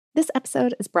This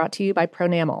episode is brought to you by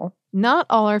Pronamel. Not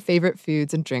all our favorite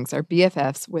foods and drinks are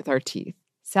BFFs with our teeth.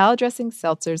 Salad dressings,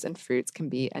 seltzers, and fruits can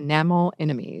be enamel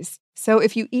enemies. So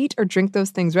if you eat or drink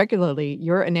those things regularly,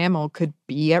 your enamel could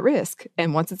be at risk.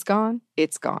 And once it's gone,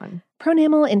 it's gone.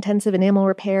 Pronamel Intensive Enamel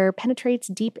Repair penetrates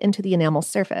deep into the enamel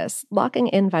surface, locking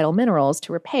in vital minerals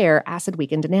to repair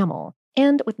acid-weakened enamel.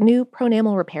 And with new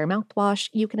Pronamel Repair mouthwash,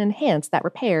 you can enhance that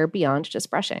repair beyond just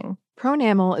brushing.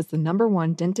 Pronamel is the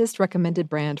 #1 dentist-recommended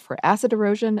brand for acid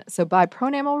erosion, so buy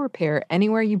Pronamel Repair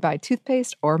anywhere you buy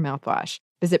toothpaste or mouthwash.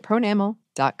 Visit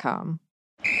pronamel.com.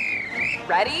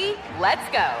 Ready? Let's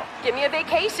go. Give me a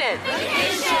vacation.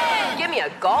 Vacation! Give me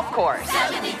a golf course.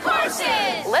 70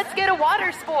 courses! Let's get a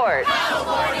water sport.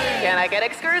 Paddleboarding! Can I get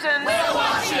excursions? Whale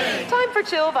watching! Time for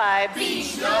chill vibes.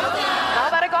 Beach yoga! How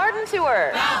about a garden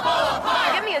tour? Balboa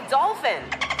Park! Give me a dolphin.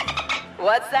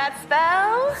 What's that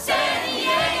spell? San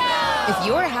Diego! If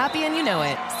you're happy and you know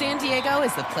it, San Diego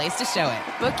is the place to show it.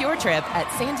 Book your trip at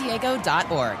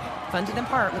sandiego.org. Funded in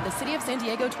part with the City of San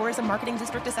Diego Tourism Marketing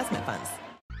District Assessment Funds.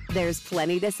 There's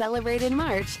plenty to celebrate in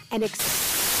March and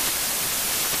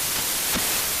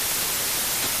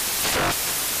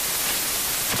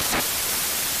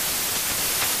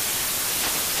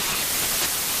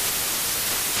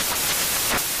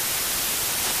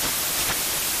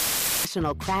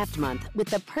National Craft Month with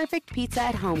the perfect pizza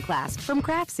at home class from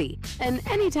Craftsy. And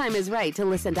anytime is right to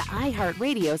listen to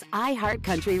iHeartRadio's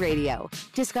iHeartCountry Radio.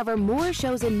 Discover more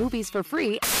shows and movies for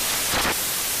free.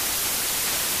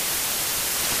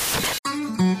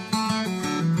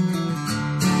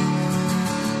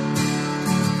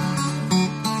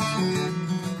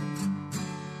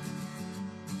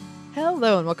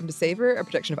 Hello and welcome to Savor, a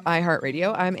production of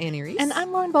iHeartRadio. I'm Annie Reese. And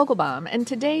I'm Lauren Vogelbaum, and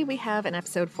today we have an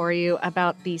episode for you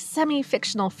about the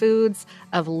semi-fictional foods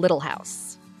of Little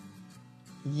House.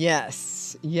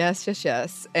 Yes.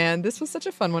 And this was such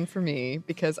a fun one for me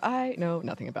because I know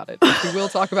nothing about it. We will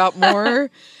talk about more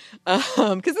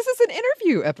because this is an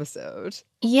interview episode.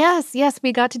 Yes,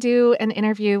 we got to do an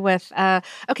interview with,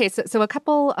 so a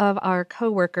couple of our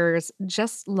coworkers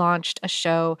just launched a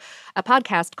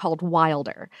podcast called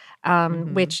Wilder,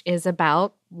 which is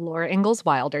about Laura Ingalls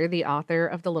Wilder, the author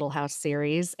of the Little House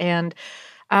series. And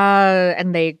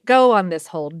they go on this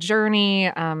whole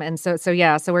journey.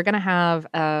 So we're going to have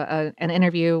an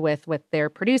interview with their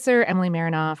producer, Emily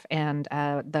Marinoff, and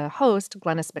the host,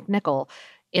 Glennis McNichol,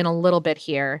 in a little bit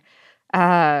here,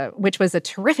 which was a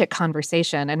terrific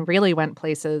conversation and really went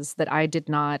places that I did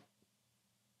not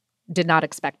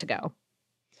expect to go.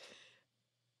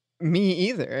 Me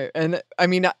either. And I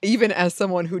mean, even as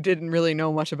someone who didn't really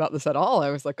know much about this at all, I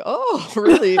was like, oh,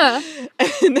 really?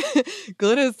 And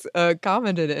Glennis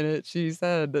commented in it. She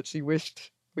said that she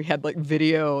wished we had like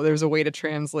video. There's a way to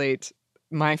translate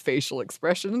my facial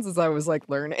expressions as I was like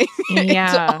learning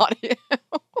into audio.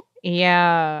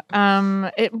 Yeah.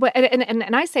 And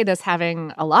I say this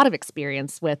having a lot of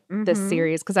experience with this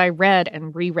series because I read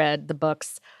and reread the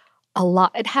books a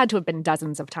lot. It had to have been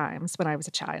dozens of times when I was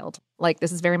a child. Like,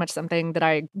 this is very much something that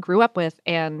I grew up with.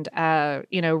 And,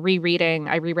 rereading,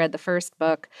 I reread the first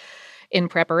book in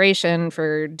preparation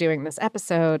for doing this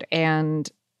episode. And,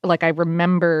 like, I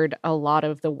remembered a lot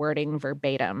of the wording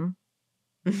verbatim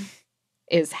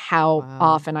is how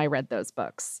often I read those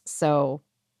books. So.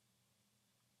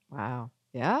 Wow.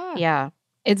 Yeah. Yeah.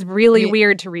 It's really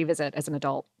weird to revisit as an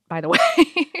adult, by the way.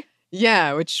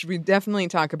 Yeah, which we definitely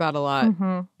talk about a lot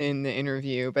in the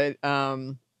interview. But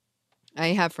I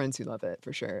have friends who love it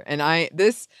for sure. And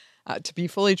to be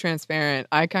fully transparent,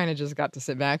 I kind of just got to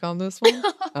sit back on this one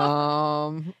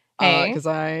because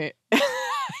I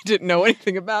didn't know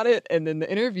anything about it. And then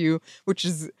the interview, which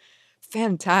is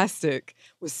fantastic,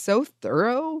 was so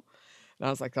thorough. And I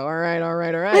was like, all right.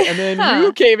 And then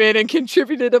you came in and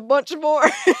contributed a bunch more.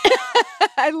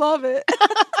 I love it.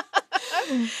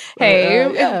 Hey,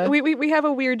 we have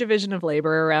a weird division of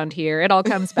labor around here. It all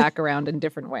comes back around in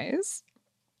different ways.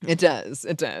 It does.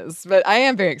 But I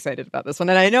am very excited about this one.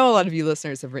 And I know a lot of you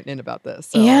listeners have written in about this.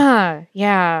 So.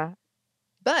 Yeah.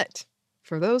 But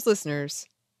for those listeners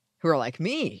who are like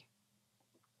me,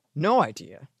 no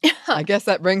idea. I guess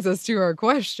that brings us to our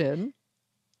question.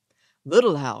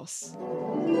 Little House.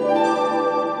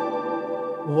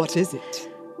 What is it?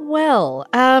 Well,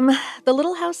 the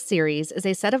Little House series is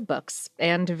a set of books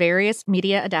and various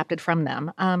media adapted from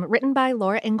them, written by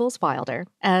Laura Ingalls Wilder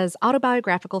as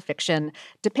autobiographical fiction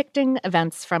depicting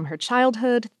events from her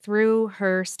childhood through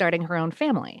her starting her own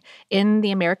family in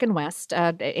the American West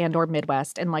and or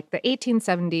Midwest in like the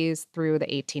 1870s through the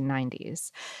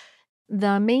 1890s.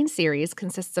 The main series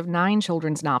consists of 9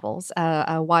 children's novels.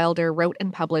 Wilder wrote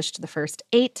and published the first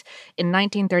 8 in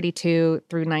 1932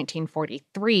 through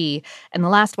 1943, and the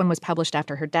last one was published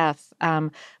after her death.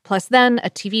 Plus then a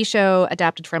TV show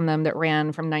adapted from them that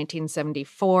ran from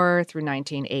 1974 through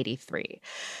 1983.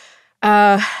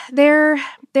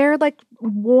 They're like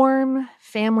warm,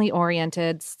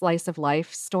 family-oriented slice of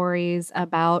life stories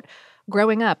about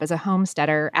growing up as a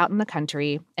homesteader out in the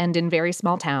country and in very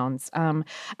small towns,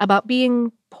 about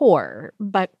being poor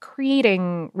but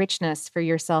creating richness for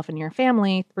yourself and your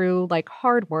family through like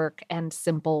hard work and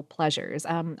simple pleasures.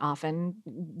 Often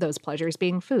those pleasures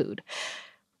being food.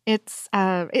 It's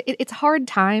hard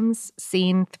times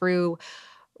seen through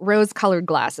rose-colored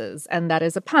glasses, and that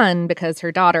is a pun because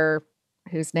her daughter,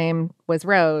 whose name was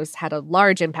Rose, had a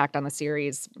large impact on the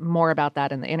series. More about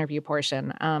that in the interview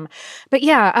portion. But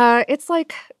yeah, it's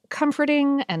like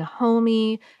comforting and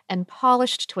homey and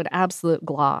polished to an absolute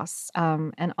gloss,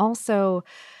 and also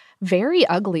very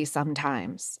ugly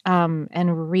sometimes,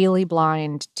 and really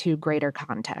blind to greater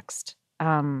context.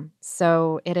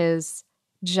 So it is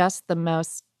just the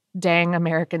most dang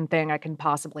American thing I can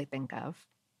possibly think of.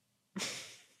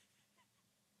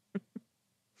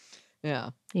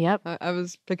 Yeah. Yep. I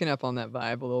was picking up on that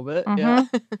vibe a little bit. Mhm. Yeah.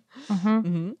 Mhm.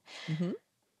 hmm hmm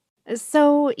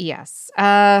So, yes,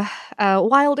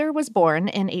 Wilder was born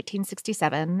in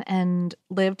 1867 and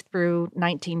lived through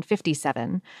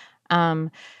 1957.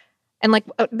 Um, and, like,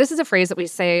 this is a phrase that we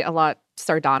say a lot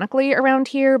sardonically around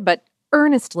here, but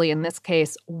earnestly in this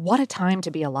case, what a time to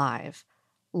be alive.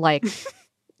 Like,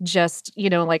 just,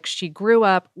 like she grew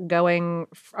up going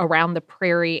around the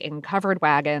prairie in covered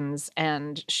wagons,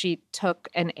 and she took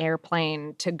an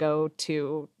airplane to go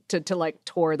to like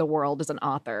tour the world as an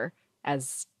author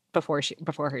as before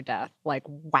her death. Like,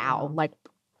 wow, Wow. like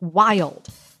wild.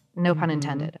 No pun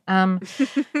intended.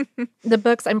 The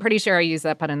books, I'm pretty sure I used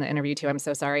that pun in the interview too. I'm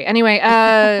so sorry. Anyway,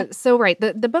 so right,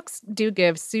 the books do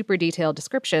give super detailed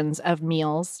descriptions of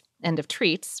meals and of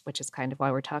treats, which is kind of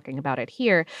why we're talking about it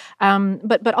here.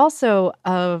 But also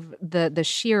of the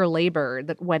sheer labor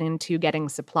that went into getting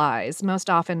supplies, most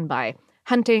often by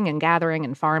hunting and gathering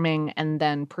and farming and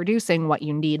then producing what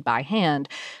you need by hand.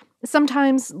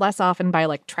 Sometimes less often by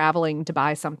like traveling to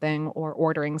buy something or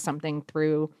ordering something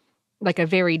through like a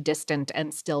very distant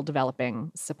and still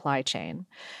developing supply chain.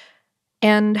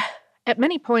 And at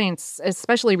many points,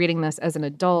 especially reading this as an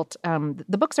adult,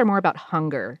 the books are more about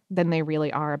hunger than they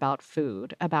really are about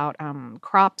food, about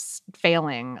crops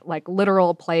failing, like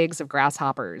literal plagues of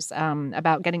grasshoppers,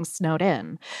 about getting snowed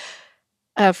in.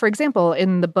 For example,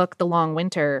 in the book The Long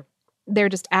Winter, they're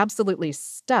just absolutely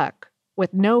stuck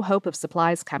with no hope of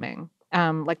supplies coming.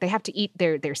 Like they have to eat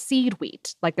their seed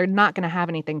wheat. Like they're not going to have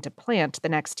anything to plant the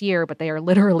next year, but they are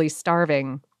literally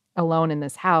starving alone in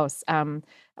this house.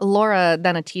 Laura,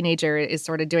 then a teenager, is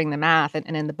sort of doing the math.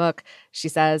 And in the book, she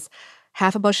says,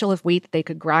 half a bushel of wheat they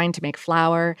could grind to make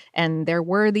flour, and there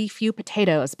were the few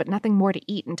potatoes, but nothing more to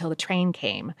eat until the train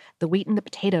came. The wheat and the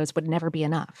potatoes would never be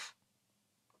enough.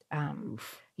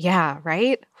 Yeah,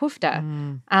 right?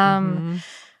 Hoofda.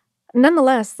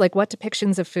 Nonetheless, like what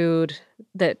depictions of food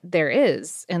that there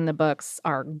is in the books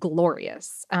are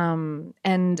glorious. And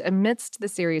amidst the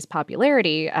series'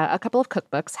 popularity, a couple of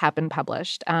cookbooks have been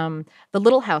published. The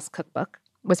Little House Cookbook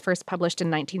was first published in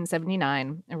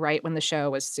 1979, right when the show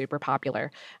was super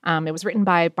popular. It was written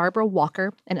by Barbara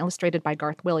Walker and illustrated by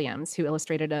Garth Williams, who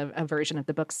illustrated a version of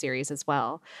the book series as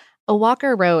well.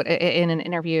 Walker wrote in an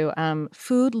interview,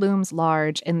 food looms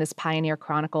large in this pioneer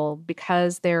chronicle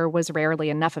because there was rarely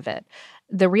enough of it.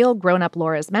 The real grown-up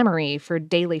Laura's memory for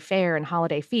daily fare and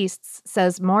holiday feasts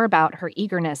says more about her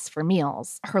eagerness for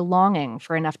meals, her longing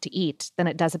for enough to eat, than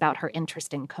it does about her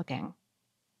interest in cooking.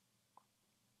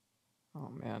 Oh,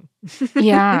 man.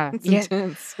 Yeah. It's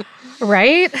intense.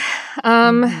 Right?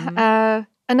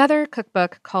 Another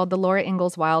cookbook called the Laura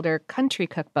Ingalls Wilder Country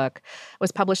Cookbook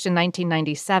was published in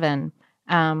 1997.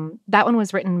 That one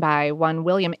was written by one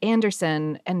William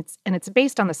Anderson, and it's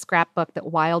based on the scrapbook that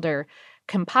Wilder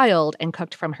compiled and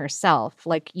cooked from herself,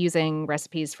 like using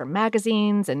recipes from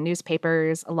magazines and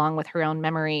newspapers, along with her own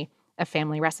memory of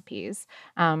family recipes.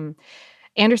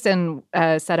 Anderson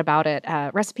said about it,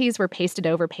 recipes were pasted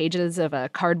over pages of a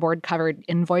cardboard-covered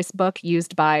invoice book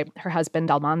used by her husband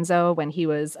Almanzo when he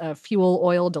was a fuel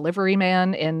oil delivery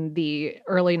man in the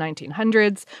early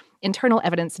 1900s. Internal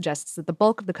evidence suggests that the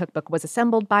bulk of the cookbook was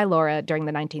assembled by Laura during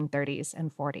the 1930s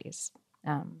and 40s.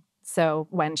 So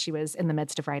when she was in the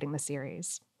midst of writing the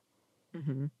series.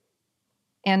 Mm-hmm.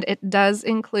 And it does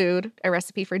include a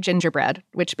recipe for gingerbread,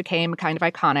 which became kind of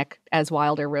iconic as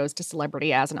Wilder rose to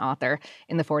celebrity as an author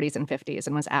in the 40s and 50s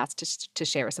and was asked to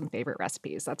share some favorite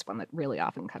recipes. That's one that really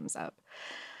often comes up.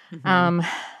 Mm-hmm.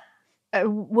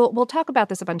 We'll talk about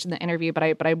this a bunch in the interview, but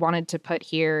I wanted to put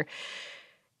here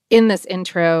in this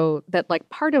intro that like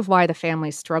part of why the family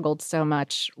struggled so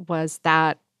much was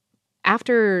that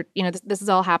after, this is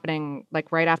all happening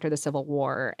like right after the Civil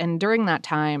War. And during that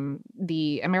time,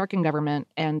 the American government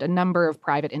and a number of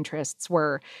private interests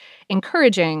were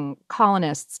encouraging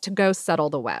colonists to go settle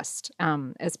the West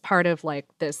as part of like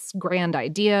this grand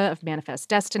idea of manifest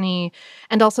destiny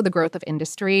and also the growth of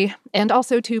industry and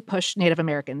also to push Native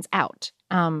Americans out.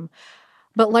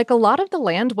 But like a lot of the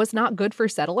land was not good for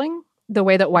settling the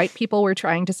way that white people were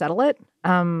trying to settle it.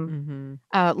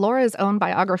 Laura's own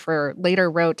biographer later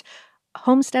wrote,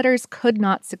 homesteaders could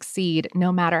not succeed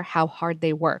no matter how hard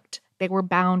they worked. They were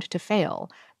bound to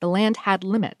fail. The land had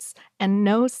limits, and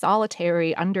no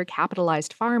solitary,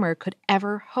 undercapitalized farmer could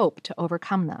ever hope to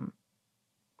overcome them.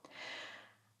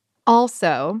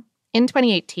 Also, in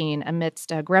 2018,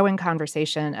 amidst a growing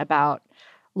conversation about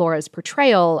Laura's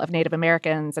portrayal of Native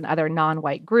Americans and other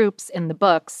non-white groups in the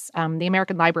books, the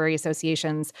American Library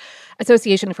Association's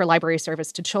Association for Library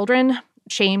Service to Children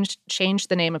changed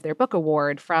the name of their book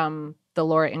award from the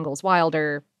Laura Ingalls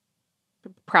Wilder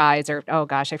Prize, or oh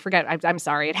gosh, I forget. I'm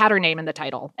sorry. It had her name in the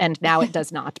title, and now it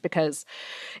does not because,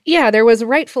 yeah, there was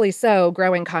rightfully so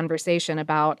growing conversation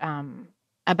about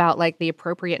like the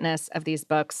appropriateness of these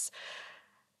books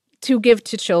to give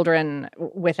to children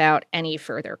without any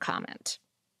further comment.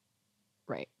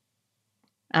 Right.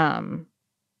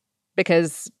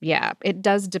 Because, yeah, it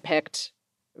does depict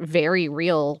very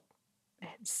real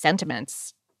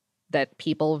sentiments that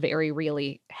people very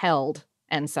really held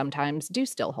and sometimes do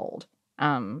still hold.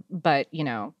 But,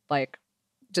 like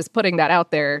just putting that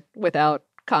out there without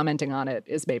commenting on it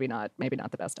is maybe not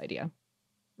the best idea.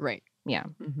 Right. Yeah.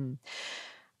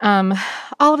 Mm-hmm.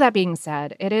 All of that being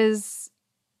said, it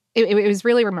was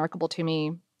really remarkable to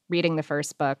me reading the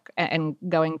first book and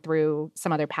going through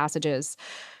some other passages.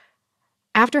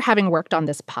 After having worked on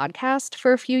this podcast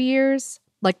for a few years,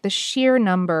 like the sheer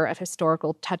number of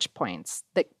historical touch points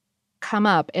that come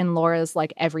up in Laura's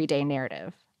like everyday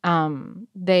narrative.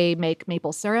 They make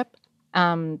maple syrup.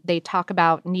 They talk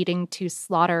about needing to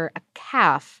slaughter a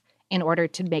calf in order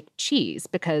to make cheese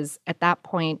because at that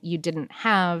point you didn't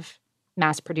have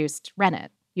mass-produced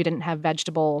rennet. You didn't have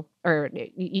vegetable or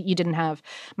you didn't have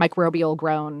microbial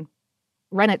grown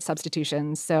rennet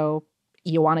substitutions. So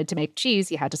you wanted to make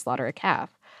cheese, you had to slaughter a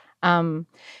calf.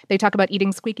 They talk about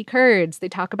eating squeaky curds. They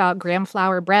talk about graham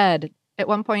flour bread. At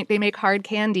one point, they make hard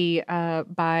candy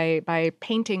by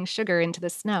painting sugar into the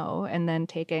snow and then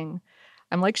taking.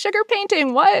 I'm like, sugar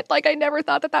painting, what? Like, I never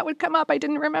thought that would come up. I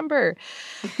didn't remember.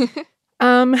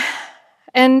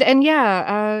 And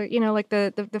yeah, like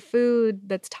the food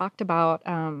that's talked about,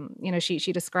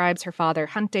 she describes her father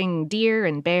hunting deer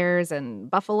and bears and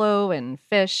buffalo and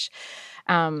fish,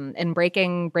 and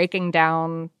breaking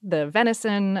down the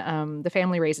venison. The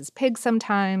family raises pigs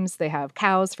sometimes. They have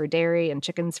cows for dairy and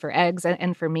chickens for eggs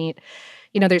and for meat.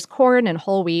 There's corn and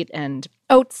whole wheat and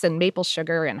oats and maple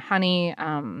sugar and honey.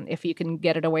 If you can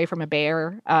get it away from a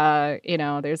bear,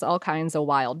 there's all kinds of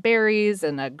wild berries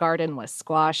and a garden with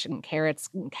squash and carrots,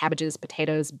 and cabbages,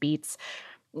 potatoes, beets.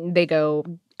 They go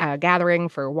gathering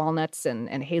for walnuts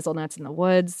and hazelnuts in the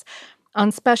woods. On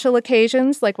special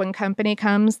occasions, like when company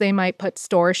comes, they might put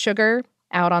store sugar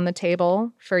out on the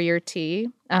table for your tea,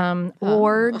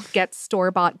 or get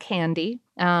store-bought candy,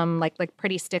 like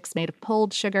pretty sticks made of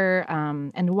pulled sugar,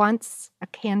 and once a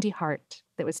candy heart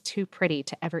that was too pretty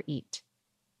to ever eat.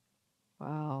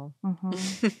 Wow.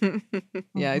 Mm-hmm.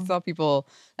 Yeah, I saw people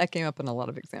that came up in a lot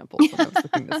of examples when I was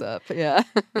looking this up. Yeah.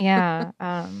 Yeah.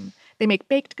 They make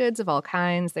baked goods of all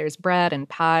kinds. There's bread and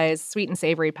pies, sweet and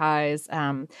savory pies.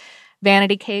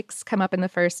 Vanity cakes come up in the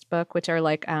first book, which are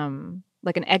like an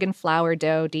egg and flour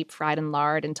dough deep fried in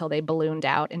lard until they ballooned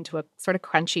out into a sort of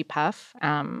crunchy puff,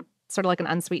 sort of like an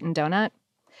unsweetened donut.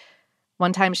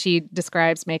 One time she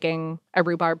describes making a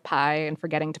rhubarb pie and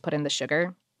forgetting to put in the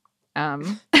sugar.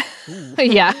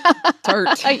 Yeah.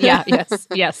 Tart. Yeah,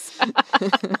 yes.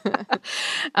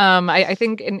 I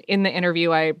think in the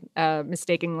interview, I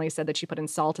mistakenly said that she put in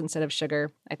salt instead of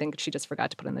sugar. I think she just forgot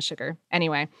to put in the sugar.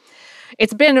 Anyway,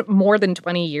 it's been more than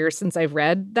 20 years since I've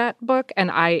read that book,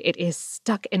 and it is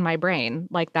stuck in my brain.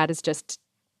 Like, that is just...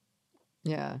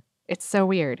 Yeah. It's so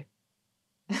weird.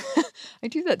 I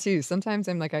do that too. Sometimes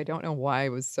I'm like, I don't know why I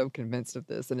was so convinced of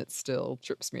this, and it still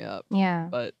trips me up. Yeah.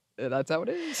 But that's how it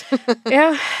is.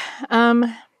 Yeah.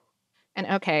 And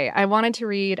okay, I wanted to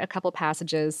read a couple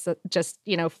passages just,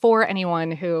 for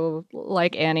anyone who,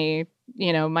 like Annie,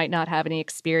 might not have any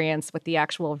experience with the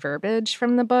actual verbiage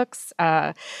from the books.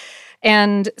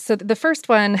 And so the first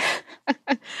one,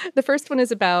 the first one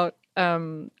is about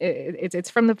it's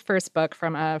from the first book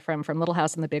from Little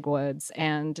House in the Big Woods,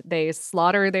 and they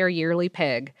slaughter their yearly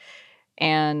pig,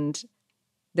 and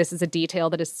this is a detail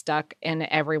that is stuck in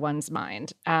everyone's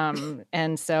mind.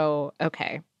 And so,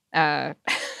 okay, uh,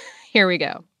 here we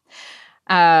go.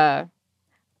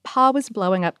 Pa was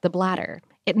blowing up the bladder.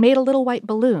 It made a little white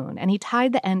balloon, and he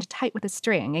tied the end tight with a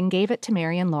string and gave it to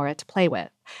Mary and Laura to play with.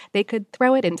 They could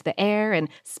throw it into the air and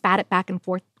spat it back and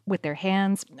forth with their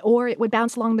hands, or it would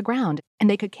bounce along the ground, and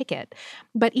they could kick it.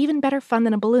 But even better fun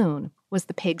than a balloon was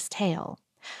the pig's tail.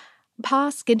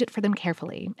 Pa skinned it for them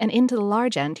carefully, and into the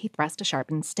large end he thrust a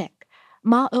sharpened stick.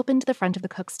 Ma opened the front of the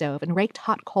cook stove and raked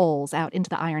hot coals out into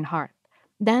the iron hearth.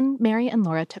 Then Mary and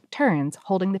Laura took turns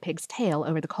holding the pig's tail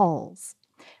over the coals.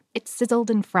 It sizzled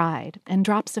and fried, and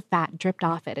drops of fat dripped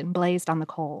off it and blazed on the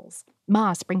coals.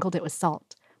 Ma sprinkled it with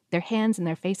salt. Their hands and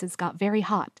their faces got very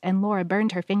hot, and Laura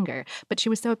burned her finger, but she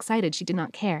was so excited she did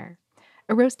not care.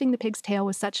 Roasting the pig's tail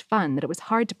was such fun that it was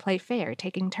hard to play fair,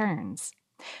 taking turns.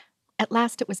 At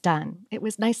last it was done. It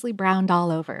was nicely browned all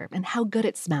over, and how good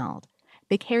it smelled.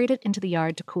 They carried it into the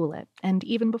yard to cool it, and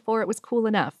even before it was cool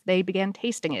enough, they began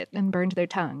tasting it and burned their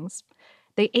tongues.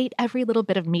 They ate every little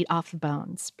bit of meat off the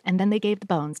bones, and then they gave the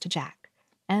bones to Jack.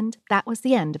 And that was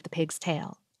the end of the pig's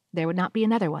tail. There would not be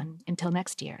another one until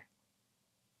next year.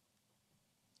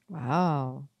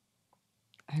 Wow.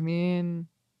 I mean,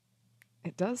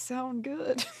 it does sound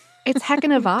good. It's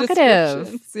heckin'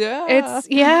 evocative. Yeah.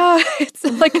 It's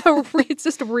like it's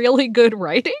just really good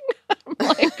writing.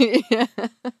 Yeah.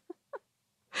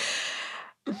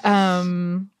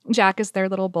 Jack is their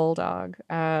little bulldog.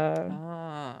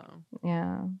 Ah,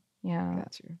 Yeah.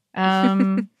 got you.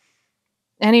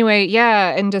 Anyway,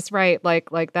 yeah, and just right,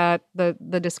 like that,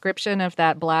 the description of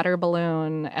that bladder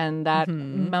balloon and that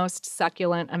most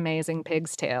succulent, amazing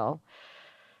pig's tail.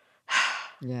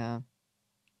 Yeah.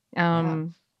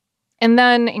 And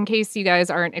then, in case you guys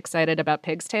aren't excited about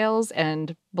pig's tails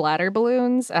and bladder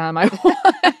balloons, I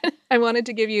wanted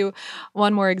to give you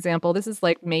one more example. This is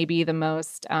like maybe the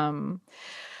most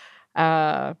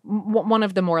one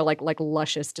of the more like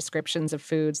luscious descriptions of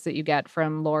foods that you get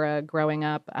from Laura growing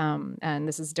up. And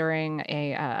this is during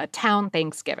a town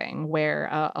Thanksgiving where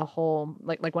a whole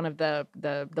like one of the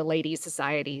ladies'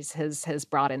 societies has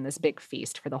brought in this big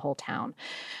feast for the whole town.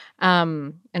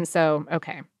 And so,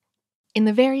 okay. In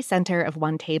the very center of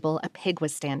one table, a pig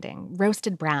was standing,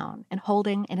 roasted brown, and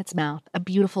holding in its mouth a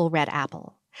beautiful red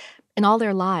apple. In all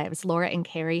their lives, Laura and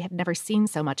Carrie had never seen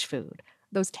so much food.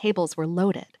 Those tables were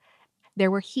loaded. There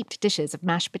were heaped dishes of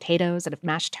mashed potatoes and of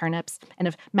mashed turnips and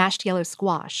of mashed yellow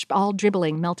squash, all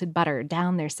dribbling melted butter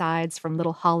down their sides from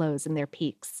little hollows in their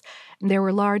peaks. And there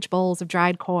were large bowls of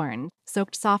dried corn,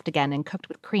 soaked soft again and cooked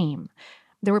with cream.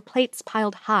 There were plates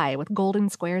piled high with golden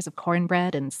squares of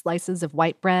cornbread and slices of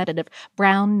white bread and of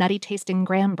brown, nutty-tasting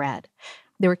graham bread.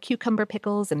 There were cucumber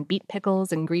pickles and beet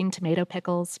pickles and green tomato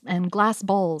pickles, and glass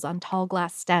bowls on tall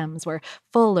glass stems were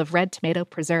full of red tomato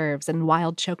preserves and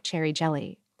wild chokecherry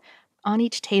jelly. On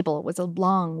each table was a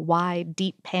long, wide,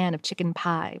 deep pan of chicken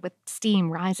pie with steam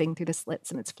rising through the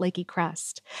slits in its flaky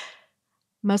crust.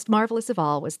 Most marvelous of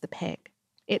all was the pig.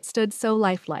 It stood so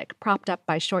lifelike, propped up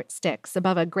by short sticks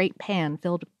above a great pan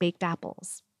filled with baked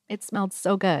apples. It smelled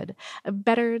so good.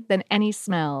 Better than any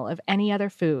smell of any other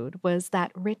food was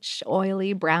that rich,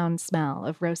 oily, brown smell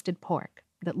of roasted pork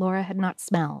that Laura had not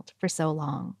smelled for so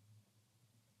long.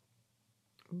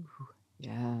 Ooh,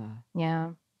 yeah. Yeah.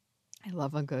 I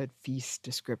love a good feast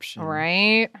description.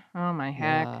 Right? Oh, my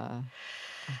heck.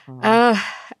 Yeah.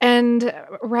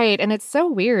 And it's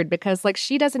so weird because like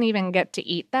she doesn't even get to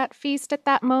eat that feast at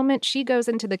that moment. She goes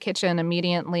into the kitchen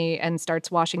immediately and starts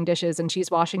washing dishes, and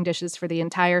she's washing dishes for the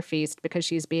entire feast because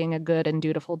she's being a good and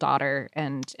dutiful daughter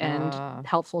and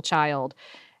helpful child.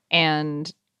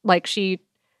 And like she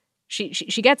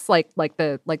gets like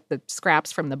the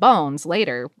scraps from the bones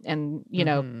later,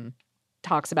 and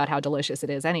talks about how delicious it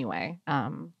is anyway.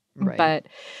 Right. But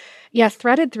yeah,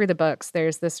 threaded through the books,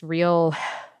 there's this real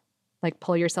like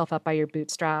pull yourself up by your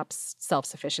bootstraps,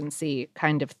 self-sufficiency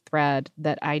kind of thread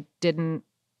that I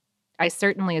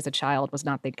certainly as a child was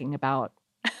not thinking about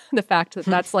the fact that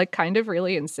that's like kind of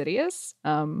really insidious.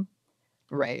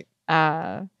 Right.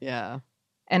 Yeah.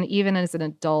 And even as an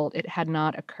adult, it had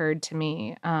not occurred to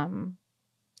me how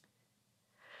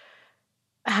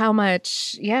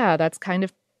much, that's kind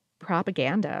of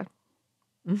propaganda.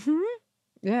 Mm-hmm.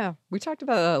 Yeah. We talked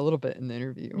about that a little bit in the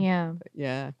interview. Yeah. But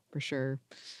yeah, for sure.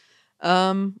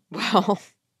 Well,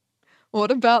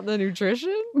 what about the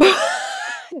nutrition?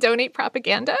 Don't eat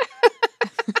propaganda.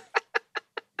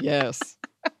 Yes.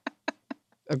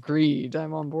 Agreed.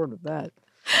 I'm on board with that.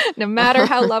 No matter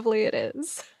how lovely it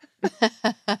is.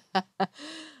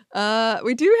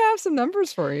 We do have some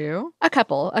numbers for you. A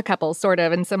couple, sort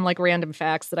of, and some like random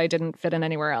facts that I didn't fit in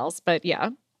anywhere else. But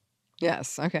yeah.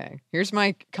 Yes. Okay. Here's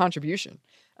my contribution.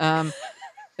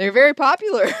 They're very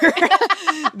popular.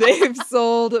 They've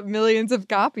sold millions of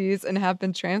copies and have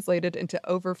been translated into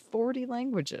over 40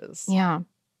 languages. Yeah.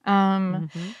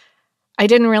 I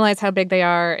didn't realize how big they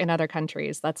are in other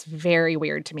countries. That's very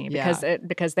weird to me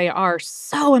because they are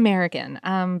so American.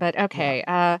 But okay,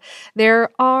 there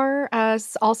are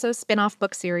also spin-off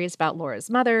book series about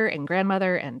Laura's mother and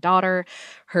grandmother and daughter.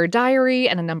 Her diary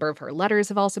and a number of her letters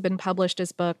have also been published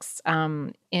as books.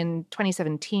 In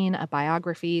 2017, a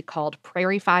biography called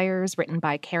Prairie Fires, written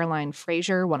by Caroline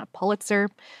Fraser, won a Pulitzer.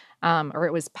 Or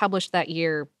it was published that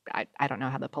year. I don't know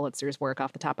how the Pulitzers work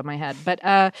off the top of my head,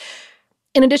 but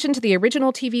in addition to the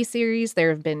original TV series, there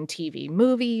have been TV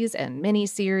movies and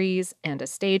miniseries and a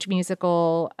stage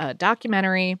musical, a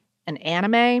documentary, an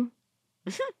anime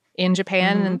in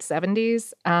Japan in the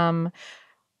 70s.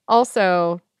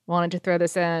 Also, wanted to throw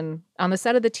this in, on the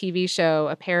set of the TV show,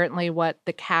 apparently what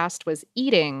the cast was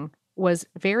eating was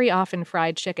very often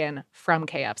fried chicken from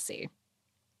KFC.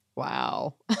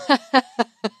 Wow.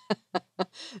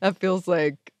 That feels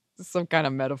like some kind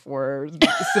of metaphor,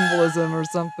 symbolism or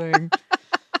something.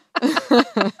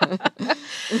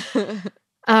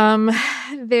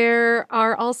 There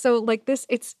are also like this,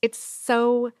 it's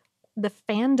so, the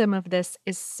fandom of this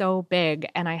is so big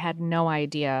and I had no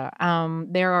idea.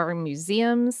 There are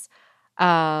museums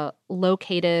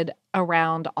located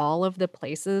around all of the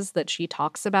places that she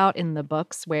talks about in the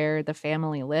books where the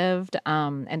family lived,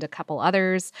 and a couple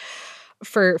others.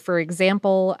 For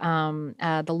example,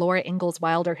 the Laura Ingalls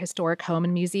Wilder Historic Home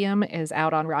and Museum is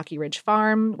out on Rocky Ridge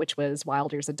Farm, which was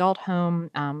Wilder's adult home.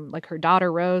 Like her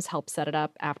daughter Rose helped set it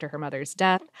up after her mother's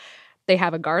death. They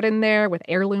have a garden there with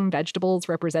heirloom vegetables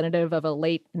representative of a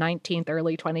late 19th,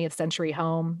 early 20th century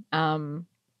home.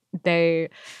 They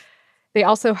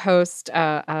also host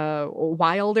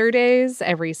Wilder Days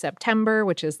every September,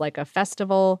 which is like a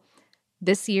festival.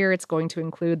 This year, it's going to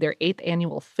include their 8th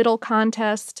annual fiddle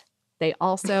contest. They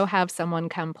also have someone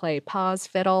come play pause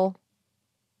fiddle.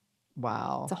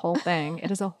 Wow. It's a whole thing. It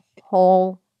is a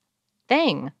whole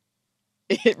thing.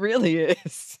 It really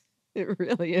is. It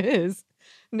really is.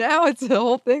 Now it's a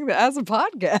whole thing that has a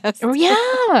podcast. Oh, yeah.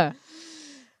 Yes.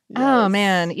 Oh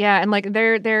man, yeah, and like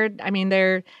they're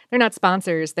not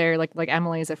sponsors. They're like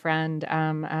Emily's a friend.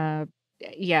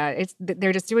 Yeah,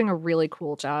 they're just doing a really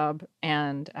cool job,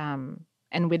 and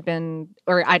we'd been,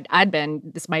 or I'd been.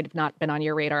 This might have not been on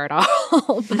your radar at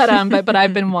all, but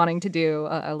I've been wanting to do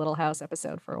a Little House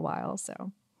episode for a while.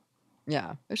 So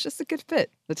yeah, it's just a good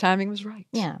fit. The timing was right.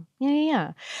 Yeah.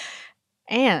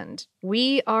 And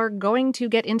we are going to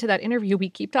get into that interview we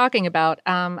keep talking about.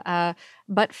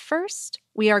 But first,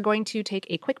 we are going to take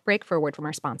a quick break for a word from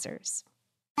our sponsors.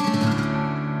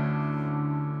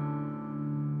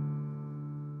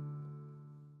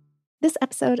 This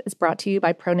episode is brought to you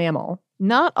by Pronamel.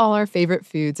 Not all our favorite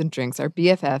foods and drinks are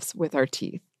BFFs with our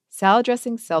teeth. Salad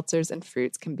dressings, seltzers, and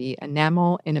fruits can be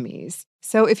enamel enemies.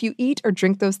 So if you eat or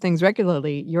drink those things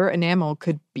regularly, your enamel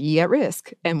could be at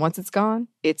risk. And once it's gone,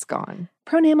 it's gone.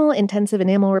 Pronamel Intensive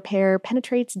Enamel Repair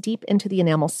penetrates deep into the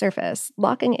enamel surface,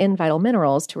 locking in vital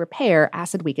minerals to repair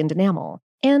acid-weakened enamel.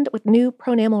 And with new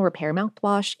Pronamel Repair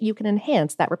mouthwash, you can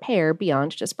enhance that repair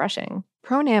beyond just brushing.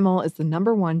 Pronamel is the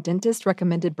 #1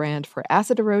 dentist-recommended brand for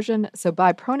acid erosion, so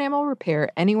buy Pronamel Repair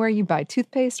anywhere you buy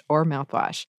toothpaste or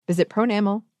mouthwash. Visit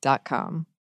pronamel.com.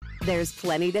 There's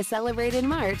plenty to celebrate in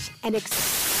March and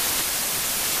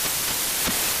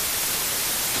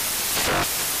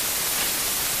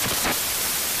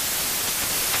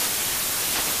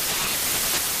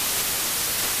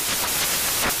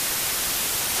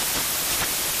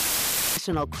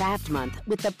National Craft Month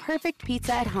with the perfect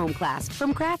pizza at home class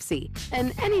from Craftsy.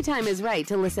 And anytime is right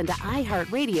to listen to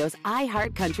iHeartRadio's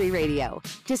iHeart Country Radio.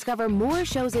 Discover more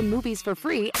shows and movies for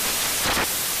free.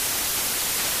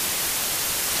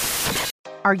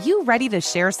 Are you ready to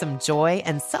share some joy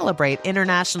and celebrate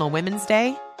International Women's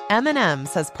Day?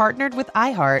 M&M's has partnered with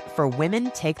iHeart for Women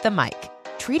Take the Mic,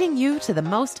 treating you to the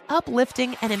most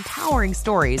uplifting and empowering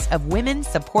stories of women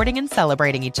supporting and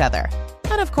celebrating each other.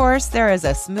 And of course, there is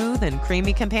a smooth and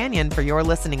creamy companion for your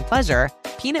listening pleasure,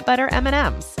 peanut butter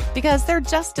M&M's, because they're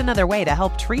just another way to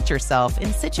help treat yourself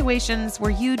in situations where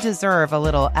you deserve a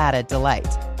little added delight,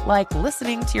 like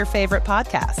listening to your favorite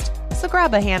podcast. So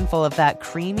grab a handful of that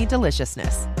creamy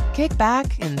deliciousness, kick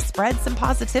back and spread some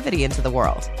positivity into the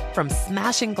world. From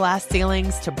smashing glass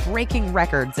ceilings to breaking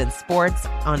records in sports,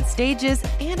 on stages,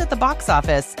 and at the box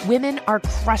office, women are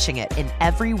crushing it in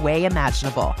every way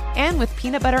imaginable. And with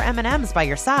peanut butter M&Ms by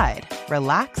your side,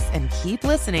 relax and keep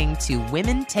listening to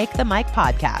Women Take the Mic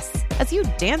podcasts as you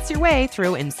dance your way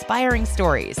through inspiring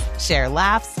stories, share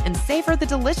laughs, and savor the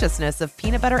deliciousness of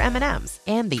peanut butter M&Ms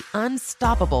and the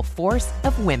unstoppable force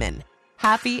of women.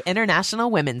 Happy International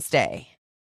Women's Day.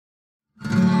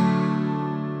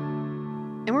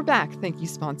 And we're back. Thank you,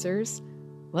 sponsors.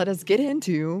 Let us get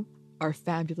into our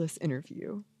fabulous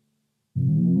interview.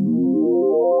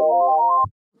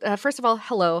 First of all,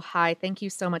 hello. Hi. Thank you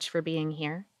so much for being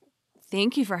here.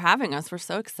 Thank you for having us. We're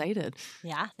so excited.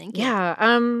 Yeah, thank you. Yeah.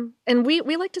 And we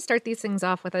like to start these things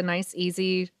off with a nice,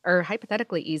 easy, or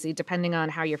hypothetically easy, depending on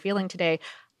how you're feeling today.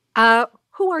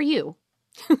 Who are you?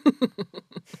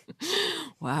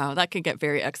 Wow, that could get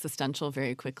very existential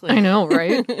very quickly. I know,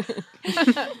 right?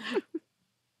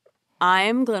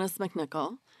 I'm Glynis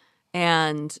McNichol,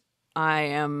 and I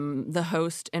am the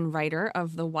host and writer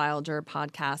of the Wilder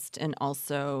podcast and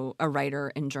also a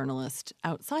writer and journalist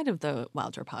outside of the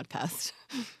Wilder podcast.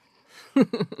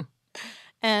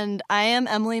 And I am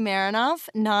Emily Marinoff,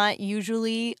 not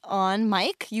usually on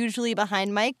mic, usually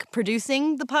behind mic,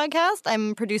 producing the podcast.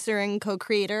 I'm producer and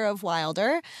co-creator of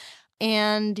Wilder.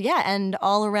 And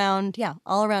all around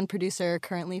producer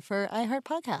currently for iHeart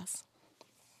Podcasts.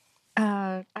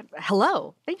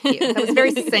 Hello. Thank you. That was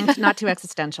very succinct, not too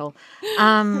existential.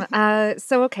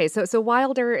 So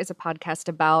Wilder is a podcast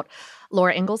about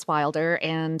Laura Ingalls Wilder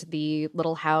and the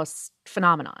Little House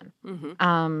phenomenon.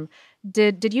 Mm-hmm.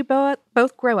 Did you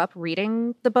both grow up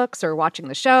reading the books or watching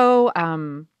the show?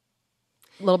 A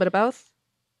little bit of both?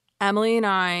 Emily and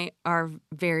I are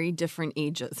very different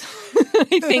ages.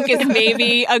 I think is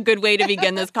maybe a good way to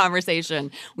begin this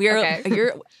conversation.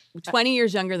 You're 20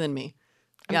 years younger than me.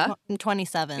 Yeah? I'm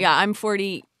 27. Yeah, I'm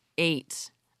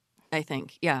 48, I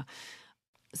think. Yeah.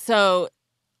 So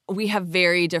we have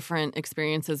very different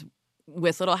experiences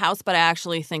with Little House, but I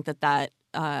actually think that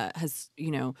has,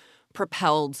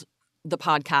 propelled the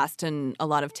podcast and a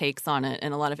lot of takes on it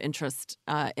and a lot of interest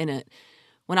in it.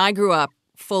 When I grew up,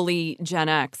 fully Gen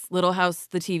X, Little House,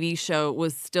 the TV show,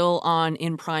 was still on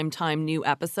in primetime new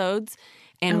episodes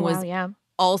and was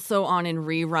also on in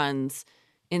reruns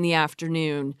in the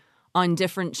afternoon on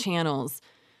different channels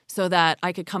so that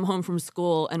I could come home from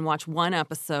school and watch one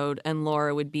episode and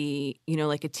Laura would be,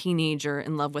 like a teenager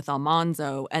in love with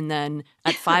Almanzo. And then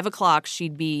at 5 o'clock,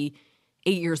 she'd be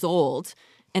 8 years old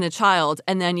and a child.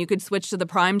 And then you could switch to the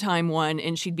primetime one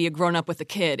and she'd be a grown up with a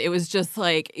kid. It was just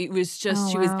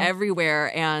she was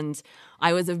everywhere. And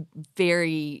I was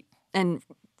and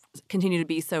continue to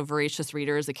be so voracious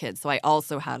reader as a kid. So I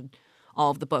also had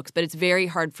all of the books. But it's very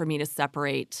hard for me to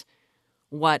separate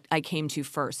what I came to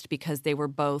first because they were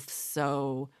both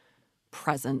so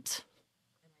present.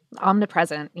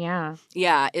 Omnipresent, yeah.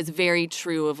 Yeah, it's very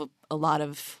true of a lot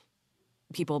of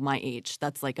people my age.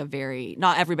 That's like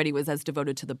not everybody was as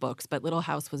devoted to the books, but Little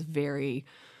House was very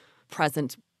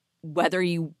present. Whether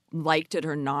you liked it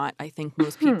or not, I think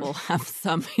most people have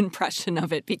some impression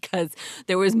of it because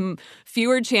there was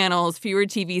fewer channels, fewer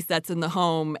TV sets in the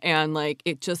home, and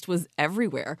it just was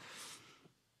everywhere.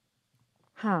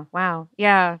 Huh. Wow.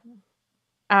 Yeah.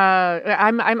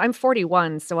 I'm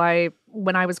 41, so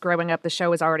when I was growing up, the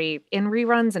show was already in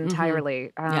reruns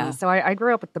entirely. So I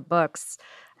grew up with the books.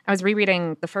 I was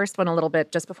rereading the first one a little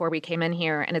bit just before we came in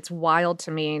here, and it's wild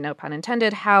to me, no pun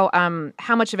intended, how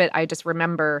much of it I just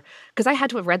remember because I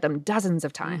had to have read them dozens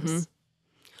of times. Mm-hmm.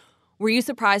 Were you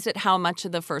surprised at how much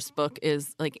of the first book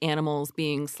is animals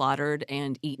being slaughtered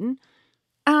and eaten?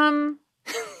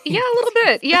 Yeah, a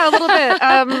little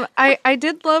bit. I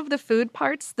did love the food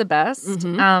parts the best.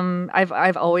 Mm-hmm.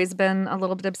 I've always been a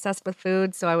little bit obsessed with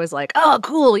food, so I was like, oh,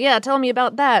 cool. Yeah, tell me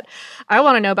about that. I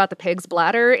want to know about the pig's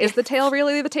bladder. Is the tail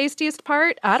really the tastiest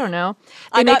part? I don't know.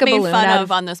 I got made fun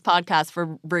of on this podcast for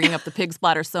bringing up the pig's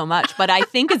bladder so much, but I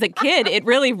think as a kid, it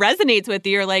really resonates with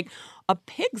you. You're like, a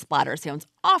pig's bladder sounds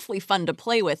awfully fun to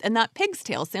play with, and that pig's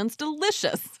tail sounds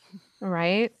delicious.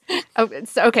 Right. Oh,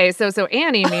 so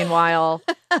Annie, meanwhile,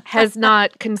 has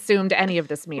not consumed any of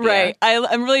this media. Right.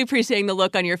 I'm really appreciating the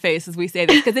look on your face as we say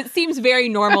this because it seems very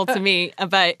normal to me.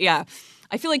 But yeah,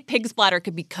 I feel like pig's bladder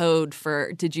could be code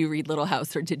for did you read Little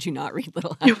House or did you not read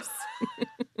Little House?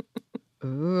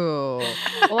 Ooh.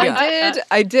 Well, yeah.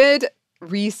 I did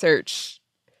research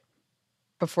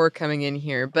before coming in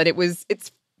here, but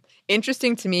it's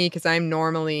interesting to me because I'm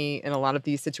normally in a lot of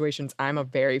these situations, I'm a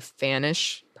very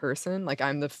fanish person.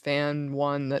 I'm the fan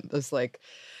one that was I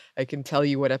can tell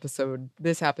you what episode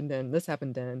this happened in.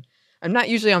 I'm not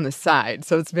usually on the side,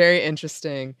 so it's very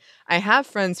interesting. I have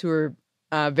friends who are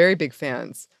very big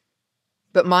fans,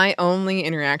 but my only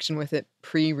interaction with it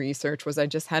pre-research was I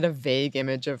just had a vague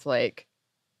image of like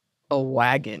a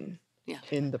wagon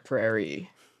in the prairie,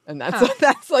 and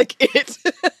that's like it.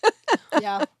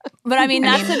 Yeah. But I mean,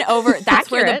 that's that's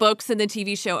where the accurate. books and the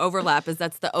TV show overlap, is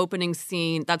that's the opening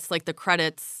scene. That's like the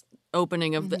credits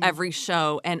opening of every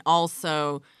show. And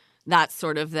also that's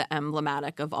sort of the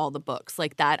emblematic of all the books.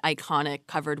 Like that iconic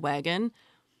covered wagon,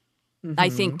 I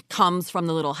think comes from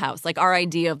the Little House. Like our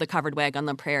idea of the covered wagon on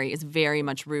the prairie is very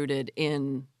much rooted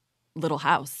in Little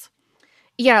House.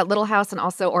 Yeah, Little House and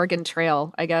also Oregon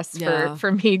Trail, I guess, Yeah.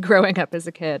 for me growing up as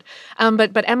a kid.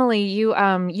 But Emily,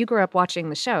 you grew up watching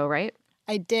the show, right?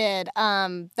 I did.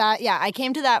 I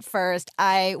came to that first.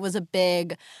 I was a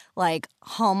big like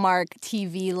Hallmark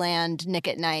TV Land Nick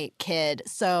at Night kid.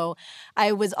 So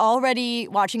I was already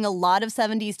watching a lot of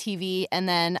 70s TV, and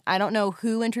then I don't know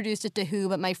who introduced it to who,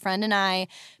 but my friend and I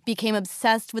became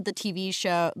obsessed with the TV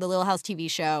show, the Little House TV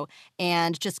show,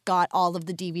 and just got all of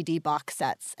the DVD box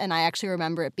sets. And I actually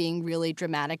remember it being really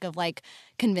dramatic of like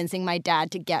convincing my dad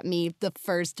to get me the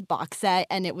first box set,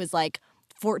 and it was like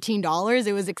 $14.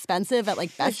 It was expensive at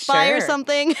like Best Buy or Sure.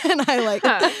 something. And I like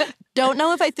don't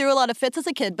know if I threw a lot of fits as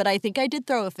a kid, but I think I did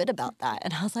throw a fit about that.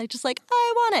 And I was like, just like,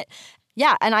 I want it.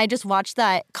 Yeah, and I just watched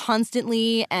that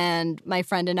constantly, and my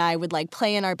friend and I would like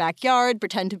play in our backyard,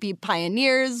 pretend to be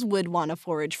pioneers, would want to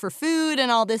forage for food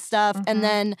and all this stuff. And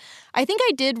then I think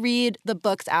I did read the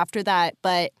books after that,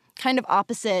 but kind of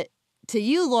opposite to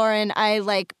you, Lauren, I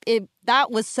like it.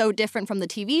 That was so different from the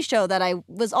TV show that I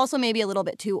was also maybe a little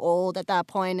bit too old at that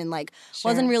point and like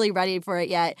wasn't really ready for it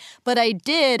yet. But I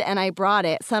did, and I brought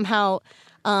it somehow.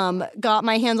 Got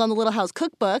my hands on the Little House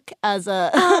cookbook as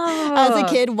a as a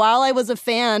kid while I was a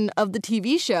fan of the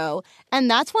TV show, and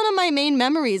that's one of my main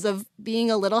memories of being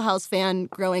a Little House fan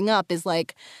growing up. Is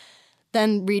like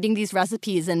then reading these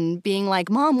recipes and being like,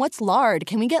 Mom, what's lard?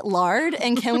 Can we get lard?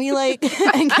 And can we like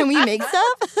and can we make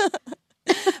stuff?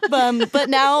 But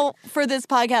now for this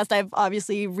podcast, I've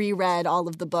obviously reread all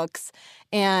of the books.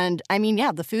 And I mean,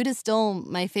 yeah, the food is still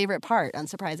my favorite part,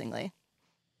 unsurprisingly.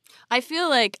 I feel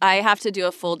like I have to do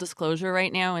a full disclosure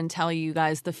right now and tell you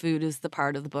guys the food is the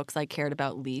part of the books I cared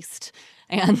about least.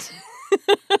 And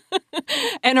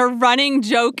and a running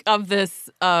joke of this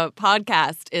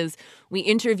podcast is we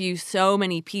interview so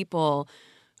many people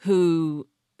who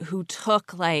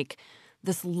took like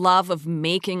this love of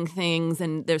making things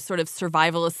and their sort of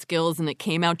survivalist skills, and it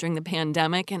came out during the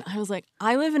pandemic. And I was like,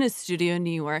 I live in a studio in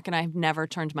New York and I've never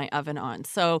turned my oven on.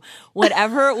 So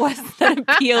whatever it was that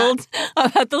appealed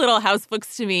about the Little House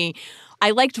books to me, I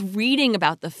liked reading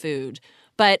about the food,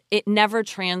 but it never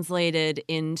translated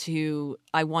into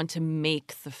I want to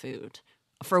make the food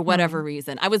for whatever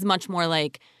reason. I was much more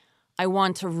like, I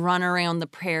want to run around the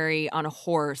prairie on a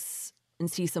horse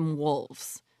and see some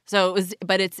wolves. So it was,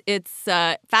 but it's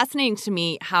fascinating to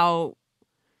me how,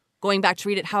 going back to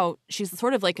read it, how she's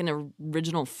sort of like an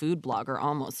original food blogger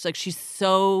almost. Like she's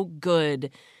so good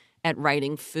at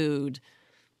writing food.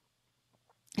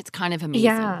 It's kind of amazing.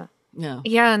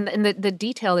 Yeah, and the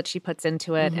detail that she puts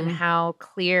into it and how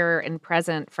clear and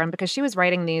present because she was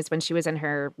writing these when she was in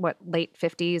her, late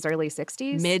 50s, early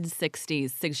 60s?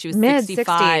 Mid-60s. She was Mid-60s.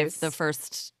 65 the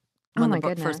first, when my the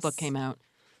first goodness. book came out.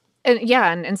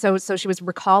 And so she was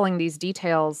recalling these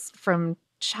details from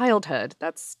childhood.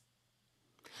 That's,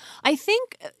 I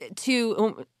think,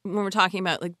 too, when we're talking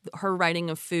about like her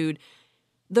writing of food,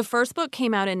 the first book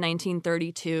came out in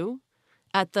 1932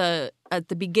 at the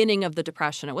beginning of the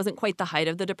Depression. It wasn't quite the height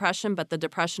of the Depression, but the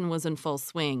Depression was in full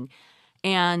swing.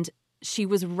 And she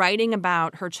was writing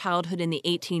about her childhood in the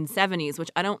 1870s,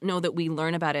 which I don't know that we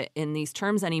learn about it in these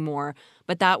terms anymore,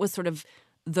 but that was sort of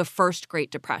the first Great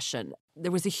Depression.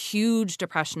 There was a huge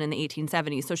depression in the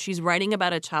 1870s. So she's writing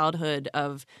about a childhood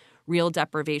of real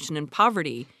deprivation and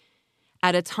poverty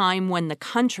at a time when the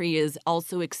country is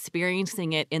also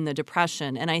experiencing it in the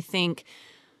Depression. And I think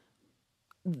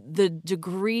the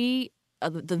degree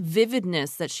of the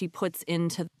vividness that she puts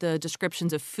into the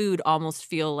descriptions of food almost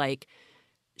feel like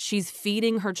she's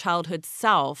feeding her childhood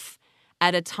self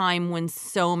at a time when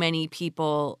so many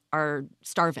people are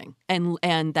starving,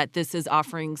 and that this is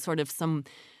offering sort of some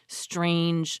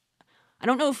strange, I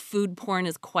don't know if food porn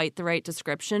is quite the right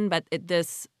description, but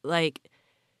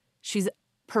she's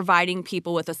providing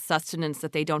people with a sustenance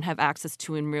that they don't have access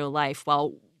to in real life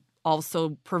while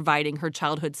also providing her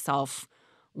childhood self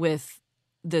with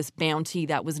this bounty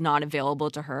that was not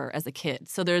available to her as a kid.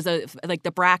 So there's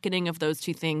the bracketing of those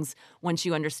two things once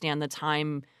you understand the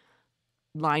time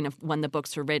line of when the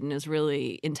books were written is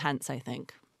really intense, I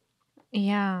think.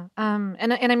 Yeah.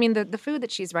 And I mean the food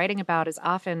that she's writing about is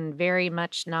often very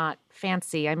much not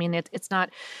fancy. I mean it's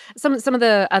not some of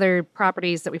the other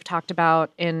properties that we've talked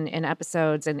about in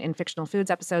episodes and in fictional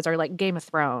foods episodes are like Game of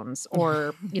Thrones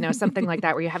or, something like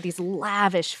that where you have these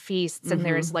lavish feasts and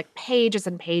there's like pages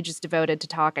and pages devoted to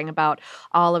talking about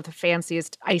all of the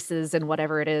fanciest ices and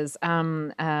whatever it is,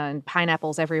 and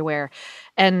pineapples everywhere.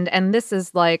 And this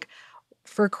is like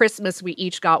for Christmas, we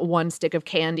each got one stick of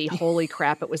candy. Holy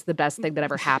crap, it was the best thing that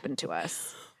ever happened to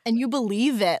us. And you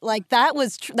believe it. Like that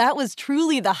was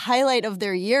truly the highlight of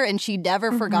their year, and she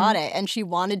never forgot it. And she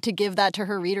wanted to give that to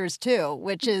her readers too,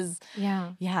 which is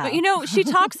Yeah. But she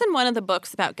talks in one of the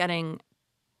books about getting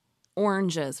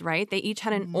oranges, right? They each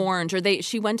had an orange, or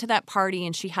she went to that party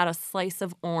and she had a slice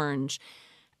of orange.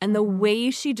 And the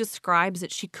way she describes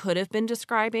it, she could have been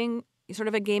describing sort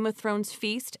of a Game of Thrones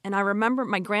feast. And I remember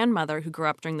my grandmother, who grew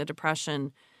up during the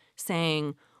Depression,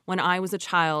 saying, when I was a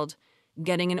child,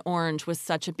 getting an orange was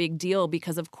such a big deal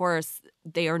because, of course,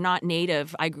 they are not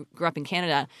native. I grew up in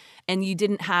Canada, and you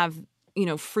didn't have,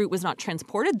 fruit was not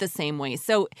transported the same way.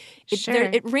 So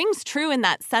it rings true in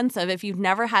that sense of if you've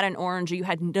never had an orange or you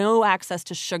had no access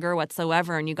to sugar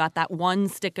whatsoever and you got that one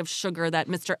stick of sugar that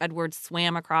Mr. Edwards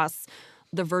swam across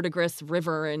the Verdigris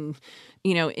River in,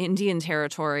 Indian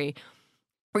territory,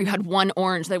 or you had one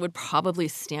orange that would probably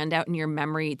stand out in your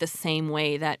memory the same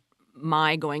way that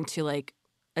my going to like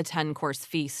a 10-course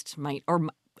feast might, or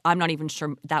I'm not even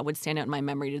sure that would stand out in my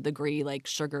memory to the degree like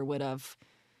sugar would have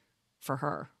for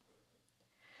her.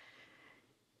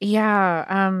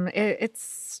 Yeah,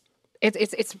 it's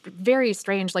very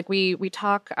strange. Like we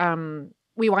talk,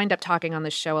 we wind up talking on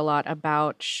this show a lot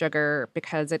about sugar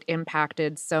because it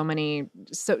impacted so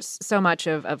much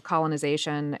of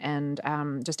colonization and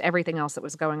just everything else that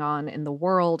was going on in the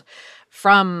world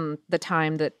from the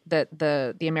time that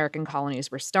the American colonies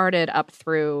were started up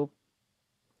through.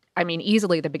 I mean,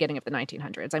 easily the beginning of the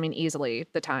 1900s. I mean, easily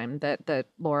the time that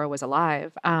Laura was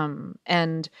alive.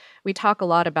 And we talk a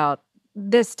lot about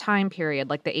this time period,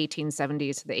 like the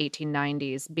 1870s to the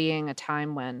 1890s, being a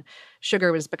time when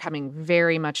sugar was becoming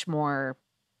very much more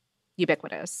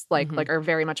ubiquitous, or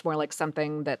very much more like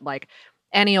something that like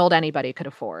any old anybody could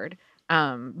afford.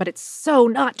 But it's so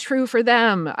not true for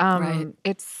them. Right.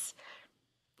 It's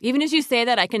even as you say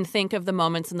that, I can think of the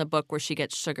moments in the book where she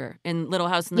gets sugar. In Little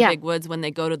House in the Big Woods, when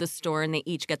they go to the store and they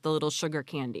each get the little sugar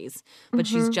candies, but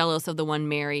she's jealous of the one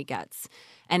Mary gets.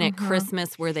 And at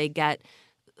Christmas, where they get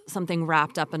something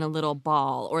wrapped up in a little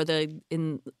ball, or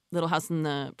in Little House in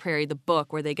the Prairie, the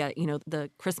book, where they get, the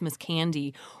Christmas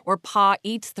candy, or Pa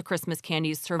eats the Christmas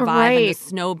candies, survive in the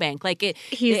snowbank. Like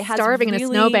he's it has starving in a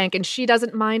really... snowbank, and she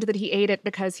doesn't mind that he ate it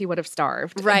because he would have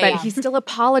starved. Right. But he still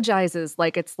apologizes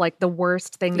like it's like the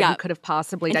worst thing that he could have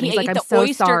possibly done. He's like, I'm the so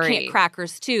oyster sorry.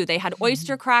 Crackers too. They had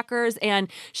oyster crackers,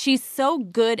 and she's so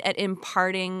good at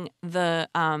imparting the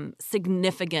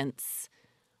significance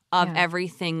of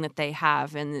everything that they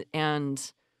have,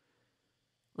 and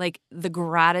like the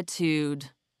gratitude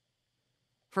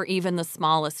for even the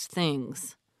smallest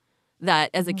things,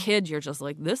 that as a kid you're just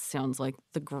like, this sounds like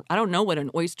I don't know what an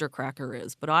oyster cracker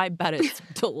is, but I bet it's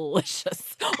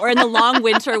delicious. Or in the long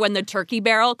winter when the turkey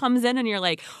barrel comes in and you're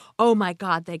like, oh my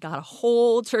God, they got a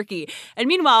whole turkey. And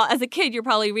meanwhile, as a kid, you're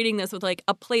probably reading this with like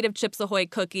a plate of Chips Ahoy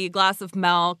cookie, glass of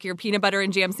milk, your peanut butter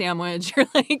and jam sandwich, you're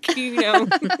like,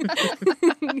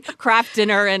 Kraft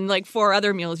dinner, and like 4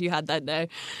 other meals you had that day.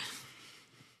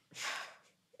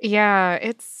 Yeah,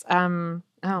 it's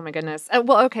oh my goodness.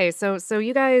 Well, okay, so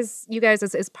you guys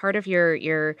as part of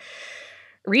your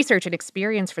research and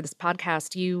experience for this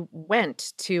podcast, you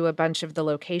went to a bunch of the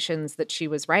locations that she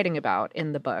was writing about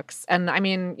in the books. And I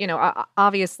mean,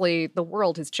 obviously the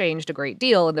world has changed a great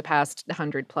deal in the past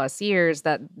 100+ years.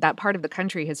 That part of the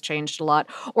country has changed a lot,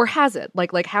 or has it?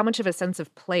 Like how much of a sense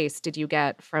of place did you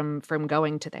get from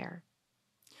going to there?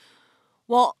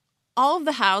 Well, all of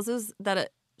the houses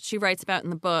that she writes about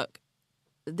in the book,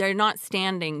 they're not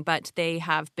standing, but they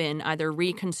have been either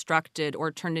reconstructed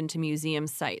or turned into museum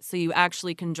sites. So you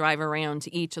actually can drive around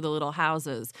to each of the little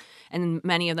houses, and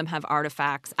many of them have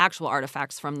actual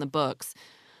artifacts from the books.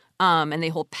 And they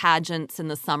hold pageants in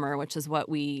the summer, which is what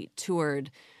we toured.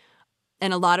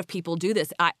 And a lot of people do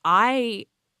this. I've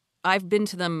been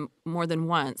to them more than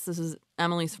once. This is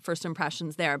Emily's first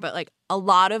impressions there. But like a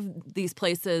lot of these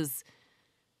places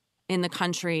in the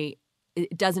country,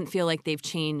 it doesn't feel like they've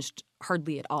changed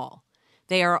hardly at all.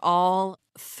 They are all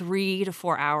 3 to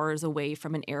 4 hours away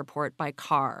from an airport by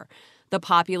car. The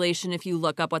population, if you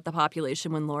look up what the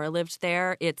population when Laura lived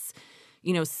there, it's,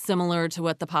 similar to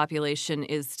what the population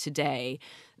is today.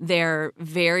 They're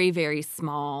very, very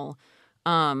small.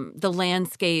 The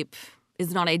landscape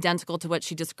is not identical to what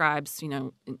she describes.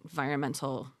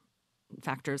 Environmental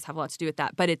factors have a lot to do with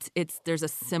that, but there's a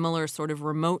similar sort of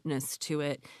remoteness to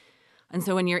it. And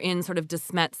so when you're in sort of De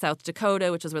Smet, South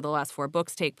Dakota, which is where the last 4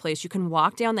 books take place, you can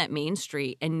walk down that main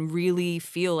street and really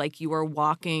feel like you are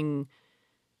walking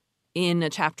in a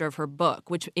chapter of her book,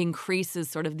 which increases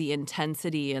sort of the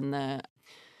intensity and the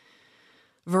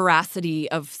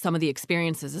veracity of some of the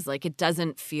experiences. Is like it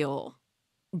doesn't feel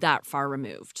that far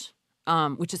removed,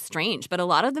 which is strange. But a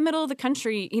lot of the middle of the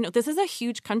country, this is a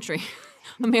huge country.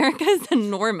 America is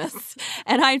enormous.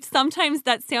 And sometimes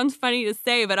that sounds funny to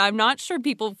say, but I'm not sure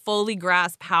people fully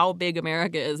grasp how big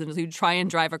America is. And you try and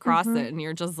drive across it and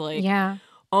you're just like,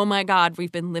 oh my God,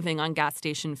 we've been living on gas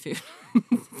station food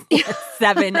for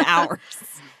 7 hours.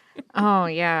 Oh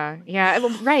yeah, yeah,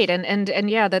 well, right, and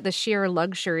yeah, the sheer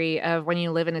luxury of when you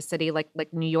live in a city like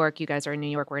New York. You guys are in New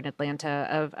York, we're in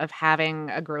Atlanta. Of having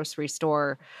a grocery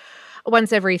store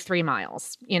once every 3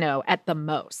 miles, at the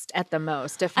most,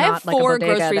 if I have not like a 4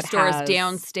 bodega grocery that stores has...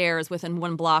 downstairs within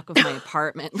 1 block of my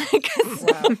apartment.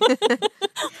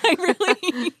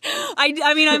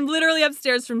 I mean, I'm literally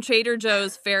upstairs from Trader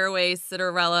Joe's, Fairway,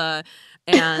 Citarella,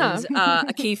 and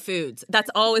a Key Foods. That's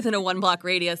all within a 1 block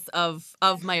radius of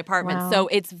my apartment. Wow. So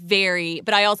it's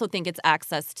but I also think it's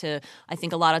access to, I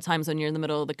think a lot of times when you're in the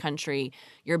middle of the country,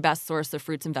 your best source of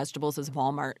fruits and vegetables is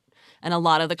Walmart. And a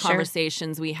lot of the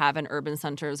conversations we have in urban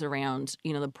centers around,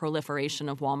 the proliferation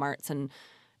of Walmarts and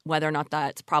whether or not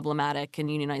that's problematic and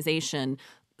unionization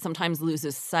sometimes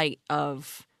loses sight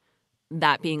of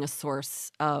that being a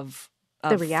source of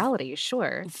the reality,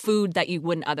 food that you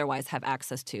wouldn't otherwise have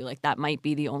access to. Like that might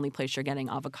be the only place you're getting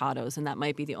avocados, and that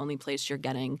might be the only place you're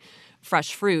getting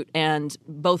fresh fruit. And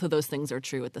both of those things are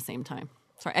true at the same time.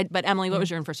 Sorry, but Emily, what was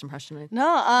your first impression?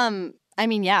 No, I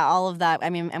mean, yeah, all of that.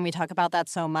 I mean, and we talk about that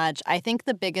so much. I think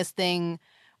the biggest thing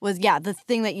was, the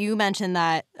thing that you mentioned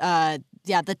that,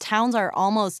 the towns are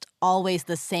almost always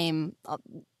the same,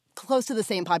 close to the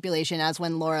same population as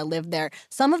when Laura lived there.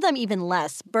 Some of them even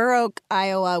less. Burr Oak,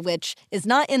 Iowa, which is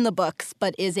not in the books,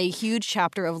 but is a huge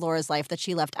chapter of Laura's life that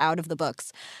she left out of the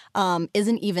books,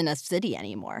 isn't even a city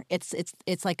anymore. It's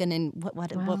like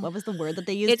what was the word that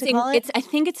they used to call it? I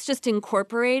think it's just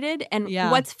incorporated. And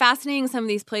what's fascinating in some of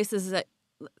these places is that,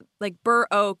 like Burr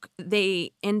Oak,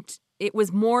 it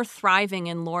was more thriving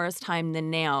in Laura's time than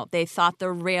now. They thought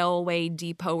the railway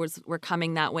depot were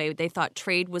coming that way. They thought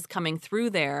trade was coming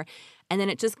through there. And then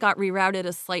it just got rerouted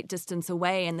a slight distance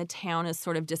away and the town has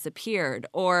sort of disappeared.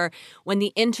 Or when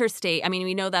the interstate, I mean,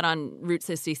 we know that on Route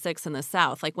 66 in the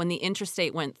south, like when the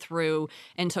interstate went through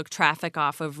and took traffic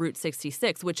off of Route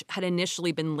 66, which had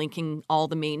initially been linking all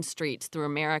the main streets through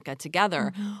America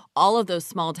together, all of those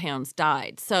small towns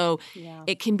died. So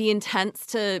it can be intense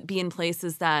to be in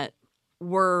places that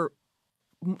were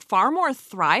far more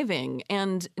thriving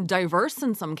and diverse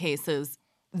in some cases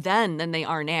then than they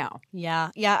are now.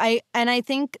 Yeah. I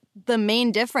think the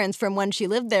main difference from when she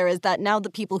lived there is that now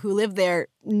the people who live there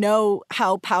know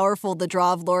how powerful the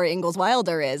draw of Laura Ingalls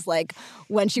Wilder is. Like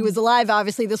when she was alive,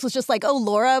 obviously this was just like, oh,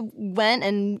 Laura went,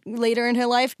 and later in her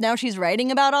life, now she's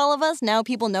writing about all of us. Now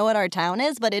people know what our town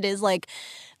is, but it is like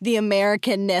the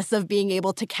Americanness of being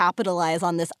able to capitalize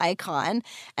on this icon.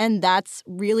 And that's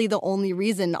really the only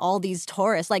reason all these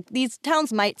tourists, like these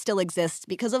towns might still exist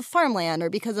because of farmland or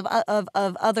because of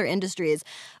other industries.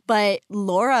 But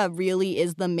Laura really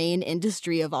is the main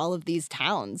industry of all of these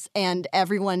towns. And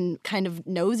everyone kind of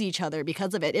knows each other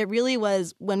because of it. It really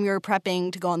was when we were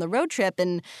prepping to go on the road trip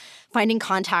and finding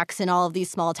contacts in all of these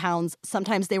small towns.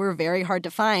 Sometimes they were very hard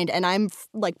to find. And I'm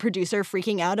like producer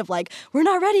freaking out of like, we're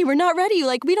not ready.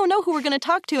 Like, we don't know who we're going to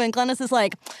talk to. And Glennis is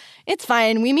like, it's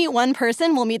fine. We meet one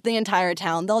person, we'll meet the entire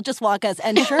town. They'll just walk us.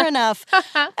 And sure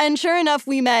enough,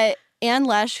 we met Ann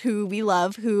Lesh, who we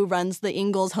love, who runs the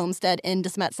Ingalls homestead in De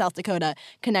Smet, South Dakota,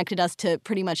 connected us to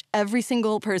pretty much every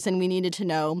single person we needed to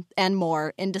know and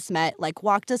more in De Smet, like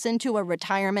walked us into a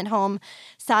retirement home,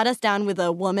 sat us down with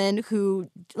a woman who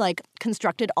like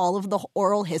constructed all of the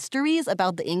oral histories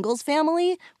about the Ingalls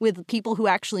family with people who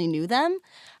actually knew them.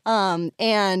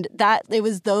 And that it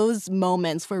was those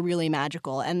moments were really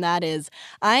magical. And that is,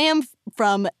 I am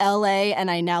from LA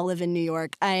and I now live in New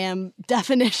York. I am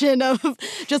definition of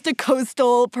just a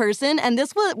coastal person. And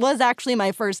this was actually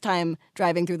my first time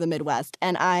driving through the Midwest.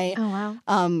 And I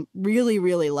really,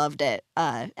 really loved it.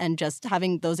 And just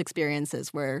having those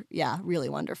experiences were, really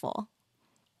wonderful.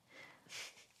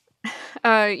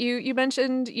 You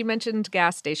mentioned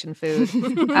gas station food.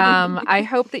 I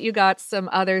hope that you got some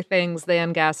other things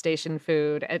than gas station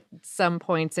food at some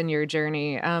points in your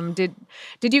journey.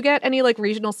 Did you get any like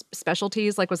regional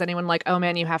specialties? Like, was anyone like, oh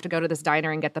man, you have to go to this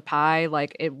diner and get the pie?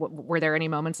 Like, were there any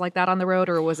moments like that on the road,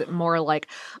 or was it more like,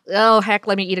 oh heck,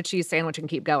 let me eat a cheese sandwich and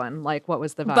keep going? Like, what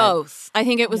was the vibe? Both. I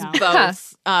think it was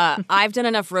both. I've done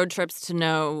enough road trips to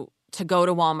know to go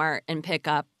to Walmart and pick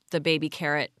up the baby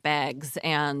carrot bags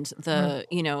and the,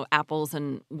 apples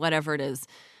and whatever it is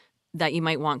that you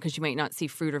might want because you might not see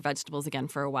fruit or vegetables again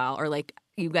for a while. Or like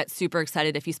you get super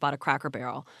excited if you spot a Cracker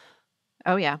Barrel.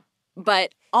 Oh, yeah.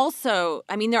 But also,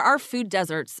 I mean, there are food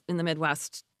deserts in the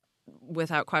Midwest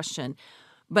without question.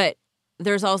 But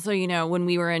there's also, when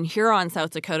we were in Huron, South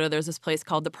Dakota, there's this place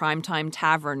called the Primetime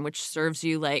Tavern, which serves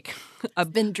you like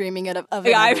I've been dreaming of it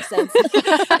ever since.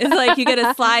 It's like you get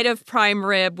a slide of prime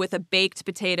rib with a baked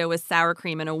potato with sour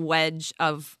cream and a wedge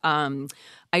of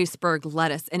iceberg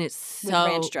lettuce, and it's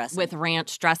so with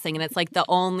ranch dressing, and it's like the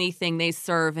only thing they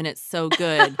serve, and it's so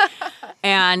good.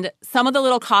 And some of the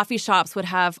little coffee shops would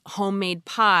have homemade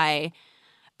pie,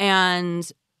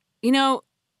 and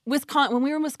when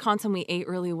we were in Wisconsin, we ate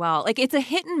really well. Like it's a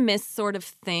hit and miss sort of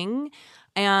thing,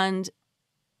 and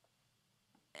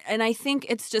I think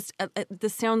it's just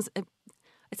this sounds.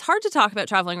 It's hard to talk about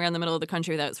traveling around the middle of the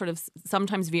country without sort of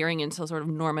sometimes veering into sort of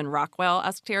Norman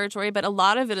Rockwell-esque territory. But a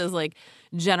lot of it is like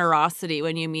generosity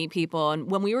when you meet people.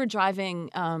 And when we were driving.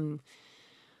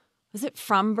 Was it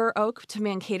from Burr Oak to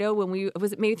Mankato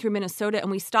was it maybe through Minnesota, and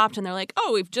we stopped and they're like,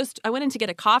 oh, I went in to get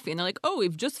a coffee and they're like, oh,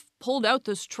 we've just pulled out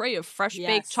this tray of fresh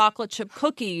baked chocolate chip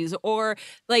cookies, or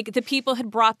like the people had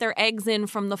brought their eggs in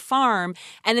from the farm.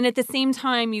 And then at the same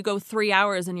time you go 3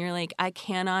 hours and you're like, I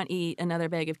cannot eat another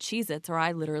bag of Cheez-Its or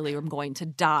I literally am going to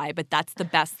die. But that's the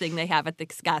best thing they have at the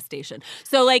gas station.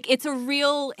 So like it's a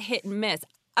real hit and miss.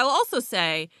 I will also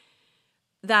say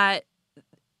that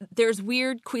there's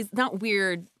not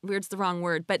weird, weird's the wrong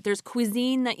word, but there's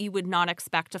cuisine that you would not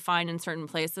expect to find in certain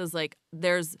places. Like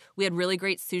we had really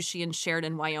great sushi in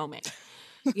Sheridan, Wyoming,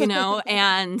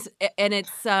 and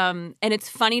it's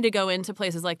funny to go into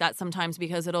places like that sometimes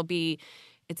because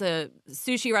it's a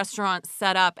sushi restaurant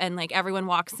set up and like everyone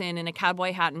walks in a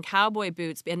cowboy hat and cowboy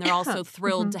boots, and they're also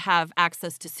thrilled to have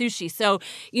access to sushi. So,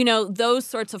 those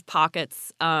sorts of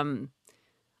pockets,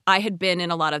 I had been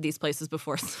in a lot of these places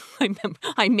before. So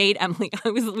I made Emily.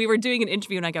 We were doing an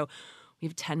interview, and I go, "We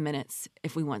have 10 minutes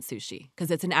if we want sushi, because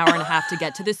it's an hour and a half to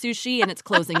get to the sushi, and it's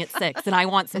closing at 6, and I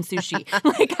want some sushi."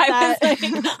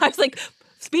 I was like,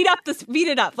 speed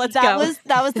it up. Let's go.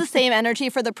 That was the same energy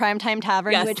for the Primetime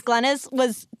Tavern, which Glennis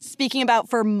was speaking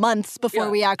about for months before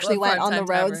we actually went on the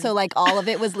road. Tavern. So like all of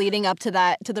it was leading up to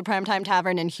the Primetime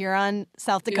Tavern in Huron,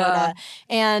 South Dakota.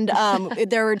 And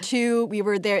there were we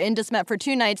were there in De Smet for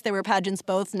 2 nights. There were pageants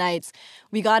both nights.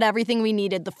 We got everything we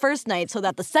needed the first night, so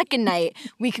that the second night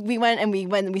we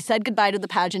said goodbye to the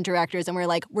pageant directors, and we're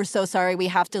like, we're so sorry, we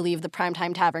have to leave. The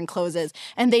Primetime Tavern closes.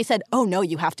 And they said, oh no,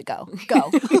 you have to go. Go.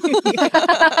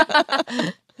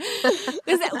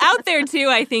 Out there too,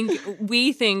 I think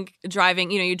we think driving,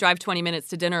 you drive 20 minutes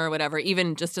to dinner or whatever,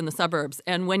 even just in the suburbs.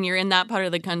 And when you're in that part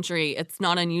of the country, it's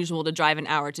not unusual to drive an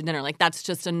hour to dinner. Like that's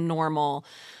just a normal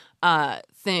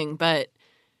thing. But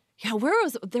yeah,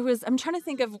 I'm trying to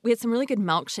think of, we had some really good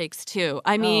milkshakes too.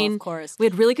 I mean, of course. We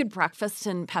had really good breakfast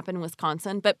in Pepin,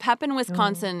 Wisconsin. But Pepin,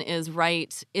 Wisconsin is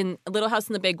right in a little house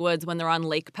in the big woods when they're on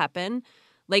Lake Pepin.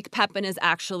 Lake Pepin is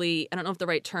actually, I don't know if the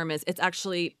right term is, it's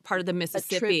actually part of the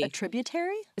Mississippi. A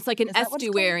tributary? It's like an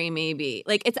estuary maybe.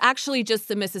 Like it's actually just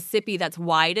the Mississippi that's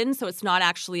widened, so it's not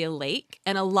actually a lake.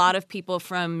 And a lot of people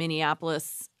from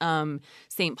Minneapolis,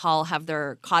 St. Paul have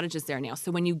their cottages there now.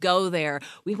 So when you go there,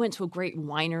 we went to a great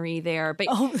winery there. But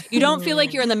you don't feel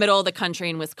like you're in the middle of the country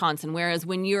in Wisconsin, whereas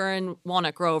when you're in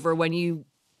Walnut Grove or when you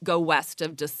go west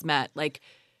of De Smet, like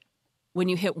when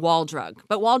you hit Waldrug.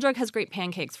 But Waldrug has great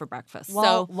pancakes for breakfast.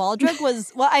 Waldrug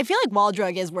was, I feel like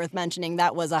Waldrug is worth mentioning.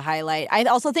 That was a highlight. I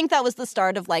also think that was the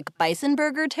start of like bison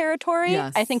burger territory.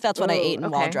 Yes. I think that's what I ate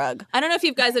in Waldrug. I don't know if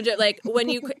you guys have, like, when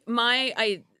you,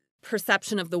 my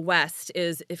perception of the West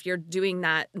is if you're doing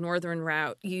that northern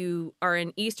route, you are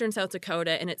in eastern South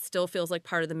Dakota and it still feels like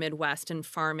part of the Midwest and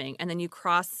farming. And then you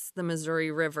cross the Missouri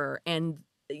River and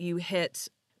you hit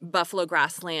buffalo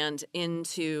grassland and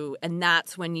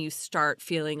that's when you start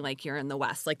feeling like you're in the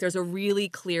West. Like there's a really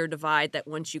clear divide that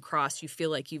once you cross, you feel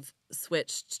like you've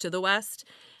switched to the West.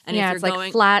 And yeah, it's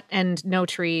like flat and no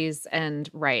trees and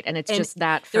it's just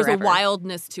that forever. There's a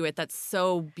wildness to it that's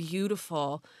so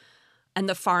beautiful. And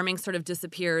the farming sort of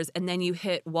disappears. And then you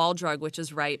hit Waldrug, which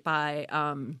is right by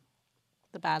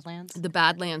the Badlands. The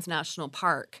Badlands National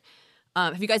Park.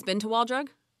 Have you guys been to Wall Drug?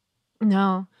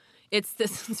 No.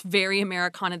 It's very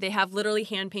Americana. They have literally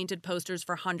hand-painted posters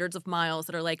for hundreds of miles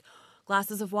that are like,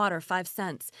 glasses of water, 5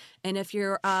 cents. And if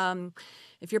you're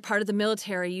part of the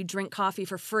military, you drink coffee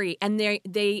for free. And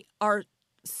they are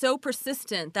so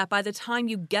persistent that by the time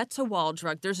you get to Wall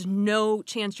Drug, there's no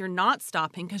chance you're not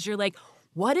stopping because you're like,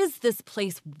 what is this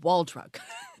place Wall Drug?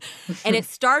 And it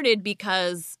started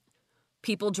because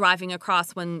people driving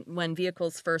across when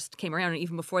vehicles first came around, and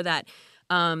even before that,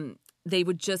 they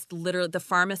would just literally, the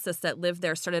pharmacists that lived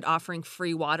there started offering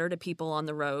free water to people on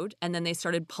the road, and then they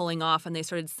started pulling off and they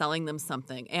started selling them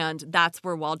something. And that's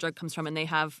where Wall Drug comes from. And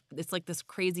it's like this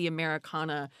crazy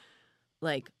Americana,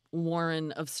 like,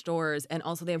 warren of stores. And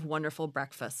also they have wonderful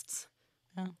breakfasts.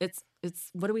 Yeah.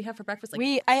 It's what do we have for breakfast?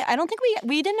 Like, I don't think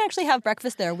we didn't actually have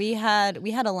breakfast there. We had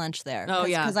a lunch there. Oh,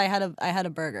 yeah. Because I had a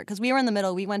burger. Because we were in the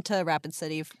middle. We went to Rapid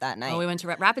City that night. Oh, we went to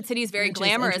Rapid City is very Which is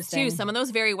glamorous too. interesting. Some of those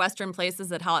very Western places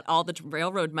that had all the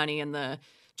railroad money in the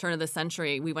turn of the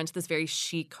century. We went to this very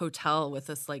chic hotel with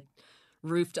this like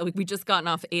roofed. We just gotten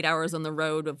off 8 hours on the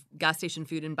road of gas station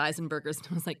food and bison burgers. And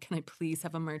I was like, "Can I please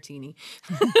have a martini?"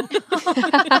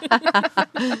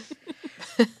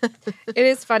 It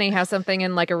is funny how something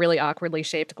in like a really awkwardly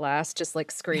shaped glass just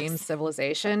like screams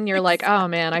civilization. You're like, oh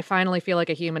man, I finally feel like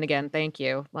a human again. Thank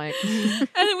you. Like, And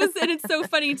it's so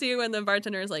funny too when the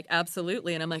bartender is like,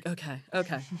 "Absolutely," and I'm like, "Okay, all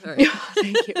right."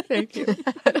 thank you.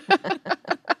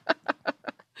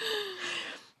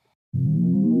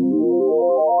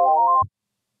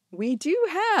 We do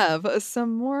have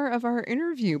some more of our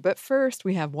interview, but first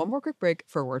we have one more quick break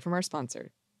for a word from our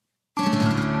sponsor.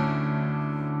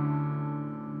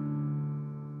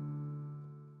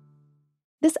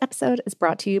 This episode is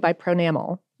brought to you by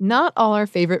Pronamel. Not all our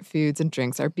favorite foods and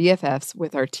drinks are BFFs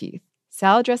with our teeth.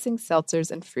 Salad dressings, seltzers,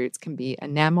 and fruits can be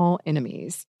enamel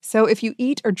enemies. So if you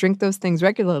eat or drink those things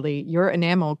regularly, your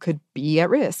enamel could be at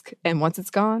risk. And once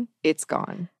it's gone, it's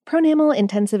gone. Pronamel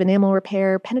Intensive Enamel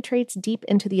Repair penetrates deep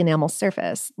into the enamel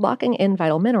surface, locking in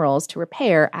vital minerals to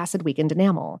repair acid-weakened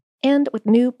enamel. And with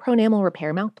new Pronamel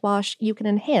Repair mouthwash, you can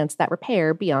enhance that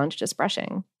repair beyond just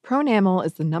brushing. Pronamel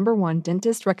is the #1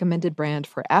 dentist-recommended brand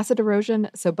for acid erosion,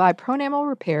 so buy Pronamel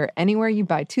Repair anywhere you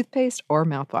buy toothpaste or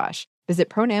mouthwash. Visit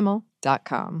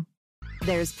pronamel.com.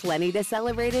 There's plenty to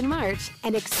celebrate in March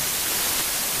and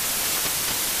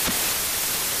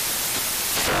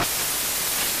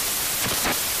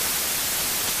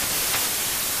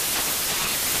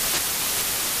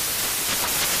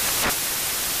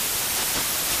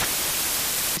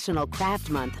National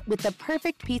Craft Month with the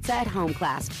perfect pizza at home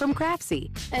class from Craftsy.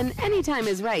 And anytime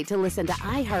is right to listen to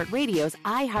iHeartRadio's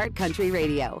iHeart Country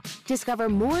Radio. Discover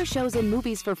more shows and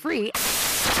movies for free.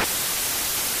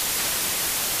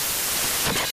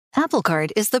 Apple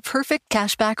Card is the perfect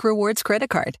cashback rewards credit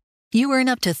card. You earn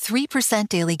up to 3%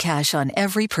 daily cash on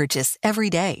every purchase every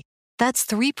day. That's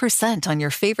 3% on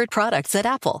your favorite products at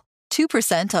Apple,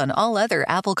 2% on all other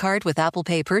Apple Card with Apple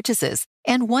Pay purchases,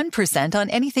 and 1% on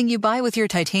anything you buy with your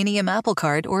titanium Apple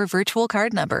Card or virtual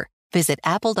card number. Visit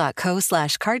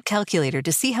apple.co/card calculator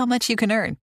to see how much you can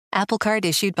earn. Apple Card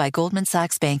issued by Goldman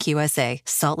Sachs Bank USA,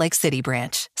 Salt Lake City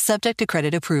branch. Subject to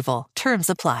credit approval. Terms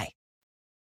apply.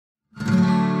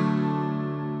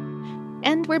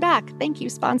 And we're back. Thank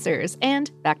you, sponsors. And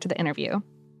back to the interview.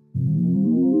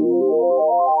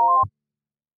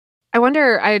 I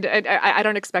wonder, I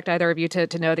don't expect either of you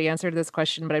to know the answer to this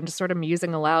question, but I'm just sort of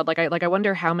musing aloud. I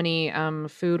wonder how many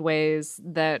foodways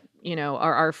that, you know,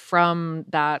 are from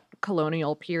that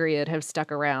colonial period have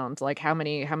stuck around. Like how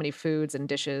many foods and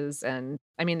dishes, and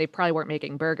I mean, they probably weren't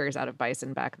making burgers out of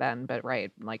bison back then, but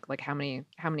right, like how many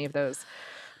of those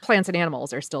plants and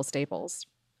animals are still staples?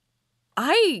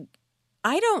 I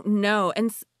don't know.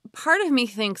 And part of me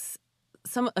thinks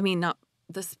not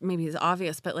this maybe is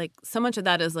obvious, but like so much of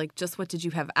that is like just what did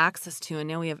you have access to? And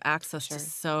now we have access to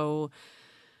so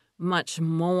much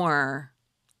more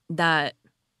that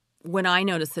when I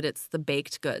notice it, it's the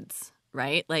baked goods,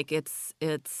 right? Like it's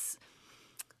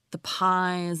the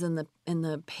pies and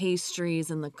the pastries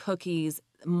and the cookies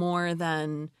more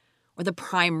than, or the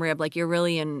prime rib. Like you're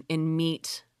really in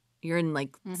meat. You're in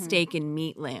like steak and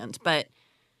meat land. But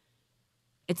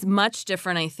it's much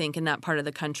different, I think, in that part of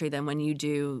the country than when you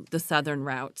do the southern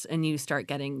route and you start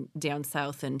getting down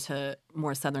south into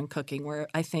more southern cooking, where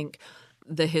I think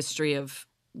the history of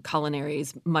culinary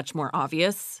is much more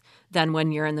obvious than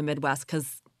when you're in the Midwest.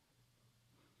 Because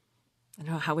I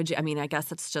don't know, how would you – I mean, I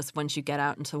guess it's just once you get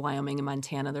out into Wyoming and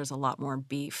Montana, there's a lot more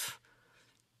beef.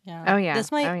 Yeah. Oh, yeah. This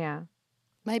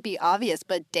might be obvious,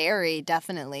 but dairy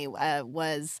definitely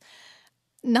was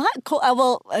Not cool.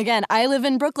 Well, again, I live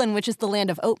in Brooklyn, which is the land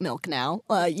of oat milk now.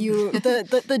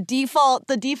 The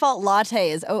default latte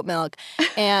is oat milk,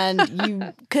 and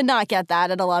you could not get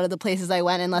that at a lot of the places I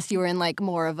went unless you were in like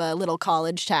more of a little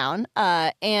college town.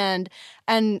 And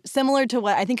similar to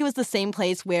what I think it was the same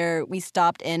place where we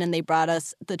stopped in and they brought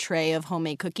us the tray of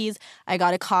homemade cookies. I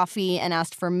got a coffee and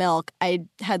asked for milk. I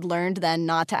had learned then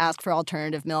not to ask for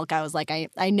alternative milk. I was like,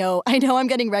 I know I'm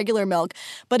getting regular milk,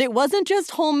 but it wasn't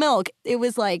just whole milk. It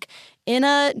was like in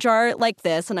a jar like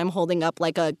this, and I'm holding up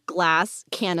like a glass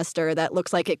canister that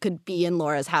looks like it could be in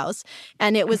Laura's house.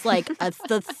 And it was like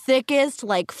the thickest,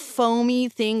 like foamy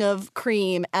thing of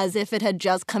cream as if it had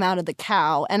just come out of the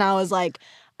cow. And I was like,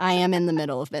 I am in the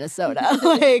middle of Minnesota.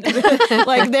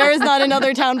 like there is not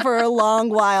another town for a long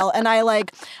while. And I'm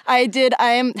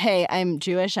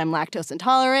Jewish. I'm lactose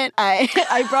intolerant.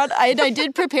 I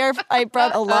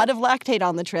brought a lot of lactate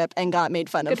on the trip and got made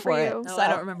fun of for it. Oh, I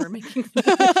don't remember making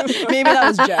Maybe that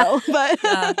was Joe.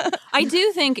 But I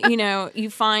do think, you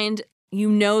find,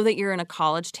 that you're in a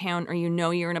college town or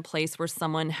you're in a place where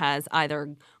someone has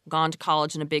either gone to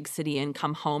college in a big city and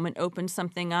come home and opened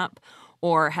something up,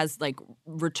 or has like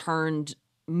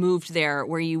moved there,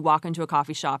 where you walk into a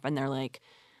coffee shop and they're like,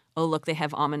 oh, look, they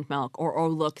have almond milk, or oh,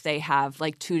 look, they have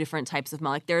like 2 different types of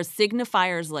milk. There are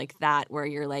signifiers like that where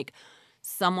you're like,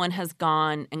 someone has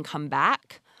gone and come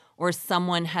back, or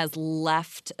someone has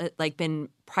left, like been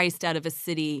priced out of a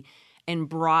city and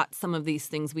brought some of these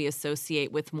things we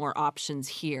associate with more options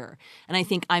here. And I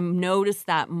think I've noticed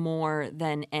that more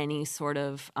than any sort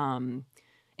of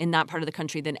in that part of the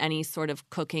country than any sort of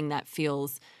cooking that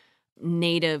feels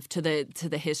native to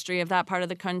the history of that part of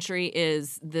the country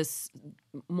is this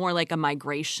more like a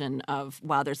migration of,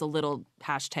 wow, there's a little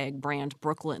hashtag brand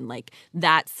Brooklyn, like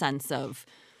that sense of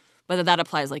whether that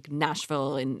applies like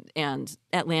Nashville and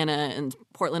Atlanta and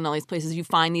Portland and all these places. You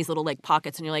find these little like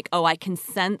pockets and you're like, oh, I can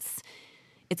sense.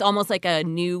 It's almost like a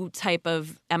new type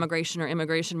of emigration or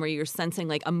immigration where you're sensing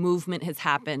like a movement has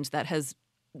happened that has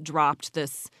dropped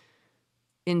this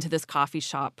into this coffee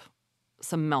shop,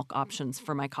 some milk options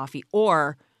for my coffee,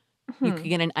 or you could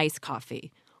get an iced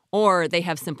coffee, or they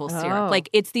have simple syrup. Like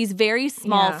it's these very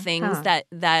small things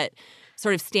that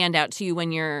sort of stand out to you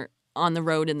when you're on the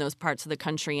road in those parts of the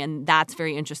country. And that's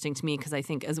very interesting to me because I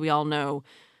think, as we all know,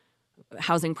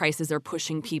 housing prices are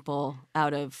pushing people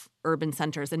out of urban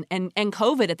centers and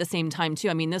COVID at the same time too.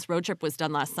 I mean, this road trip was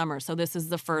done last summer, so this is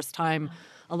the first time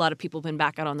a lot of people have been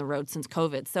back out on the road since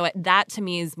COVID. So that to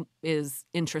me is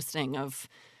interesting of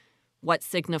what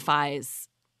signifies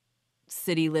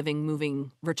city living,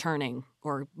 moving, returning,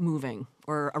 or moving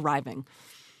or arriving.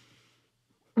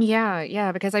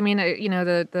 Yeah, because I mean,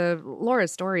 the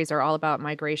Laura's stories are all about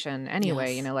migration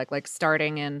anyway. Yes. Like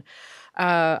starting in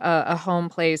a home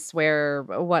place where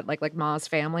like Ma's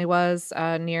family was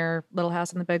near Little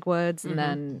House in the Big Woods, and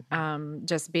then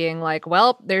just being like,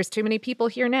 well, there's too many people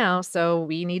here now, so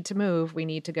we need to move. We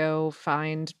need to go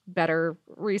find better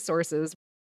resources.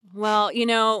 Well,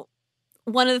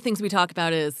 one of the things we talk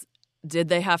about is, did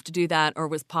they have to do that, or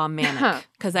was Pa manic?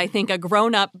 Because I think a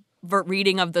grown-up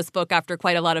reading of this book after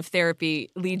quite a lot of therapy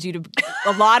leads you to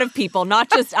a lot of people, not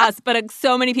just us, but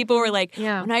so many people were like,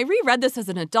 when I reread this as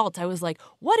an adult, I was like,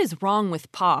 what is wrong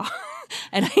with Pa?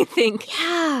 And I think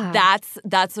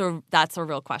that's a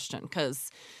real question because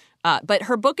but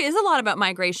her book is a lot about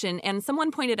migration. And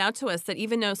someone pointed out to us that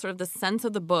even though sort of the sense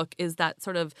of the book is that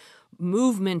sort of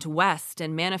movement west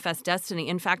and manifest destiny,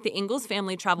 in fact, the Ingalls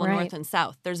family travel north and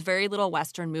south. There's very little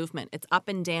Western movement. It's up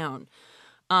and down.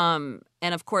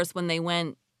 And of course, when they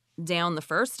went down the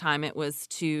first time, it was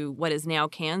to what is now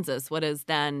Kansas, what is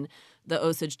then the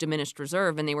Osage Diminished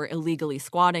Reserve, and they were illegally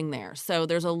squatting there. So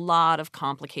there's a lot of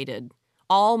complicated,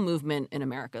 all movement in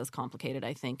America is complicated,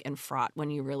 I think, and fraught when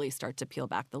you really start to peel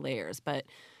back the layers. But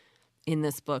in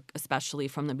this book, especially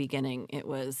from the beginning, it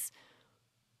was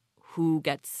who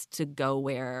gets to go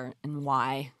where and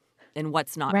why and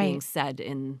what's not being said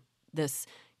in this.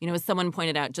 As someone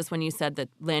pointed out, just when you said that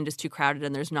land is too crowded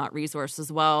and there's not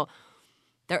resources, well,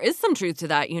 there is some truth to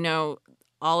that.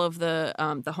 All of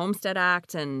the Homestead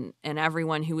Act and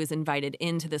everyone who was invited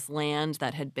into this land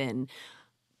that had been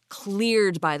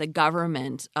cleared by the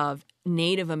government of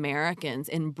Native Americans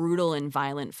in brutal and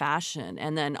violent fashion.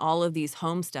 And then all of these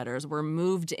homesteaders were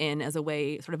moved in as a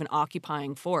way, sort of an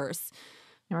occupying force.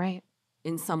 Right.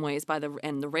 In some ways by the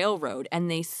railroad, and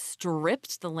they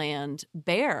stripped the land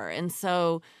bare. And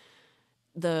so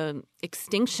the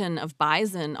extinction of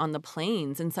bison on the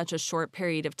plains in such a short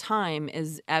period of time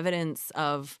is evidence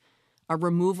of a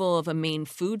removal of a main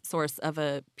food source of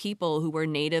a people who were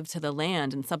native to the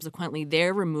land, and subsequently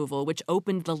their removal, which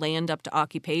opened the land up to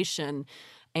occupation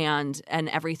and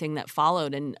everything that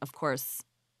followed. And of course,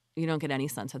 you don't get any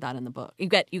sense of that in the book. You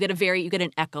get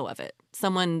an echo of it.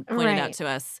 Someone pointed out to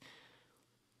us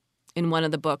in one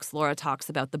of the books, Laura talks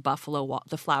about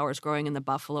the flowers growing in the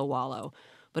buffalo wallow.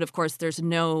 But of course, there's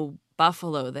no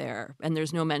buffalo there, and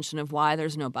there's no mention of why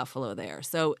there's no buffalo there.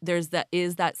 So there's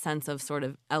that sense of sort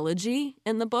of elegy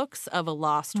in the books of a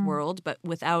lost world, but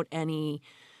without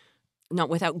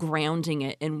grounding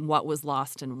it in what was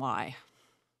lost and why.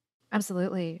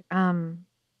 Absolutely.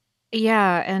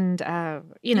 Yeah, and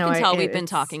You can tell we've been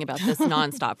talking about this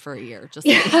nonstop for a year. Just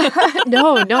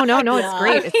no, it's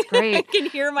great. It's great. I can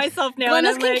hear myself now.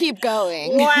 Glennis can keep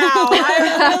going. Wow,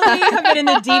 I really have been in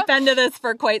the deep end of this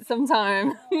for quite some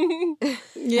time.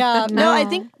 Yeah. No, I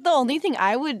think the only thing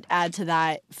I would add to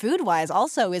that food-wise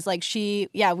also is like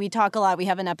we talk a lot. We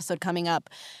have an episode coming up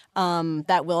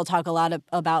that will talk a lot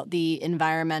about the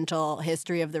environmental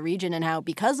history of the region and how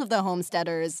because of the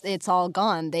homesteaders, it's all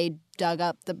gone. They dug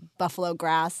up the buffalo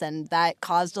grass, and that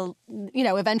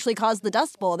eventually caused the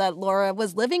Dust Bowl that Laura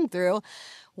was living through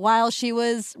while she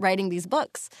was writing these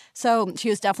books. So she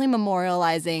was definitely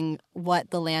memorializing what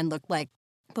the land looked like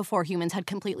before humans had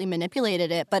completely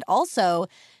manipulated it, but also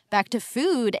back to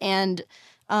food and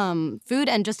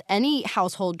just any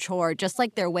household chore, just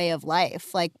like their way of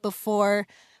life. Like before,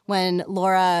 when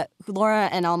Laura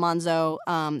and Almanzo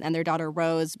and their daughter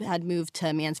Rose had moved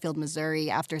to Mansfield, Missouri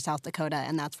after South Dakota,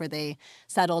 and that's where they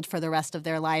settled for the rest of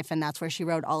their life, and that's where she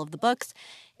wrote all of the books.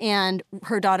 And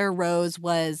her daughter Rose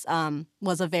was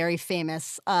a very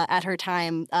famous, at her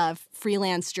time,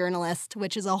 freelance journalist,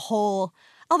 which is a whole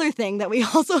other thing that we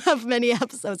also have many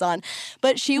episodes on.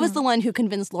 But she was the one who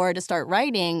convinced Laura to start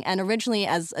writing, and originally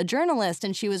as a journalist,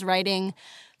 and she was writing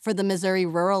for the Missouri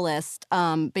Ruralist,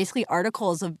 basically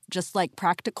articles of just like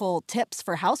practical tips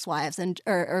for housewives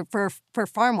or for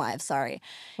farm wives. Sorry,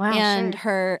 wow, and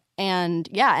sure. and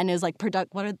it was like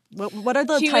what are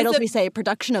the titles we say?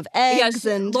 Production of eggs.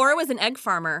 Yeah, and Laura was an egg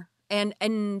farmer.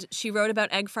 And she wrote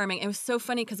about egg farming. It was so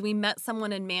funny because we met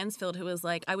someone in Mansfield who was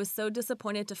like, I was so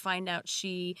disappointed to find out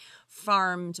she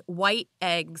farmed white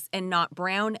eggs and not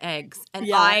brown eggs. And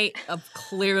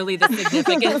clearly the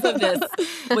significance of this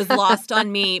was lost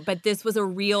on me. But this was a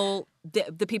real,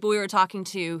 the people we were talking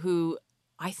to who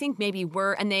I think maybe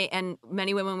were, and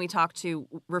many women we talked to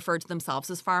referred to themselves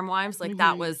as farm wives. Like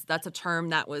that's a term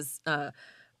that was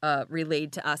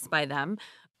relayed to us by them.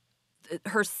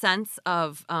 Her sense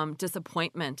of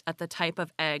disappointment at the type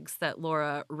of eggs that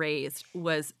Laura raised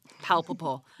was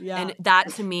palpable. And that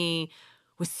to me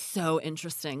was so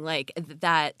interesting. Like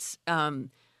that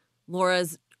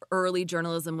Laura's early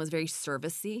journalism was very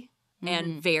servicey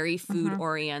and very food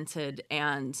oriented,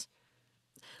 and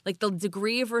like the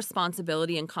degree of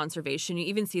responsibility and conservation. You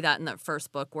even see that in that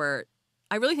first book where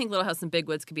I really think Little House in Big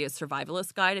Woods could be a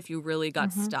survivalist guide if you really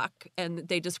got stuck. And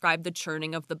they describe the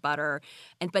churning of the butter,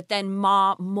 but then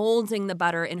Ma molding the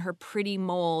butter in her pretty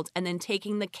mold, and then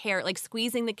taking the carrot, like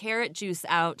squeezing the carrot juice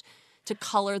out to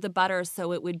color the butter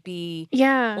so it would be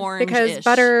orange-ish. Because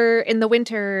butter in the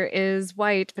winter is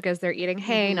white because they're eating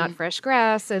hay, not fresh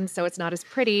grass, and so it's not as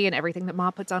pretty, and everything that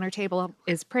Ma puts on her table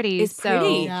is pretty.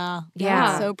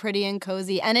 Yeah, so pretty and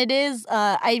cozy. And it is,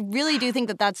 I really do think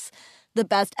that that's the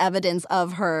best evidence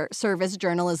of her service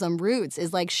journalism roots,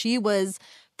 is like she was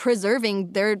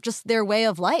preserving their way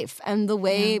of life, and the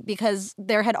way, because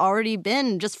there had already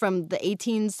been, just from the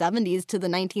 1870s to the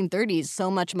 1930s, so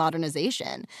much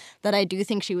modernization that I do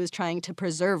think she was trying to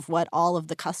preserve what all of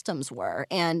the customs were.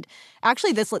 And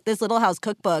actually this Little House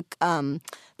cookbook, the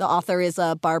author is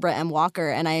Barbara M. Walker,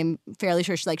 and I'm fairly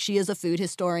sure she is a food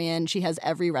historian. She has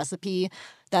every recipe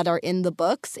that are in the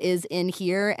books is in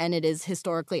here, and it is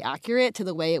historically accurate to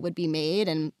the way it would be made,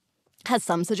 and has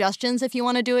some suggestions if you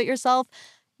want to do it yourself.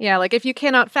 Yeah, like if you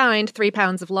cannot find 3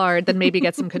 pounds of lard, then maybe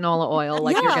get some canola oil.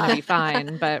 Like you're going to be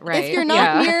fine. But if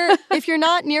you're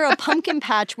not near a pumpkin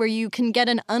patch where you can get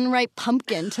an unripe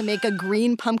pumpkin to make a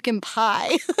green pumpkin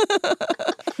pie,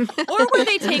 or where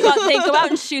they go out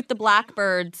and shoot the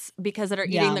blackbirds that are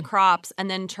eating the crops, and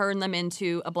then turn them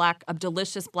into a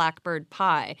delicious blackbird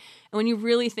pie. And when you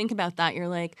really think about that, you're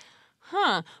like,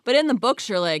 huh. But in the books,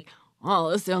 you're like,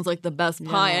 oh, this sounds like the best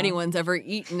pie anyone's ever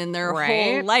eaten in their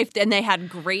whole life. And they had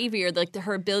gravy, or like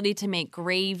her ability to make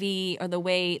gravy, or the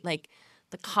way like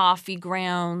the coffee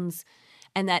grounds.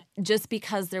 And that just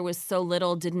because there was so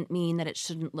little didn't mean that it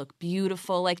shouldn't look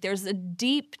beautiful. Like there's a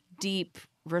deep, deep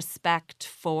respect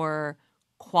for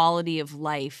quality of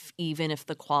life, even if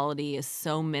the quality is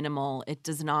so minimal. It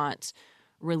does not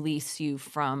release you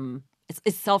from –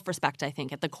 it's self-respect, I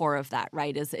think, at the core of that,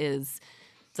 right, is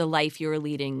the life you're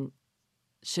leading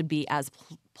should be as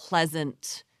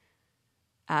pleasant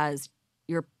as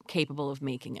your capable of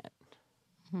making it.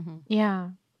 Yeah.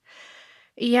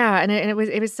 Yeah, and it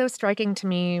was so striking to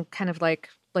me, kind of like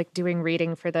doing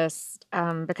reading for this,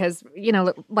 because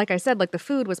like I said, like the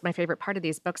food was my favorite part of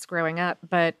these books growing up.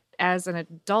 But as an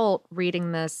adult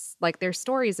reading this, like there's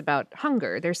stories about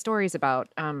hunger, there's stories about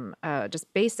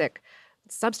just basic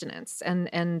substance,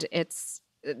 and it's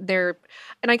there.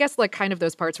 And I guess like kind of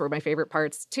those parts were my favorite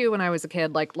parts too when I was a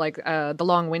kid. Like The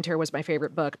Long Winter was my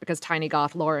favorite book because Tiny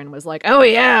Goth Lauren was like, oh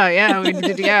really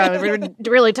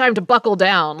time to buckle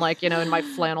down, like in my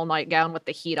flannel nightgown with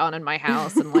the heat on in my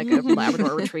house and like a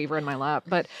Labrador Retriever in my lap.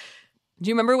 But do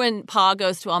you remember when Pa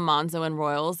goes to Almanzo and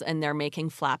Royals and they're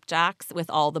making flapjacks with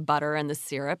all the butter and the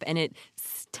syrup, and it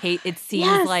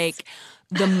seems like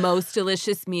the most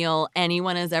delicious meal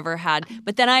anyone has ever had.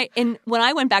 But then when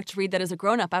I went back to read that as a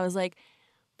grown-up, I was like,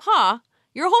 Pa,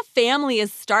 your whole family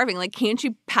is starving. Like, can't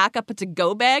you pack up a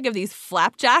to-go bag of these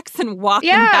flapjacks and walk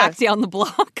them back down the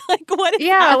block? Like, what is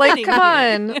happening? Like, come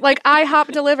on. Like,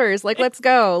 IHOP delivers. Like, let's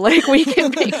go. Like, we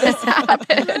can make this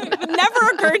happen. It never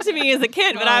occurred to me as a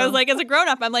kid, but I was like, as a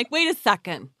grown-up, I'm like, wait a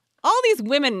second. All these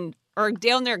women are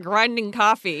down there grinding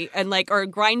coffee and or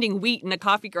grinding wheat in a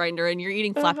coffee grinder, and you're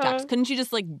eating flapjacks. Couldn't you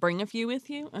just bring a few with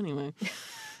you? Anyway.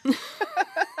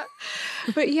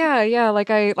 But yeah, like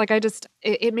I just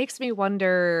it makes me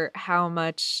wonder how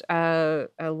much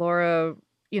Laura,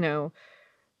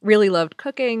 really loved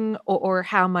cooking, or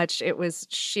how much it was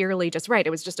sheerly just right.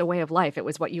 It was just a way of life. It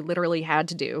was what you literally had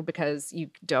to do because you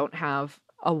don't have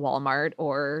a Walmart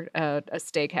or a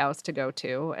steakhouse to go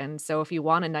to. And so if you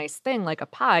want a nice thing like a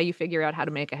pie, you figure out how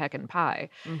to make a heckin' pie,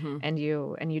 and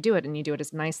you do it, and you do it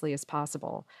as nicely as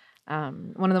possible.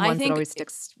 One of the ones that always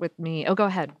sticks with me. Oh, go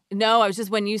ahead. No, I was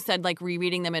just when you said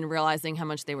rereading them and realizing how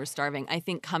much they were starving. I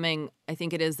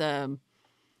think it is a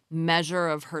measure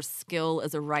of her skill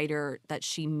as a writer that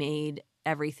she made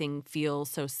everything feel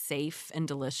so safe and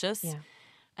delicious. Yeah.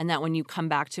 And that when you come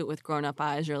back to it with grown-up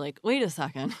eyes, you're like, wait a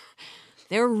second.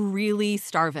 They're really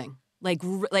starving. Like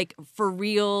for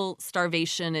real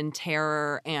starvation and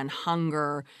terror and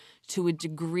hunger to a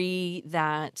degree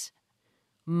that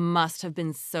must have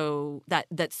been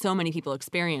that so many people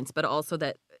experience, but also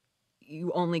that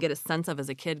you only get a sense of as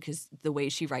a kid because the way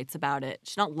she writes about it.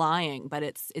 She's not lying, but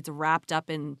it's wrapped up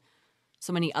in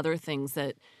so many other things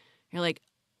that you're like,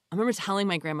 I remember telling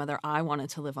my grandmother I wanted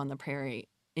to live on the prairie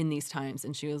in these times,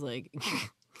 and she was like,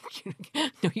 no,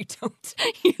 you don't.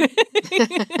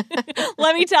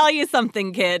 Let me tell you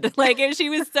something, kid. She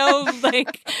was so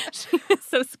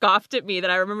scoffed at me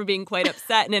that I remember being quite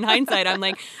upset. And in hindsight, I'm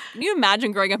like, can you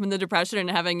imagine growing up in the Depression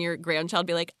and having your grandchild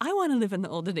be like, I want to live in the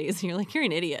olden days? And you're like, you're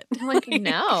an idiot. I'm like,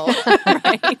 no.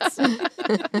 Right.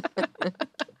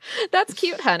 That's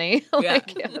cute, honey.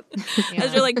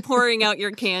 As you're pouring out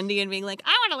your candy and being like,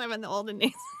 I want to live in the olden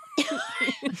days.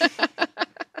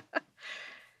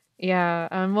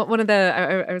 Yeah, one of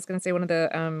the I was going to say one of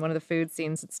the food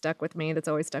scenes that stuck with me, that's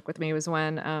always stuck with me, was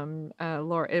when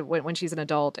Laura, when she's an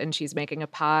adult and she's making a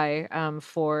pie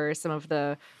for some of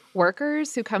the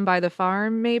workers who come by the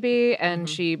farm, maybe, and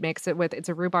she makes it with, it's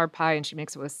a rhubarb pie, and she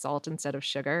makes it with salt instead of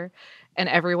sugar, and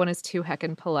everyone is too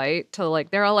heckin' polite to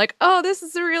they're all like, oh, this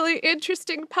is a really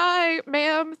interesting pie,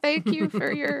 ma'am, thank you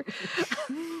for your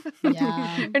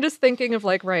and just thinking of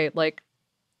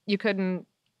you couldn't.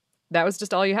 That was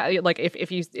just all you had.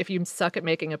 If you suck at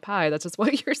making a pie, that's just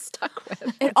what you're stuck with.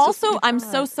 It also, I'm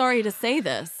so sorry to say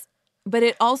this, but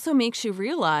it also makes you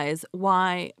realize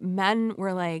why men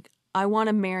were like, I want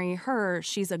to marry her.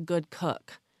 She's a good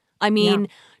cook. I mean,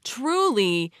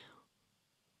 truly.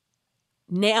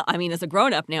 Now, as a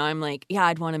grown up now, I'm like, yeah,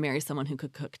 I'd want to marry someone who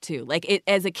could cook too.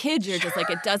 As a kid, you're just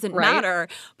it doesn't matter.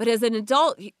 But as an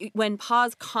adult, when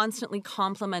Pa's constantly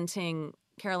complimenting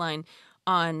Caroline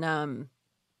on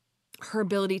her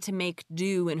ability to make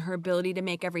do and her ability to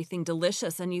make everything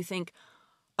delicious, and you think,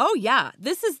 oh yeah,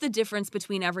 this is the difference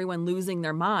between everyone losing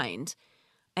their mind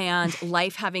and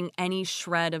life having any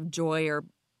shred of joy or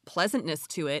pleasantness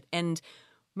to it. And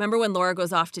remember when Laura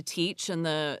goes off to teach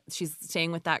and she's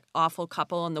staying with that awful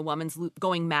couple and the woman's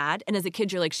going mad, and as a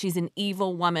kid you're like, she's an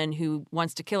evil woman who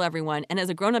wants to kill everyone, and as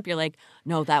a grown-up you're like,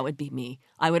 no, that would be me.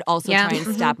 I would also try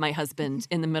and stab my husband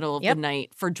in the middle of the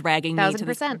night for dragging me to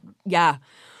this. 1,000%. Yeah.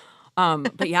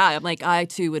 But yeah, I'm like, I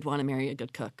too would want to marry a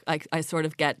good cook. I sort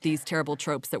of get these terrible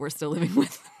tropes that we're still living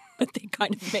with, but they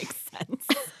kind of make sense.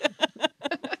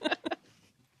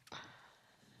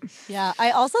 Yeah,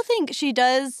 I also think she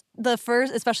does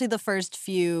especially the first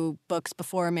few books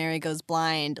before Mary Goes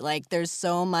Blind. There's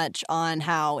so much on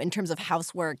how, in terms of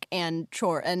housework and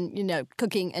chore and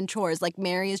cooking and chores,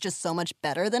 Mary is just so much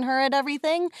better than her at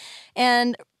everything.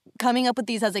 And coming up with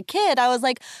these as a kid, I was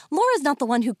like, Laura's not the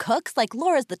one who cooks. Like,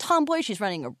 Laura's the tomboy. She's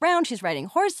running around. She's riding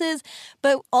horses.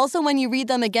 But also when you read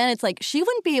them again, it's like she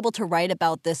wouldn't be able to write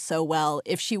about this so well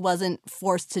if she wasn't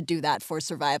forced to do that for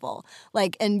survival.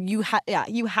 Like, and you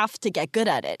have to get good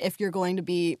at it if you're going to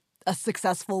be a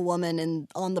successful woman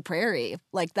on the prairie.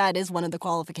 Like, that is one of the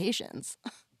qualifications.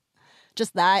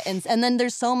 Just that. And then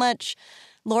there's so much.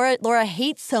 Laura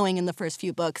hates sewing in the first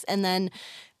few books and then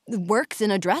works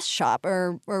in a dress shop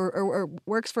or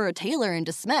works for a tailor in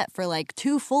DeSmet for like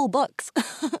 2 full books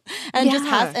and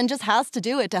just has to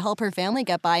do it to help her family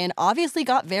get by, and obviously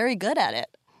got very good at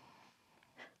it.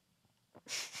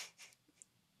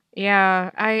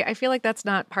 Yeah, I feel like that's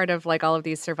not part of like all of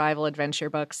these survival adventure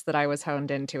books that I was honed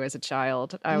into as a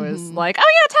child. I was like,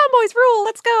 oh yeah, tomboys rule,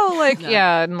 let's go. Like,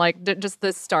 yeah, and like just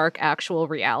the stark actual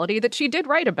reality that she did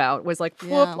write about was like,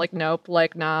 whoop, like, nope,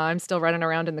 like, nah, I'm still running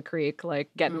around in the creek, like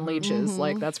getting leeches.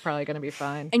 Like, that's probably going to be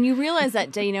fine. And you realize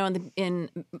that day, you know, in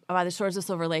by the shores of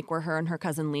Silver Lake, where her and her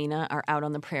cousin Lena are out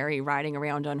on the prairie riding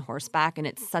around on horseback, and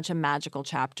it's such a magical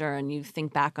chapter. And you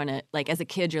think back on it, like as a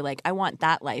kid, you're like, I want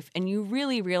that life. And you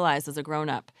really realize as a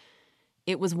grown-up,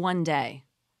 it was one day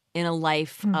in a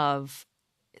life of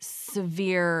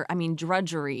severe,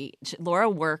 drudgery. Laura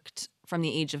worked from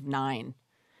the age of 9.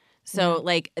 So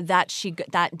like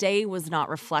that day was not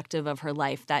reflective of her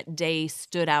life. That day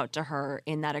stood out to her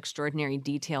in that extraordinary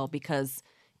detail because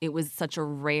it was such a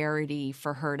rarity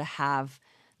for her to have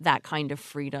that kind of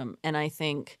freedom. And I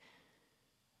think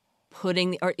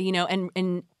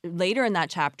and later in that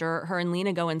chapter, her and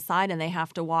Lena go inside and they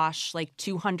have to wash like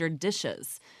 200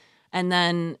 dishes. And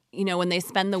then, you know, when they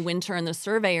spend the winter in the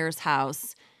surveyor's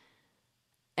house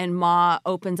and Ma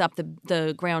opens up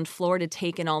the ground floor to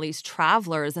take in all these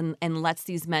travelers and lets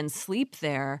these men sleep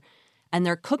there, and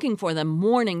they're cooking for them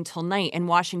morning till night and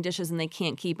washing dishes and they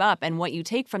can't keep up. And what you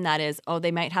take from that is, oh,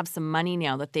 they might have some money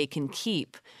now that they can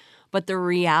keep. But the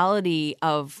reality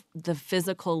of the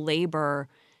physical labor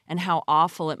and how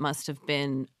awful it must have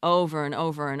been over and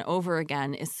over and over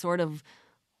again is sort of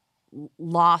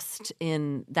lost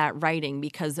in that writing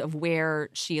because of where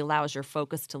she allows your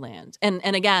focus to land. And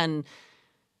again,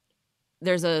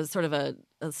 there's a sort of a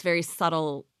very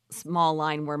subtle, small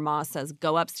line where Ma says,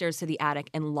 go upstairs to the attic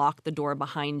and lock the door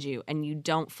behind you. And you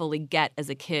don't fully get as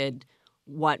a kid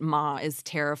what Ma is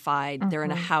terrified. They're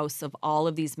in a house of all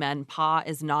of these men. Pa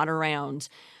is not around,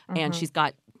 and she's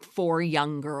got 4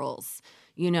 young girls.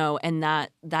 You know, and that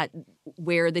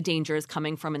where the danger is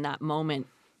coming from in that moment,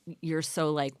 you're so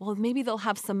like, well, maybe they'll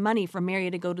have some money for Mary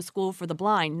to go to school for the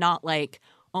blind, not like,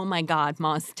 oh my God,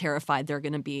 Ma's terrified they're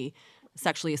going to be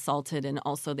sexually assaulted, and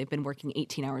also they've been working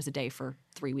 18 hours a day for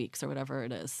 3 weeks or whatever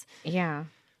it is. Yeah.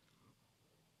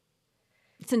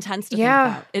 It's intense to think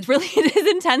about. It is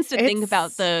intense to think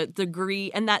about the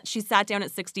degree, and that she sat down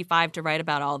at 65 to write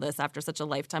about all this after such a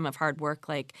lifetime of hard work.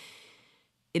 Like,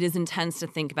 it is intense to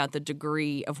think about the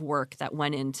degree of work that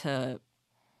went into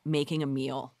making a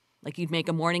meal. Like, you'd make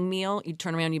a morning meal, you'd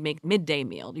turn around, you'd make midday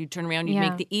meal, you'd turn around, you'd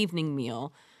make the evening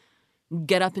meal,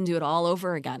 get up and do it all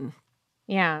over again.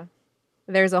 Yeah.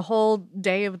 There's a whole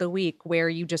day of the week where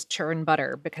you just churn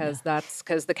butter because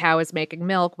because the cow is making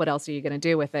milk. What else are you going to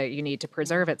do with it? You need to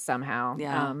preserve it somehow.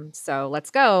 Yeah. So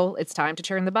let's go. It's time to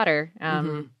churn the butter.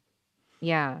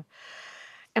 Yeah.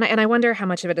 And I wonder how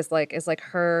much of it is like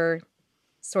her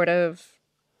sort of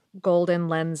golden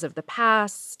lens of the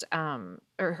past, or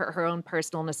her own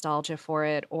personal nostalgia for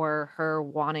it, or her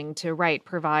wanting to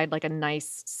provide like a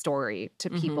nice story to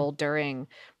people during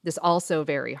this also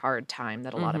very hard time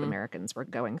that a lot of Americans were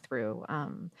going through. I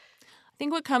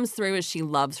think what comes through is she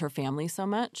loves her family so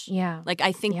much. Yeah. Like,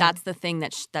 I think that's the thing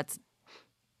that's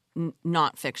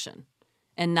not fiction,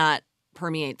 and that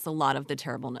permeates a lot of the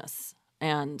terribleness.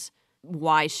 And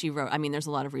why she wrote, there's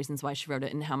a lot of reasons why she wrote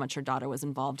it, and how much her daughter was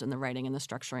involved in the writing and the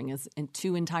structuring is in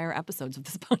 2 entire episodes of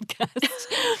this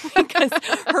podcast. Because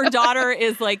her daughter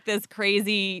is like this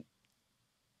crazy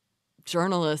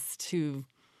journalist who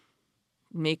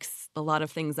makes a lot of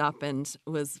things up and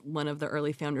was one of the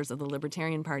early founders of the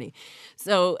Libertarian Party.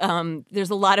 So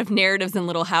there's a lot of narratives in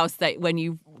Little House that when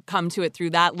you come to it through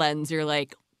that lens, you're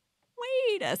like,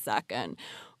 wait a second.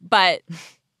 But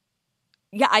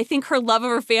yeah, I think her love of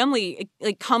her family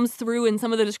like comes through in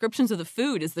some of the descriptions of the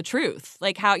food is the truth.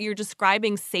 Like how you're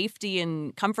describing safety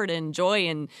and comfort and joy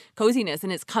and coziness,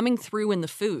 and it's coming through in the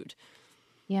food.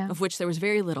 Yeah. Of which there was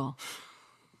very little.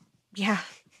 Yeah.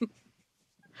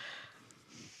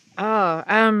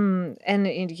 And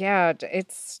yeah,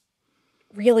 it's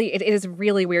really, it is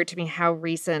really weird to me how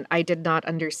recent. I did not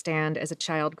understand as a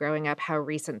child growing up how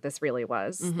recent this really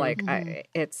was. Like,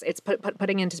 it's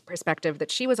putting into perspective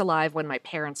that she was alive when my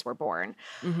parents were born.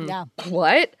 Yeah.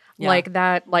 What? Yeah. Like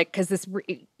that? Like, because this,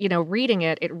 reading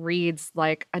it, it reads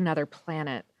like another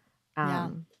planet. Yeah.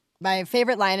 My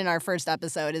favorite line in our first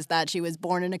episode is that she was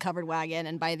born in a covered wagon,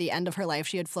 and by the end of her life,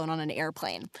 she had flown on an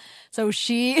airplane. So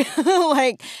she,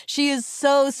 she is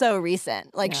so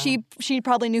recent. Like, she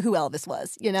probably knew who Elvis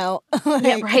was, Yeah,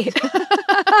 Like, right.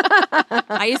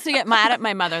 I used to get mad at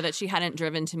my mother that she hadn't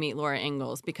driven to meet Laura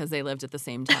Ingalls because they lived at the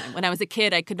same time. When I was a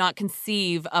kid, I could not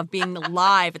conceive of being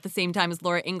alive at the same time as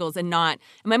Laura Ingalls and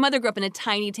my mother grew up in a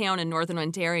tiny town in northern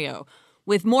Ontario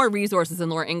with more resources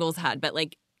than Laura Ingalls had, but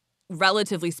like,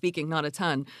 relatively speaking, not a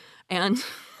ton. And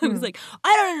I was like,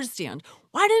 I don't understand.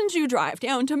 Why didn't you drive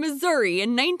down to Missouri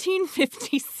in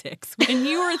 1956 when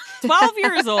you were 12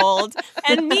 years old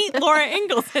and meet Laura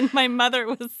Ingalls? And my mother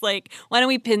was like, why don't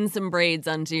we pin some braids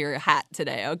onto your hat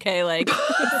today, okay? Like,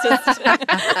 just,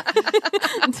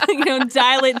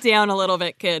 dial it down a little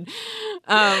bit, kid.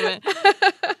 Allison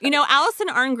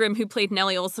Arngrim, who played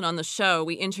Nellie Olson on the show,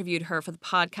 we interviewed her for the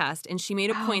podcast, and she made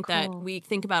a point that we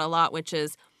think about a lot, which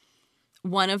is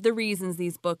one of the reasons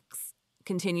these books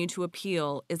continue to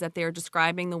appeal is that they're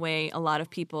describing the way a lot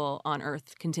of people on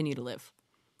Earth continue to live,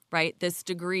 right? This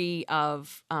degree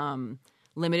of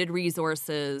limited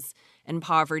resources and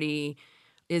poverty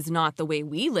is not the way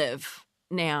we live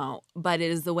now, but it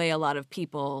is the way a lot of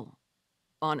people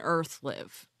on Earth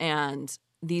live. And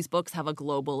these books have a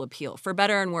global appeal. For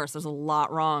better and worse, there's a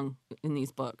lot wrong in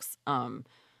these books. A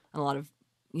lot of,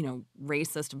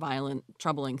 racist, violent,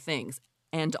 troubling things.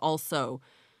 And also,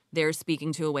 they're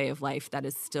speaking to a way of life that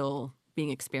is still being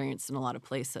experienced in a lot of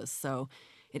places. So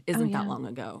it isn't that long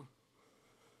ago.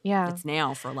 Yeah. It's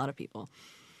now for a lot of people.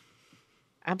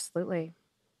 Absolutely.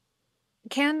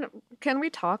 Can we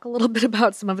talk a little bit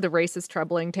about some of the racist,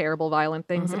 troubling, terrible, violent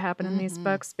things that happen in these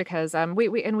books? Because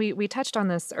we touched on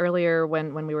this earlier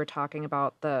when we were talking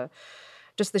about the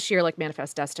sheer like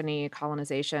manifest destiny,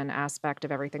 colonization aspect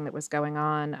of everything that was going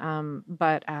on.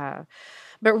 But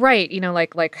right,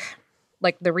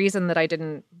 like the reason that I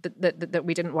didn't that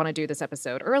we didn't want to do this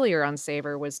episode earlier on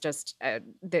Savor was just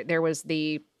there was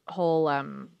the whole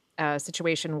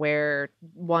situation where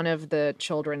one of the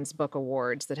children's book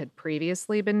awards that had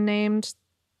previously been named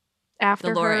after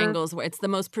the Laura her. Ingalls.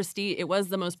 It was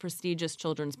the most prestigious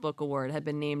children's book award. Had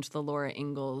been named the Laura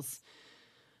Ingalls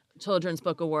Children's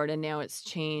Book Award, and now it's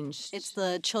changed. It's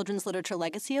the Children's Literature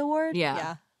Legacy Award?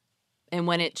 Yeah. And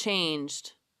when it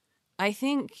changed, I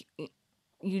think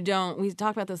we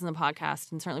talked about this in the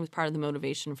podcast, and certainly was part of the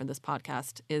motivation for this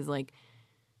podcast, is like,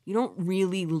 you don't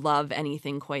really love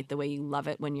anything quite the way you love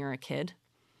it when you're a kid.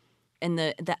 And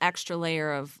the extra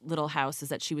layer of Little House is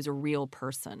that she was a real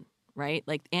person, right?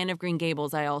 Like Anne of Green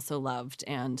Gables I also loved,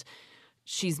 and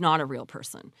she's not a real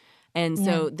person. And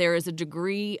so there is a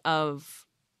degree of,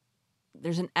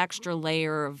 there's an extra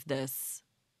layer of this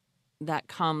that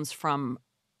comes from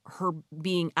her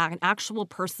being an actual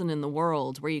person in the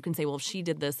world, where you can say, well, if she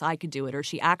did this, I could do it, or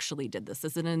she actually did this.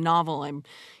 This is in a novel.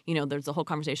 There's a whole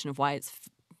conversation of why it's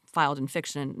filed in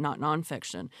fiction, not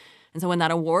nonfiction. And so when that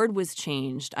award was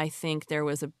changed, I think there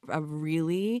was a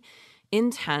really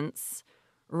intense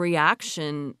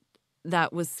reaction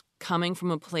that was coming from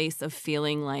a place of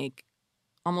feeling like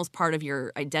almost part of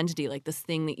your identity, like this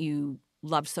thing that you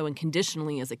loved so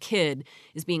unconditionally as a kid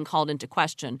is being called into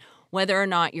question. Whether or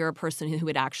not you're a person who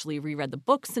had actually reread the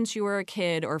book since you were a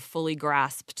kid or fully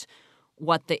grasped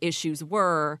what the issues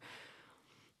were,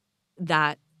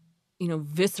 that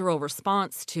visceral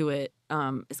response to it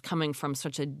is coming from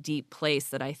such a deep place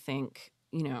that I think,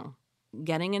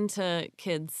 getting into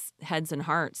kids' heads and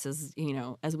hearts is,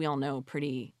 as we all know,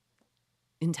 pretty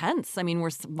intense. I mean,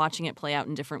 we're watching it play out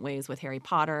in different ways with Harry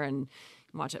Potter, and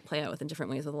watch it play out in different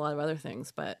ways with a lot of other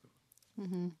things, but...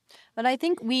 But I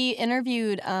think we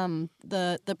interviewed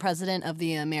the president of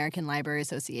the American Library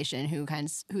Association,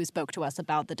 who spoke to us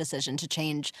about the decision to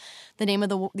change the name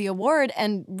of the award,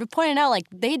 and pointed out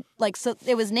so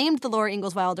it was named the Laura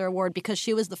Ingalls Wilder Award because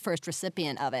she was the first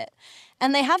recipient of it,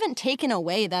 and they haven't taken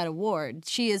away that award.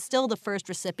 She is still the first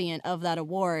recipient of that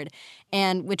award,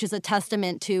 and which is a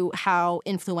testament to how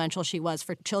influential she was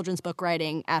for children's book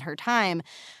writing at her time.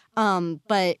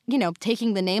 But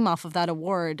taking the name off of that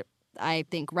award, I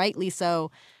think rightly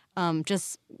so,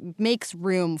 just makes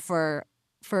room for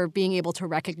being able to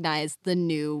recognize the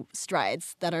new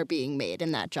strides that are being made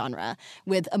in that genre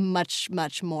with a much,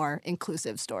 much more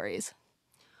inclusive stories.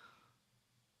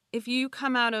 If you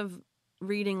come out of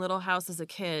reading Little House as a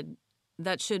kid,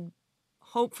 that should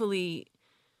hopefully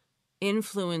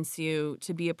influence you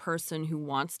to be a person who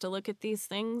wants to look at these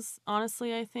things,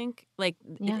 honestly, I think. Like,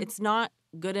 it's not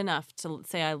good enough to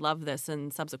say I love this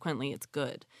and subsequently it's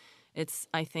good. It's,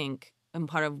 I think, and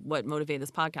part of what motivated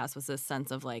this podcast was this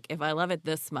sense of like, if I love it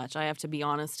this much, I have to be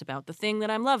honest about the thing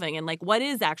that I'm loving and like what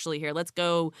is actually here. Let's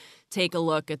go take a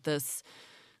look at this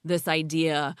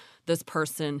idea, this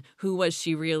person, who was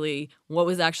she really, what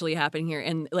was actually happening here?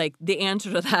 And like the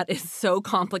answer to that is so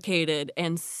complicated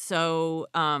and so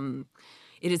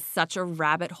it is such a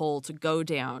rabbit hole to go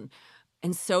down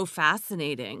and so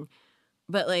fascinating.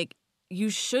 But like you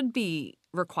should be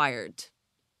required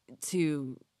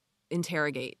to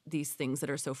interrogate these things that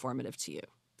are so formative to you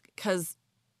because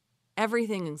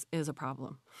everything is a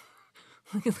problem.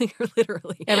 Like,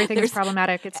 literally. Everything is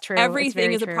problematic. It's true.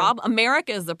 Everything is true. a problem.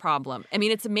 America is a problem. I mean,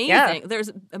 it's amazing. Yeah.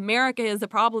 America is a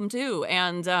problem too.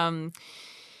 And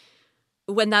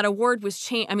when that award was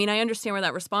changed, I mean, I understand where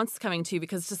that response is coming to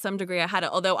because to some degree I had it.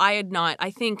 Although I had not,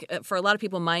 I think for a lot of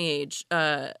people my age,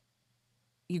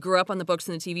 you grew up on the books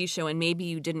and the TV show and maybe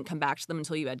you didn't come back to them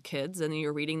until you had kids and then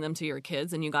you're reading them to your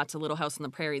kids and you got to Little House on the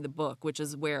Prairie, the book, which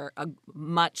is where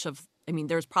much of, I mean,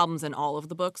 there's problems in all of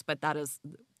the books, but that is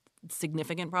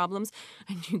significant problems.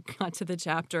 And you got to the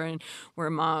chapter and where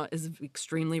Ma is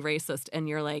extremely racist and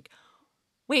you're like,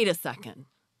 wait a second,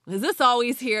 is this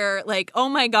always here? Like, oh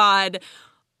my God,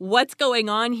 what's going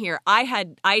on here?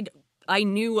 I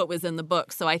knew what was in the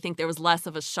book, so I think there was less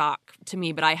of a shock to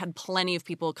me, but I had plenty of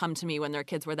people come to me when their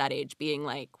kids were that age being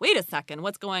like, wait a second,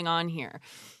 what's going on here?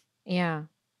 Yeah.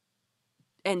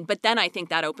 But then I think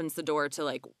that opens the door to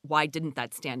like, why didn't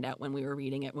that stand out when we were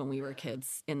reading it when we were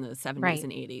kids in the 70s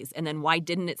and 80s? And then why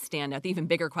didn't it stand out? The even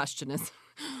bigger question is,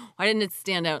 why didn't it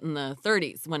stand out in the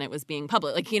 30s when it was being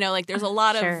published? Like, you know, like there's a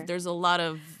lot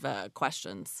of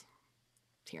questions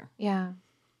here. Yeah.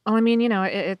 Well, I mean, you know,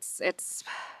 it's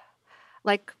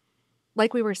like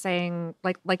we were saying,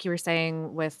 like you were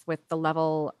saying with the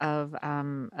level of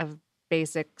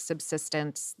basic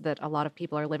subsistence that a lot of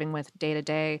people are living with day to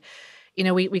day. You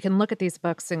know, we can look at these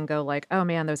books and go like, oh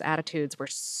man, those attitudes were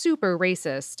super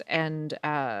racist, and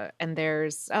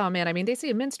there's, oh man, I mean, they see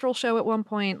a minstrel show at one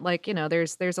point, like, you know,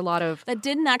 there's a lot of that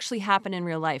didn't actually happen in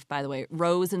real life. By the way,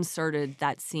 Rose inserted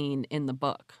that scene in the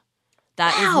book.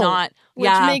 That is not, which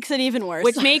makes it even worse.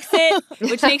 Which makes it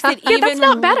yeah, even. That's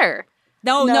not better.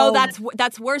 No,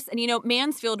 that's worse. And you know,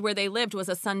 Mansfield, where they lived, was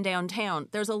a sundown town.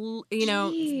 There's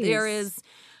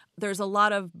there's a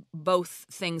lot of both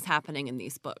things happening in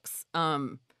these books.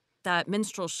 That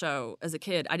minstrel show as a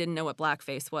kid, I didn't know what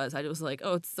blackface was. I was like,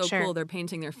 oh, it's so cool. They're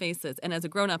painting their faces. And as a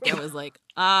grown-up, I was like,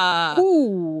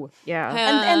 ooh,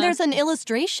 yeah. And there's an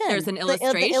illustration. There's an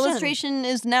illustration. The illustration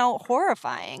is now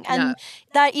horrifying. And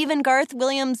that even Garth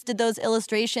Williams did those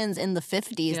illustrations in the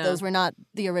 50s. Yeah. Those were not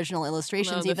the original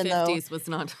illustrations, no, even the 50s was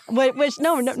not. Which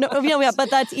but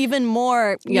that's even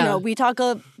more, you know, we talk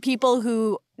of people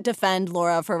who defend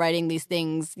Laura for writing these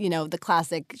things, you know, the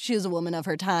classic, she was a woman of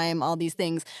her time, all these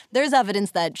things. There's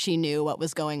evidence that she knew what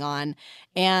was going on.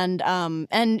 And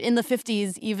in the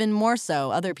 50s, even more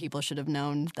so, other people should have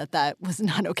known that was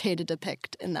not okay to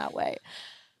depict in that way.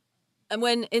 And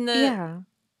when in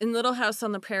Little House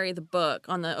on the Prairie, the book,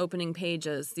 on the opening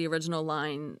pages, the original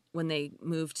line when they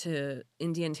moved to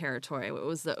Indian Territory, it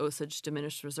was the Osage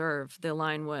Diminished Reserve, the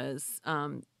line was,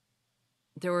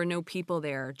 there were no people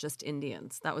there, just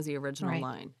Indians. That was the original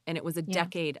line. And it was a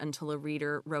decade until a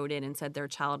reader wrote in and said their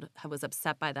child was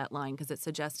upset by that line because it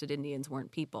suggested Indians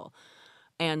weren't people.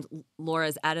 And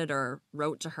Laura's editor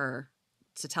wrote to her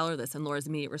to tell her this, and Laura's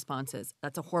immediate response is,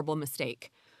 that's a horrible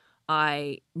mistake.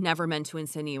 I never meant to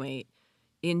insinuate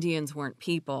Indians weren't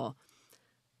people.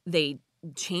 They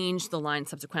changed the line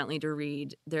subsequently to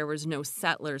read, there was no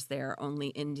settlers there, only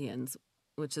Indians,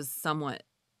 which is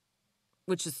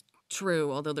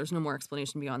true, although there's no more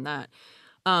explanation beyond that.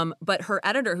 But her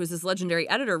editor, who's this legendary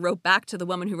editor, wrote back to the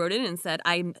woman who wrote in and said,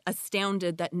 I'm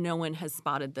astounded that no one has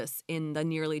spotted this in the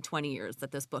nearly 20 years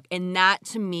that this book. And that,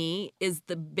 to me, is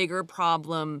the bigger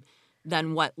problem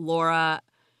than what Laura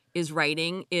is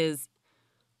writing is,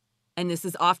 and this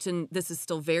is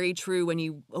still very true when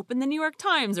you open the New York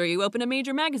Times or you open a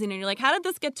major magazine and you're like, how did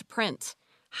this get to print?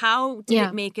 How did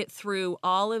it make it through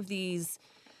all of these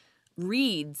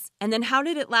reads, and then how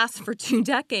did it last for 2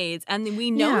 decades? And we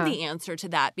know the answer to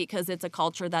that because it's a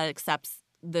culture that accepts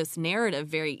this narrative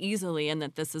very easily, and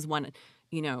that this is one,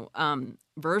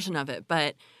 version of it.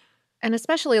 But and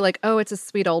especially like, oh, it's a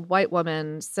sweet old white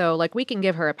woman, so like we can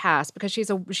give her a pass because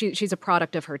she's a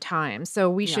product of her time. So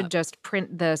we should just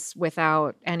print this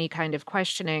without any kind of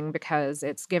questioning because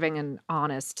it's giving an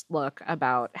honest look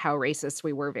about how racist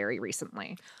we were very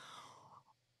recently.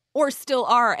 or still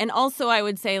are. And also, I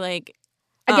would say, like,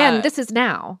 again, this is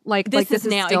now. This is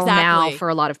now, still now exactly. for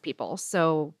a lot of people.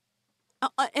 So,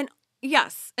 and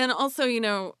yes, and also,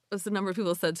 as a number of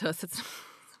people said to us,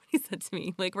 somebody said to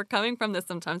me, like, we're coming from this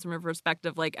sometimes from a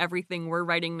perspective, like, everything we're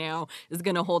writing now is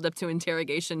going to hold up to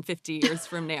interrogation 50 years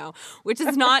from now, which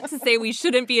is not to say we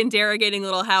shouldn't be interrogating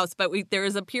Little House, but there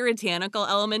is a puritanical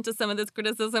element to some of this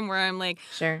criticism where I'm like,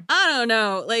 sure, I don't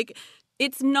know, like,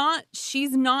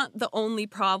 she's not the only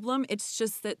problem. It's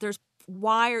just that there's,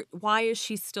 why is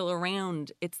she still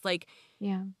around? It's like,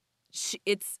 yeah,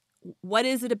 what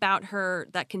is it about her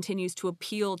that continues to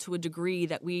appeal to a degree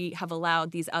that we have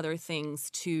allowed these other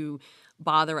things to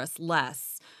bother us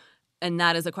less? And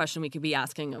that is a question we could be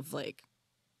asking of, like,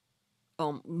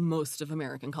 most of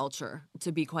American culture,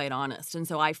 to be quite honest. And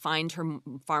so I find her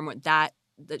far more that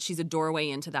she's a doorway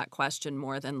into that question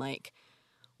more than, like,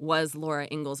 was Laura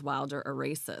Ingalls Wilder a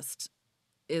racist?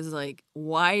 Is like,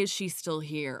 why is she still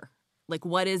here? Like,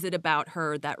 what is it about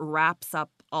her that wraps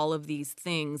up all of these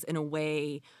things in a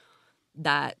way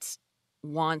that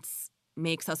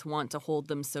makes us want to hold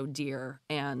them so dear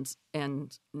and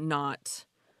not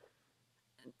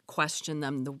question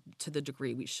them to the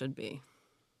degree we should be?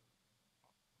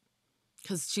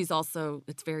 Because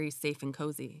it's very safe and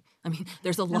cozy. I mean,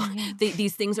 there's a lot. Yeah.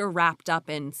 These things are wrapped up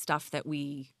in stuff that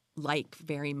we like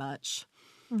very much,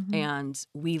 and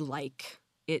we like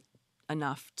it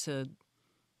enough to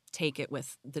take it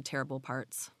with the terrible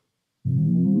parts.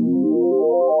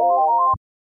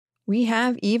 We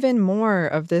have even more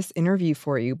of this interview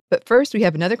for you, but first we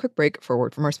have another quick break for a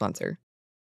word from our sponsor.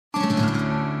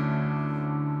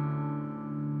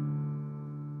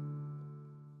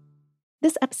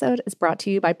 This episode is brought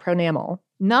to you by Pronamel.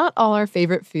 Not all our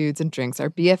favorite foods and drinks are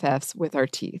BFFs with our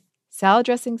teeth. Salad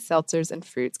dressings, seltzers, and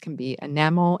fruits can be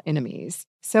enamel enemies.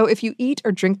 So if you eat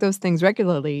or drink those things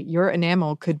regularly, your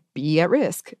enamel could be at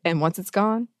risk. And once it's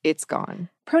gone, it's gone.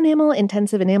 Pronamel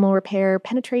Intensive Enamel Repair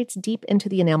penetrates deep into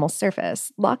the enamel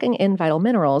surface, locking in vital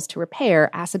minerals to repair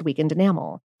acid-weakened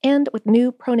enamel. And with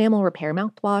new Pronamel Repair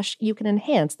mouthwash, you can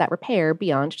enhance that repair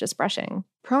beyond just brushing.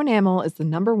 Pronamel is the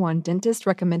 #1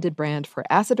 dentist-recommended brand for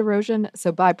acid erosion,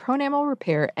 so buy Pronamel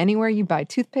Repair anywhere you buy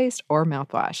toothpaste or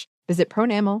mouthwash. Visit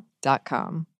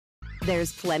pronamel.com.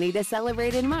 There's plenty to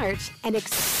celebrate in March and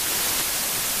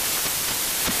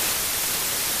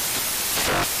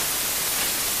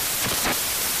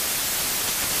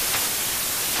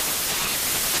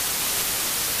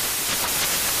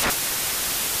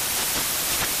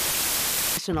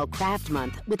National Craft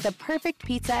Month with the perfect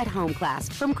pizza at home class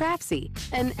from Craftsy.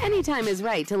 And anytime is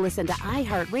right to listen to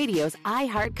iHeartRadio's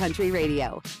iHeart Country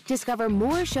Radio. Discover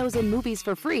more shows and movies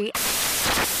for free.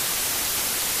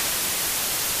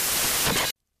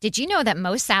 Did you know that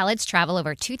most salads travel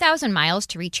over 2,000 miles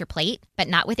to reach your plate? But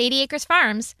not with 80 Acres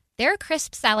Farms. Their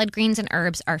crisp salad greens and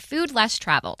herbs are food less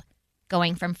traveled,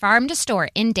 going from farm to store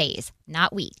in days,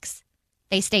 not weeks.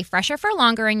 They stay fresher for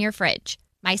longer in your fridge.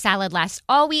 My salad lasts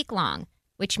all week long,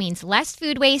 which means less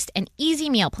food waste and easy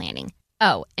meal planning.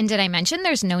 Oh, and did I mention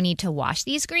there's no need to wash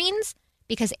these greens?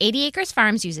 Because 80 Acres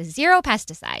Farms uses 0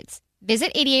 pesticides.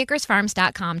 Visit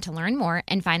 80acresfarms.com to learn more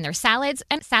and find their salads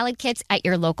and salad kits at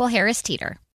your local Harris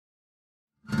Teeter.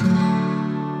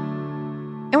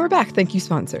 And we're back. Thank you,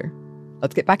 sponsor.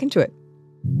 Let's get back into it.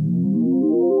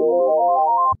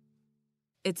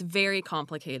 It's very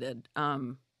complicated,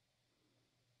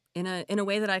 in a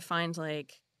way that I find,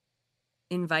 like,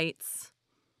 invites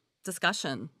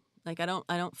discussion. Like, I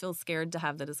don't feel scared to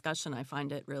have the discussion. I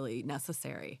find it really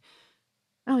necessary.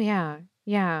 Oh yeah,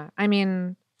 yeah. I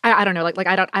mean, I don't know. Like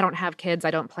I don't have kids.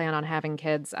 I don't plan on having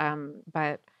kids.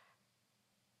 But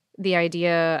the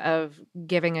idea of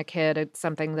giving a kid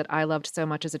something that I loved so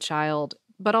much as a child,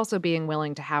 but also being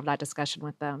willing to have that discussion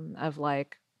with them of,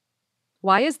 like,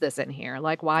 why is this in here?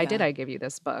 Like, why did I give you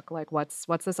this book? Like, what's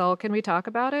this all? Can we talk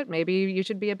about it? Maybe you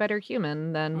should be a better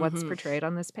human than what's portrayed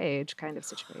on this page, kind of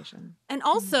situation. And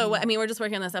also, I mean, we're just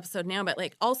working on this episode now, but,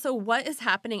 like, also what is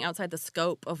happening outside the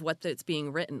scope of what that's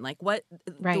being written? Like,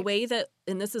 the way that,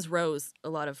 and this is Rose, a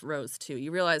lot of Rose too. You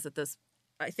realize that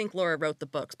I think Laura wrote the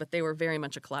books, but they were very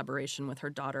much a collaboration with her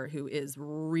daughter, who is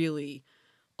really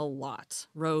a lot.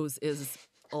 Rose is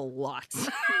a lot.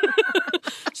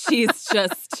 She's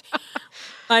just,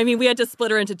 I mean, we had to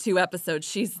split her into 2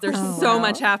 episodes. There's so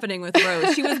much happening with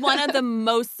Rose. She was one of the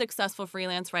most successful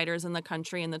freelance writers in the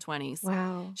country in the 20s.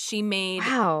 Wow.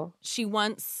 She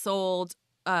once sold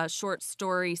a short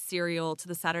story serial to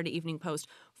the Saturday Evening Post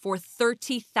for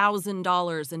 $30,000 in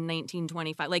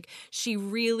 1925. Like, she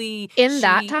really...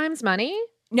 that time's money?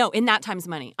 No, in that time's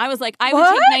money. I was like, I would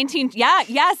take 19. Yeah,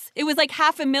 yes. It was like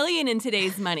 $500,000 in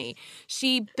today's money.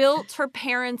 She built her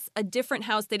parents a different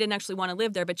house. They didn't actually want to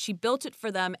live there, but she built it for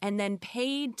them and then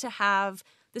paid to have,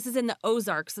 this is in the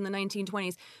Ozarks in the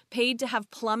 1920s, paid to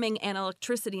have plumbing and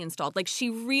electricity installed. Like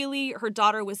her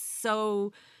daughter was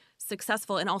so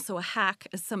successful and also a hack,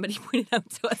 as somebody pointed out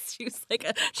to us. She's like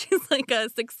a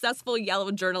successful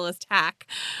yellow journalist hack.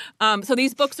 So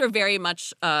these books are very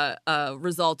much a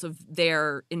result of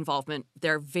their involvement.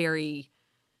 They're very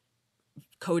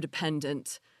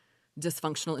codependent,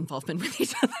 dysfunctional involvement with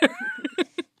each other.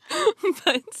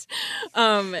 But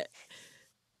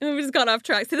we just got off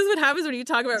track. See, this is what happens when you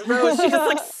talk about Rose. She just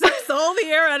like sucks all the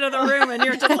air out of the room, and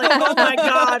you're just like, oh my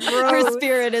God, Rose. Her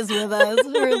spirit is with us.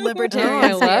 Her libertarian.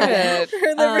 I love it.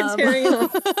 Her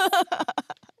libertarian.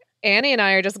 Annie and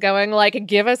I are just going like,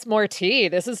 give us more tea.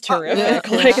 This is terrific.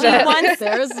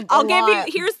 I'll give you,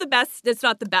 here's the best. It's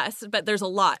not the best, but there's a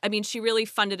lot. I mean, she really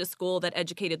funded a school that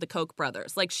educated the Koch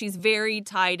brothers. Like, she's very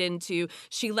tied into,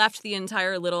 she left the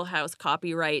entire Little House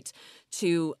copyright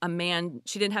to a man.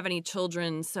 She didn't have any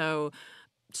children, so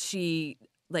she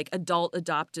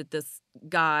adopted this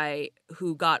guy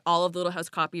who got all of the Little House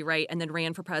copyright and then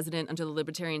ran for president under the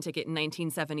Libertarian ticket in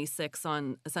 1976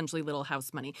 on essentially Little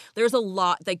House money. There's a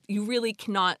lot, like, you really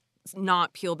cannot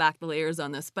not peel back the layers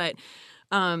on this. But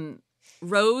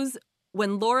Rose,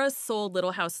 when Laura sold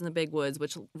Little House in the Big Woods,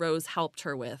 which Rose helped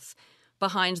her with,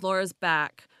 behind Laura's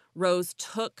back, Rose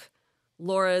took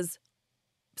Laura's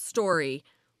story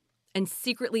and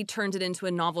secretly turned it into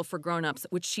a novel for grown-ups,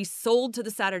 which she sold to the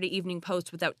Saturday Evening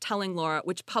Post without telling Laura,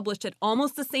 which published it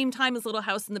almost the same time as Little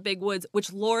House in the Big Woods,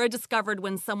 which Laura discovered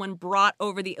when someone brought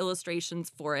over the illustrations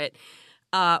for it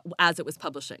as it was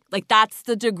publishing. Like, that's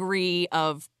the degree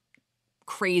of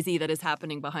crazy that is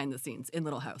happening behind the scenes in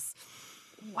Little House.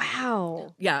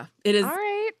 Wow. Yeah, it is. All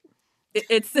right.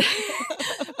 It's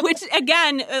which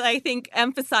again I think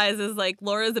emphasizes like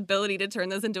Laura's ability to turn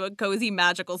this into a cozy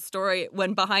magical story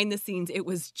when behind the scenes it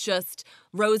was just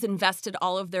Rose invested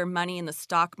all of their money in the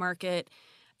stock market,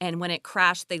 and when it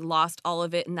crashed they lost all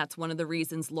of it, and that's one of the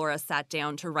reasons Laura sat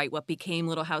down to write what became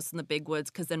Little House in the Big Woods,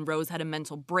 because then Rose had a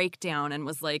mental breakdown and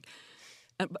was like,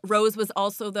 Rose was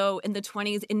also though in the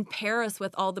 1920s in Paris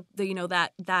with all the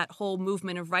that whole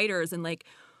movement of writers, and like,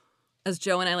 as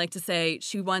Joe and I like to say,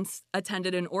 she once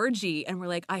attended an orgy, and we're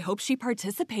like, I hope she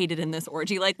participated in this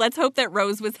orgy. Like, let's hope that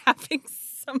Rose was having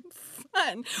some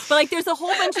fun. But like, there's a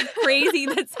whole bunch of crazy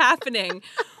that's happening.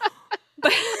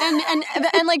 But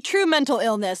and like true mental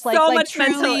illness, like so like much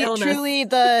truly, mental illness. Truly,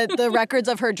 the records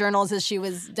of her journals is she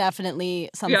was definitely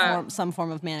some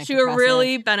form of manic. She depressive.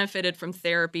 really benefited from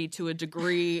therapy to a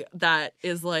degree that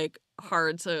is like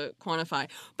hard to quantify.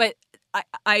 But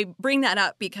I bring that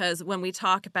up because when we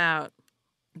talk about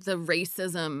the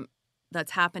racism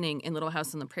that's happening in Little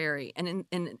House on the Prairie and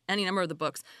in any number of the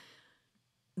books,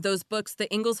 those books, the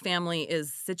Ingalls family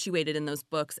is situated in those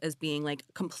books as being like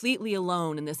completely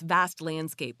alone in this vast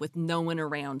landscape with no one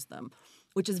around them,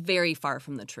 which is very far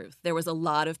from the truth. There was a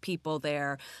lot of people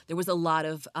there. There was a lot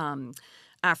of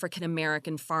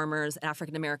African-American farmers,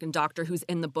 African-American doctor who's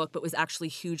in the book but was actually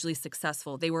hugely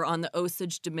successful. They were on the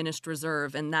Osage Diminished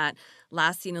Reserve, and that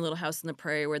last scene in Little House on the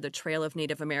Prairie where the trail of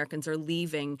Native Americans are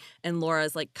leaving and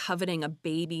Laura's like coveting a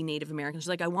baby Native American. She's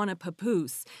like, I want a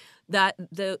papoose.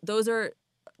 Those are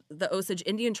the Osage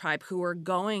Indian tribe who are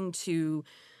going to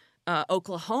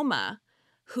Oklahoma,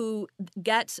 who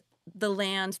get the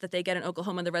land that they get in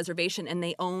Oklahoma, the reservation, and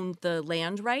they own the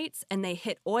land rights and they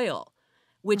hit oil,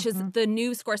 which is the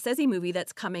new Scorsese movie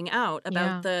that's coming out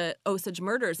about the Osage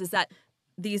murders, is that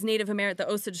these the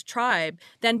Osage tribe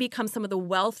then become some of the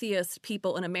wealthiest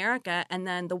people in America, and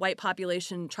then the white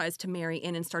population tries to marry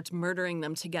in and starts murdering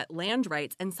them to get land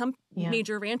rights. And some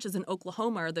major ranches in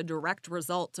Oklahoma are the direct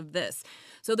result of this.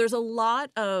 So there's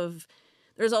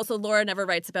also Laura never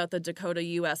writes about the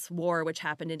Dakota-U.S. War, which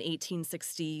happened in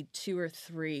 1862 or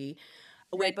 3.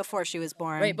 Right before she was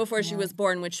born. Right before she was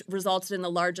born, which resulted in the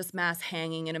largest mass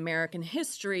hanging in American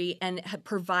history and had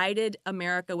provided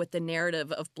America with the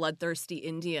narrative of bloodthirsty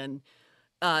Indian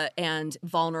and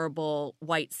vulnerable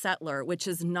white settler, which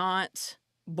is not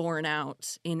borne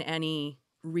out in any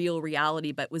real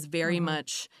reality, but was very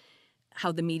much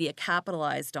how the media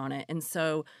capitalized on it. And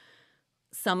so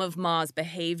some of Ma's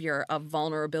behavior of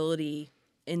vulnerability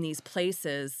in these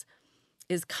places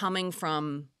is coming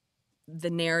from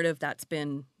the narrative that's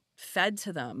been fed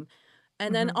to them.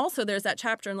 And then also there's that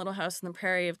chapter in Little House on the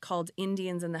Prairie called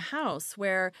Indians in the House,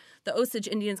 where the Osage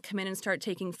Indians come in and start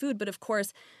taking food. But of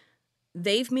course,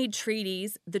 they've made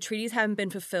treaties. The treaties haven't been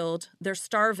fulfilled. They're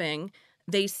starving.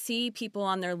 They see people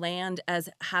on their land as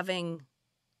having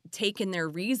taken their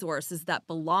resources that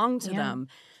belong to them.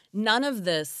 None of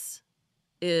this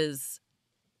is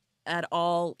at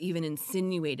all even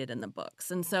insinuated in the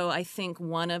books. And so I think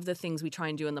one of the things we try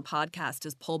and do in the podcast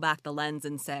is pull back the lens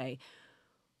and say,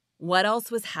 what else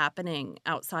was happening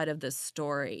outside of this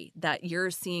story that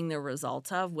you're seeing the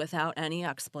result of without any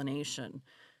explanation?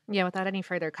 Yeah, without any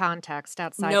further context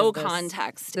outside No of this,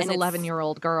 context. this And it's-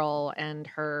 11-year-old girl and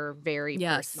her very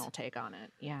Yes. personal take on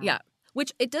it. Yeah. Yeah.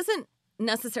 Which it doesn't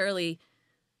necessarily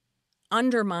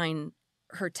undermine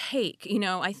her take. You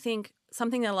know, I think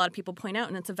something that a lot of people point out,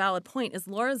 and it's a valid point, is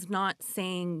Laura's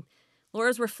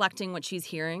reflecting what she's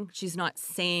hearing. She's not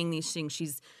saying these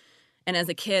things. And as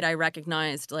a kid, I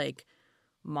recognized, like,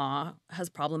 Ma has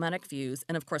problematic views.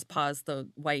 And of course, Pa's the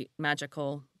white,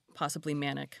 magical, possibly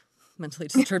manic, mentally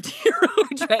disturbed hero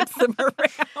who drags them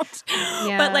around.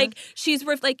 Yeah. But, like, she's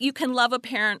like, you can love a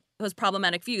parent who has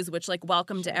problematic views, which, like,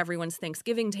 welcome to everyone's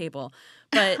Thanksgiving table.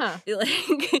 But,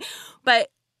 but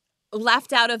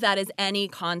left out of that is any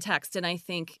context. And I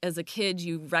think as a kid,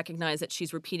 you recognize that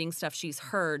she's repeating stuff she's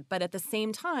heard. But at the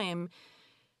same time,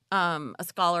 a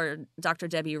scholar, Dr.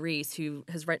 Debbie Reese, who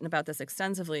has written about this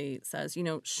extensively, says, you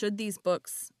know, should these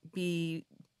books be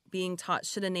being taught,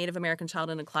 should a Native American child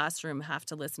in a classroom have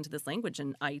to listen to this language?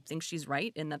 And I think she's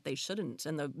right in that they shouldn't.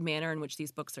 And the manner in which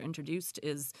these books are introduced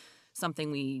is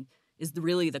something is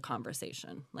really the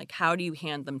conversation. Like, how do you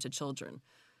hand them to children?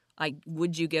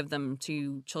 Would you give them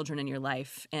to children in your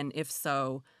life? And if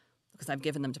so, because I've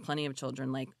given them to plenty of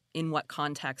children, like, in what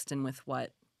context and with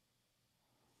what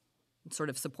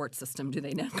sort of support system do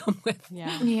they now come with?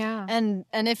 Yeah. And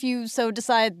if you so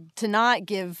decide to not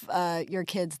give your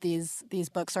kids these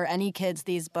books, or any kids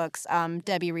these books,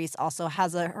 Debbie Reese also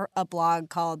has a blog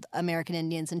called American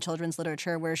Indians in Children's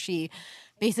Literature, where she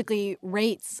basically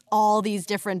rates all these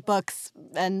different books,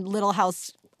 and Little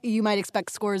House, you might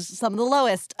expect, scores some of the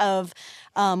lowest of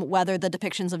whether the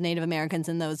depictions of Native Americans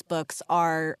in those books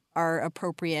are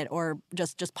appropriate or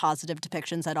just positive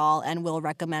depictions at all, and will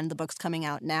recommend the books coming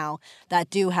out now that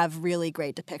do have really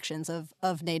great depictions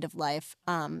of Native life.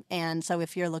 And so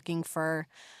if you're looking for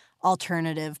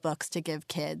alternative books to give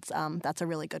kids, that's a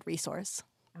really good resource.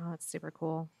 Oh, that's super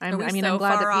cool. I'm glad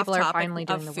that people are finally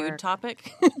doing the food work.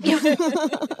 topic.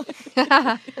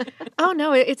 Oh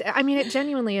no, it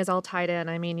genuinely is all tied in.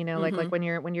 I mean, you know, like when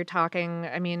you're talking,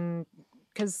 I mean,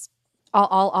 because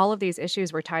all of these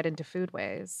issues were tied into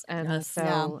foodways, and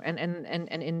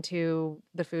and into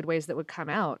the foodways that would come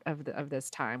out of this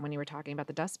time when you were talking about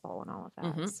the Dust Bowl and all of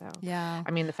that. So yeah,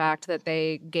 I mean, the fact that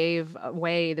they gave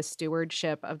away the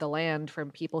stewardship of the land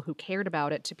from people who cared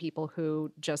about it to people who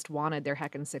just wanted their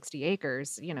heckin' 60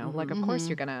 acres, you know, like of course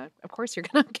you're gonna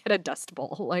get a Dust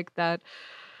Bowl like that.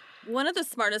 One of the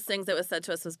smartest things that was said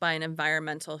to us was by an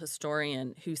environmental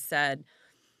historian who said,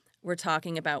 we're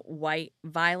talking about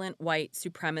violent white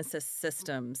supremacist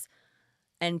systems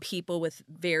and people with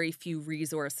very few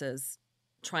resources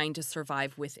trying to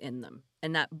survive within them.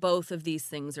 And that both of these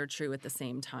things are true at the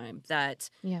same time. That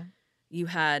you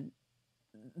had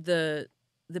the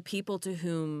people to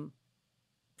whom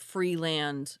free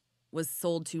land was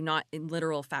sold to, not in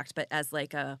literal fact, but as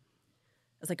like a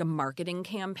marketing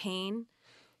campaign,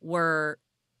 were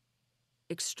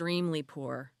extremely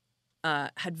poor,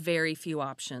 had very few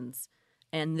options,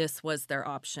 and this was their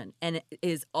option. And it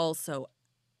is also,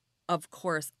 of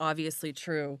course, obviously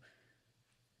true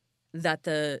that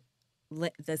the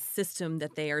system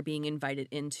that they are being invited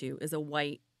into is a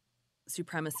white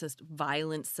supremacist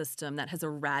violent system that has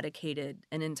eradicated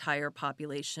an entire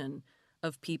population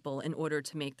of people in order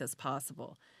to make this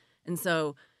possible. And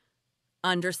so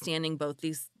understanding both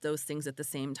those things at the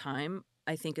same time,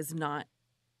 I think, is not,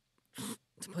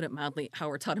 to put it mildly, how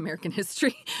we're taught American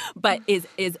history, but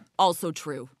is also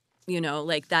true. You know,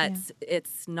 like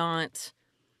it's not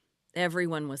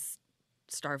everyone was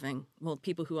starving. Well,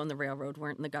 people who owned the railroad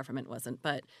weren't and the government wasn't.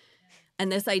 But,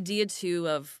 and this idea too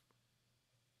of,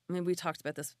 I mean, we talked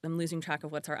about this. I'm losing track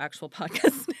of what's our actual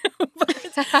podcast now.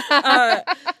 But,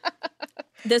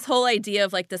 this whole idea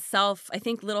of like the self, I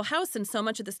think Little House, and so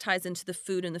much of this ties into the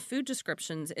food and the food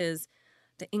descriptions, is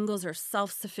the Ingalls are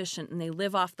self-sufficient and they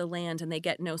live off the land and they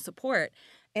get no support.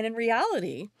 And in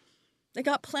reality, they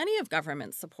got plenty of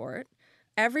government support.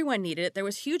 Everyone needed it. There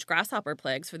was huge grasshopper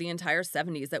plagues for the entire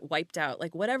 70s that wiped out,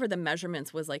 like whatever the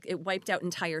measurements was, like it wiped out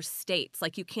entire states.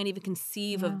 Like you can't even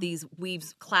conceive of these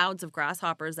clouds of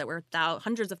grasshoppers that were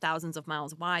hundreds of thousands of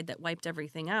miles wide that wiped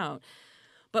everything out.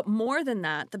 But more than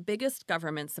that, the biggest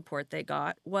government support they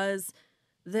got was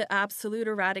the absolute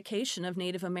eradication of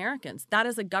Native Americans. That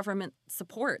is a government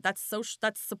support. That's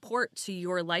support to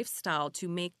your lifestyle to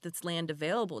make this land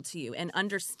available to you. And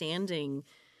understanding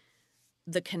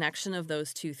the connection of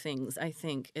those two things, I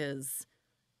think, is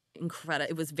incredible.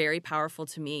 It was very powerful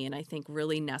to me, and I think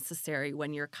really necessary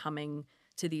when you're coming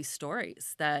to these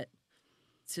stories, that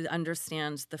to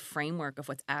understand the framework of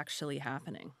what's actually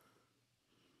happening.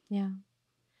 Yeah.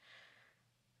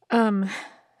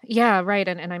 Yeah, right.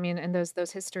 And I mean, and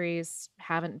those histories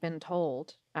haven't been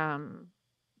told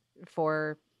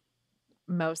for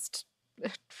most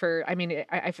for I mean,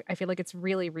 I feel like it's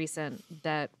really recent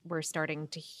that we're starting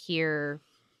to hear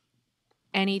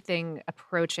anything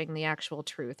approaching the actual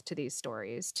truth to these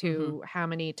stories, to how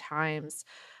many times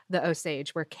the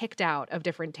Osage were kicked out of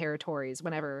different territories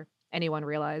whenever anyone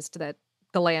realized that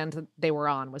the land that they were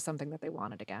on was something that they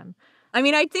wanted again. I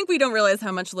mean, I think we don't realize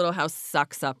how much Little House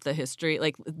sucks up the history.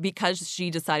 Like, because she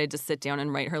decided to sit down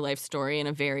and write her life story in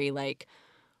a very, like,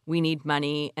 we need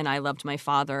money, and I loved my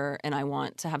father, and I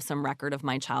want to have some record of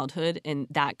my childhood. And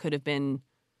that could have been,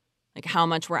 like, how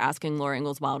much we're asking Laura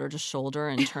Ingalls Wilder to shoulder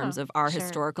in terms of our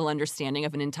historical understanding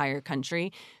of an entire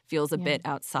country feels a bit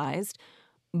outsized.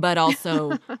 But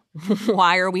also,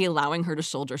 why are we allowing her to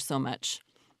shoulder so much,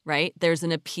 right? There's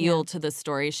an appeal to the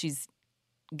story she's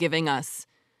giving us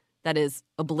that is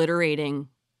obliterating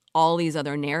all these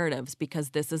other narratives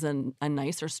because this is a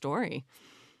nicer story.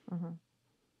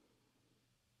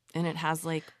 And it has,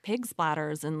 like, pig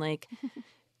splatters and, like,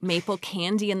 maple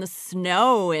candy in the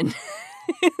snow and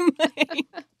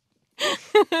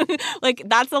like,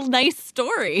 that's a nice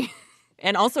story.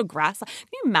 And also can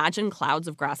you imagine clouds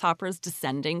of grasshoppers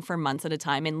descending for months at a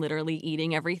time and literally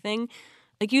eating everything?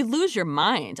 Like, you lose your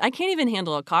mind. I can't even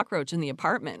handle a cockroach in the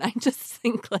apartment. I just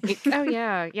think, like... Oh,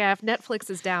 yeah. Yeah, if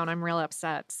Netflix is down, I'm real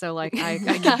upset. So, like, I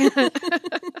can't...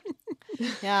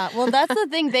 Yeah, well, that's the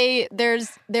thing.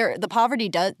 The poverty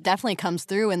definitely comes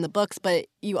through in the books, but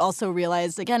you also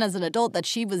realize, again, as an adult, that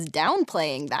she was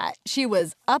downplaying that. She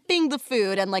was upping the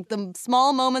food and, like, the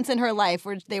small moments in her life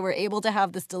where they were able to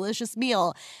have this delicious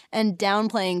meal, and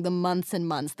downplaying the months and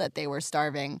months that they were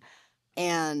starving.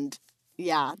 And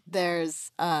yeah,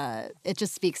 there's it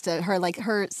just speaks to her, like,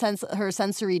 her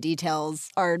sensory details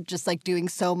are just, like, doing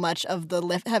so much of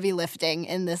the heavy lifting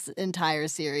in this entire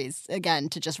series, again,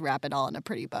 to just wrap it all in a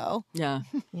pretty bow. Yeah.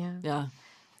 Yeah.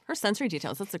 Her sensory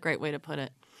details, that's a great way to put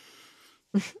it.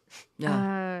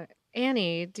 Yeah.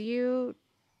 Annie,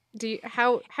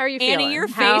 how are you feeling? Annie, your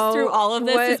face through all of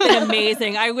this has been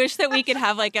amazing. I wish that we could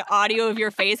have, like, an audio of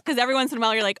your face, because every once in a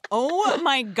while you're like, oh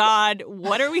my God,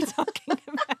 what are we talking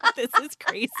about? This is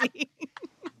crazy.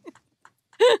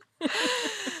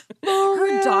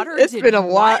 Her daughter It's did been a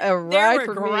what? ride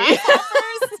for me.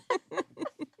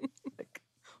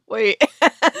 Wait.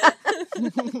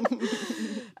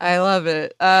 I love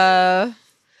it. I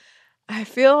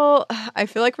feel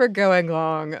like we're going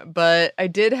long, but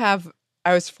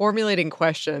I was formulating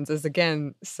questions as,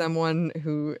 again, someone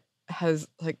who has,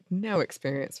 like, no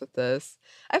experience with this.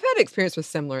 I've had experience with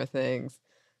similar things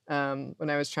when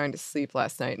I was trying to sleep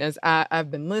last night. And as I've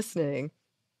been listening,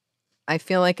 I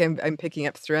feel like I'm picking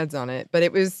up threads on it. But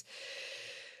it's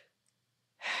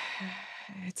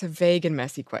a vague and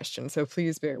messy question, so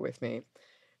please bear with me.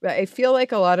 But I feel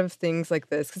like a lot of things like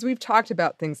this, because we've talked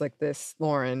about things like this,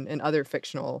 Lauren, and other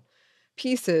fictional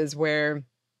pieces where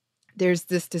there's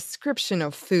this description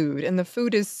of food, and the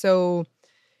food is so,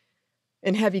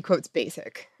 in heavy quotes,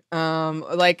 basic.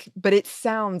 But it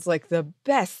sounds like the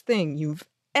best thing you've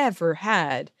ever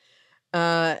had.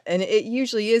 And it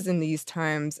usually is in these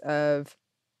times of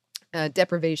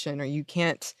deprivation, or you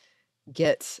can't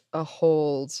get a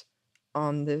hold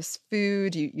on this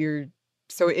food.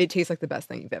 So it tastes like the best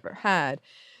thing you've ever had.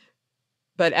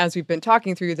 But as we've been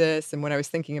talking through this, and what I was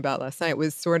thinking about last night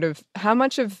was sort of how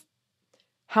much of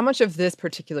this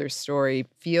particular story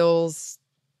feels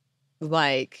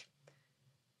like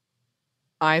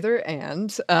either and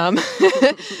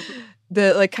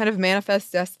the, like, kind of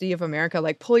manifest destiny of America,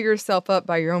 like, pull yourself up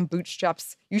by your own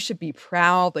bootstraps. You should be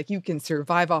proud. Like, you can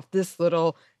survive off this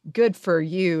little, good for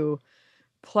you.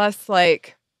 Plus,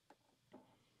 like,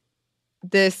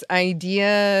 this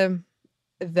idea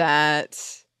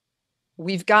that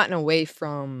we've gotten away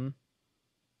from,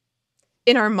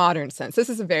 in our modern sense, this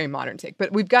is a very modern take,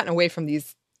 but we've gotten away from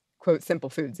these, quote, simple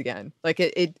foods again. Like,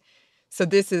 so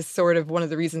this is sort of one of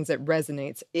the reasons it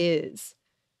resonates, is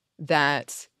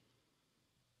that,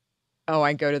 oh,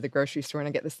 I go to the grocery store and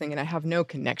I get this thing and I have no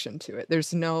connection to it.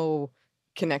 There's no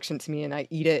connection to me, and I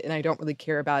eat it and I don't really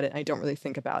care about it. And I don't really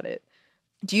think about it.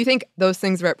 Do you think those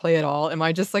things are at play at all? Am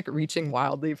I just, like, reaching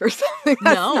wildly for something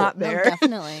that's not there? No,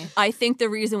 definitely. I think the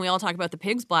reason we all talk about the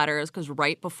pig's bladder is because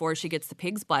right before she gets the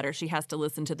pig's bladder, she has to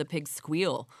listen to the pig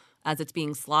squeal as it's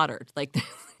being slaughtered. Like,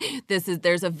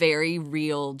 there's a very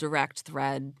real direct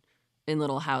thread in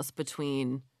Little House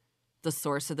between the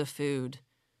source of the food.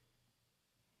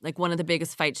 Like one of the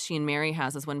biggest fights she and Mary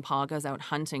has is when Paul goes out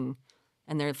hunting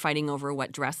and they're fighting over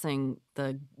what dressing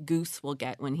the goose will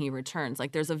get when he returns.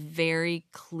 Like there's a very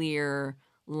clear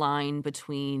line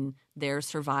between their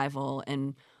survival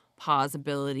and Pa's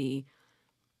ability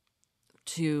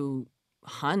to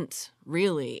hunt,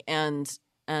 really. And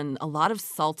a lot of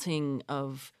salting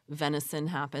of venison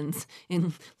happens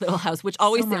in Little House, which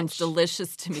always sounds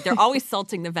delicious to me. They're always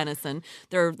salting the venison.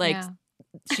 They're like,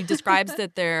 she describes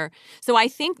that they're. So I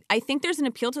think there's an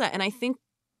appeal to that, and I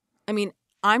mean,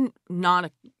 I'm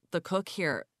not the cook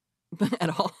here at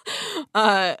all,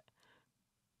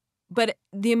 but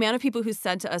the amount of people who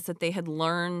said to us that they had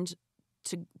learned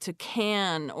to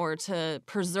can or to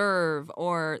preserve,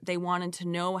 or they wanted to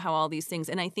know how all these things.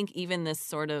 And I think even this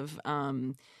sort of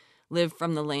live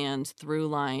from the land through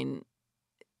line,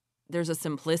 there's a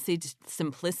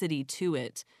simplicity to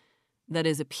it that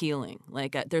is appealing.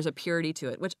 Like there's a purity to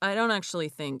it, which I don't actually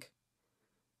think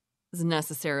is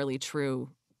necessarily true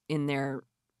in their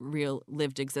real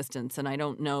lived existence. And I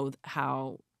don't know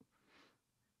how,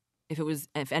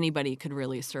 if anybody could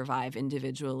really survive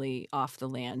individually off the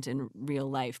land in real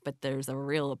life, but there's a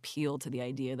real appeal to the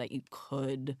idea that you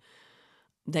could,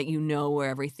 that you know where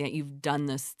everything, that you've done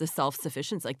this, the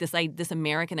self-sufficiency, like this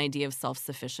American idea of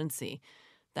self-sufficiency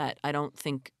that I don't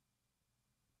think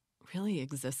really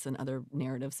exists in other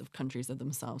narratives of countries of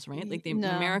themselves, right? Like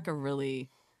America really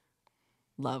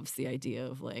loves the idea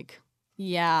of like.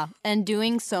 Yeah, and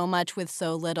doing so much with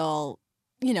so little,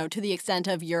 you know, to the extent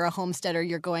of you're a homesteader,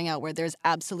 you're going out where there's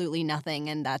absolutely nothing,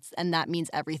 and that means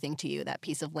everything to you. That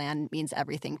piece of land means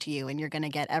everything to you, and you're going to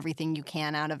get everything you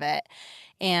can out of it.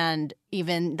 And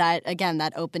even that, again,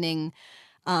 that opening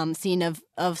scene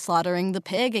of slaughtering the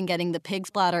pig and getting the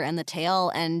pig's bladder and the tail,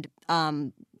 and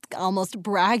almost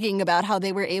bragging about how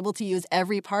they were able to use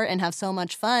every part and have so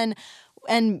much fun.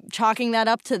 And chalking that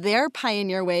up to their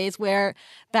pioneer ways, where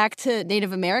back to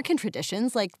Native American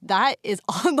traditions, like that is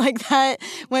all like that.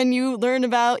 When you learn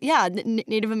about,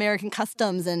 Native American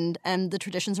customs and the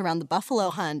traditions around the buffalo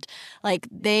hunt, like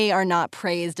they are not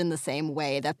praised in the same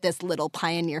way that this little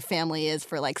pioneer family is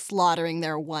for like slaughtering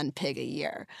their one pig a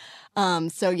year.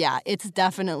 It's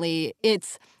definitely,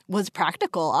 was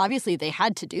practical. Obviously, they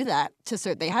had to do that.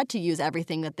 They had to use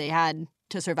everything that they had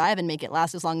to survive and make it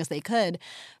last as long as they could.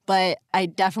 But I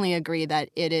definitely agree that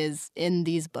it is in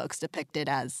these books depicted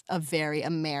as a very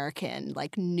American,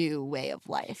 like new way of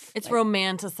life. It's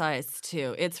romanticized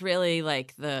too. It's really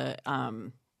like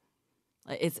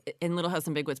it's in Little House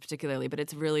on Big Woods particularly, but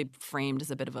it's really framed as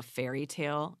a bit of a fairy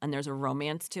tale, and there's a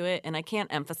romance to it. And I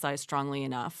can't emphasize strongly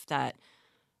enough that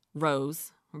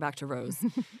Rose, we're back to Rose,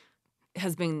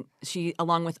 she,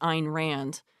 along with Ayn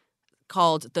Rand,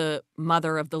 called the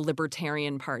mother of the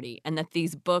Libertarian Party, and that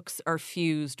these books are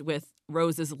fused with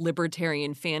Rose's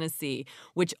libertarian fantasy,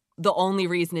 which the only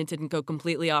reason it didn't go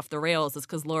completely off the rails is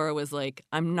because Laura was like,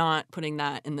 I'm not putting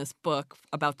that in this book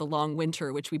about the long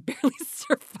winter, which we barely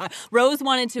survived. Rose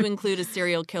wanted to include a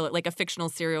serial killer, like a fictional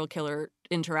serial killer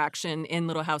interaction in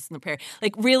Little House on the Prairie.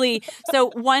 Like really,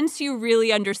 so once you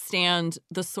really understand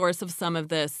the source of some of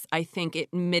this, I think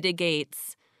it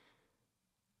mitigates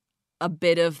a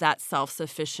bit of that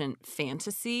self-sufficient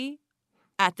fantasy.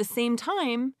 At the same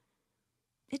time,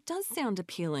 it does sound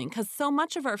appealing because so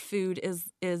much of our food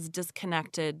is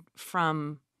disconnected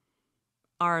from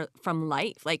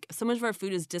life. Like so much of our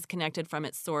food is disconnected from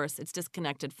its source. It's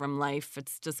disconnected from life.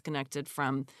 It's disconnected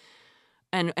from,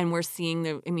 and we're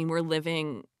seeing we're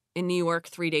living in New York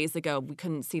 3 days ago. We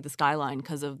couldn't see the skyline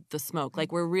because of the smoke.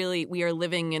 Like we are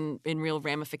living in real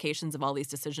ramifications of all these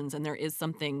decisions. And there is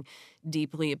something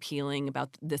deeply appealing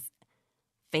about this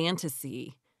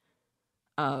fantasy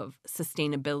of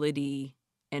sustainability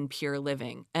and pure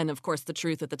living. And of course, the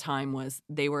truth at the time was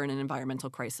they were in an environmental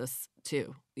crisis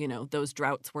too. You know, those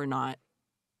droughts were not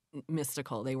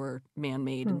mystical. They were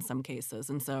man-made in some cases.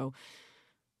 And so,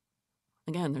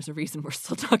 again, there's a reason we're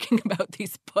still talking about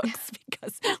these books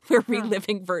because we're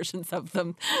reliving versions of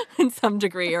them in some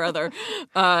degree or other.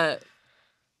 But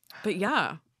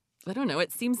yeah, I don't know.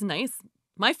 It seems nice.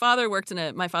 My father was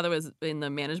in the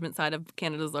management side of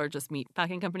Canada's largest meat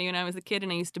packing company when I was a kid,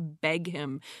 and I used to beg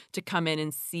him to come in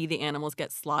and see the animals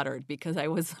get slaughtered because I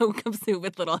was so consumed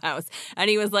with Little House. And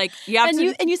he was like, "You have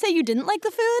to." And you say you didn't like the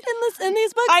food in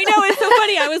these books? I know, it's so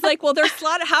funny. I was like, "Well, they're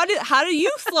slaughtered. How do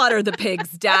you slaughter the pigs,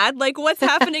 Dad? Like, what's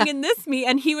happening in this meat?"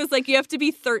 And he was like, "You have to be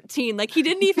 13." Like, he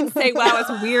didn't even say, "Wow,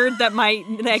 it's weird that my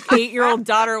 8-year-old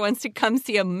daughter wants to come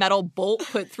see a metal bolt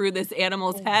put through this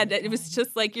animal's head." It was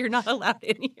just like, "You're not allowed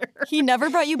in here." He never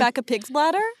brought you back a pig's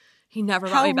bladder? He never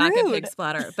How brought me back a rude. pig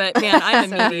splatter. But man,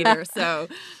 I'm a meat eater, so.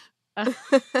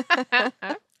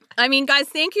 I mean, guys,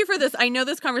 thank you for this. I know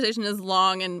this conversation is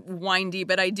long and windy,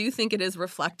 but I do think it is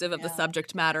reflective of the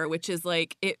subject matter, which is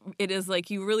like it is like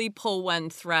you really pull one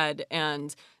thread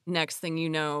and next thing you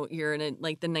know, you're in the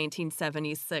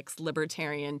 1976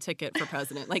 libertarian ticket for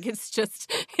president. Like it's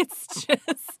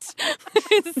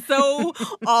so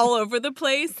all over the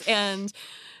place. And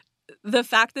the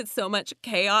fact that so much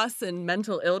chaos and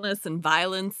mental illness and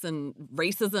violence and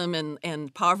racism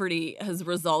and poverty has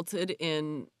resulted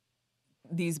in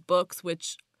these books,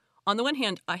 which on the one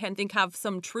hand, I think have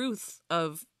some truth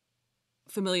of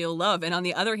familial love. And on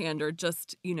the other hand, are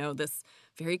just, this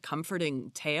very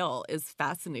comforting tale is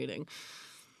fascinating.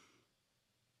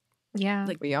 Yeah.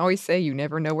 Like we always say, you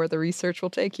never know where the research will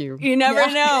take you. You never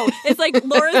know. It's like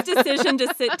Laura's decision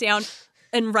to sit down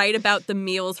and write about the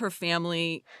meals her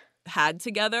family had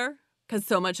together, because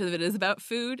so much of it is about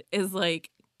food, is like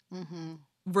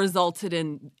resulted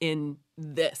in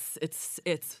this.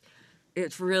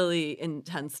 It's really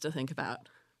intense to think about.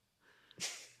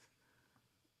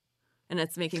 And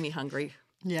it's making me hungry.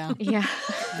 Yeah. Yeah.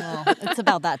 Well, it's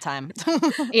about that time.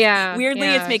 Yeah. Weirdly,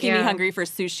 yeah, it's making me yeah. hungry for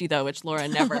sushi, though, which Laura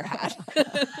never had.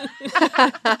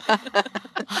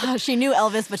 She knew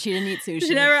Elvis, but she didn't eat sushi.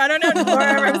 She never, I don't know, did Laura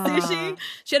ever have sushi?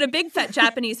 She had a big fat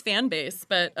Japanese fan base,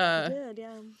 but She did,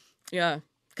 yeah. yeah,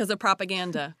 because of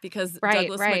propaganda, because Right,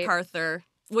 Douglas right. MacArthur.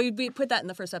 We put that in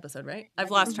the first episode, right?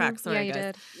 I've lost track. Sorry,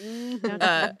 Yeah, you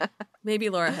guys. did. Maybe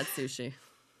Laura had sushi.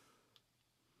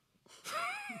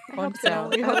 I hope so.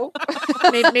 We hope.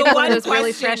 Maybe The one of one those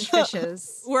really fresh question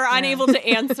fishes. We're unable to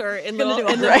answer in the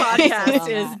Right. podcast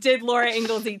is, did Laura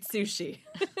Ingalls eat sushi?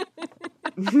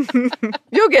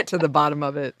 You'll get to the bottom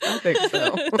of it. I think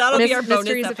so. That'll be our bonus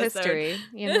Mysteries of episode. history,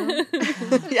 you know?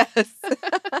 Yes.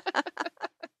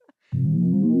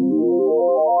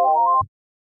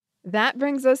 That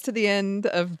brings us to the end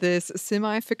of this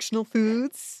semi-fictional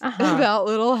foods about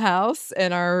Little House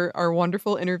and our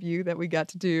wonderful interview that we got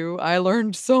to do. I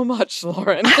learned so much,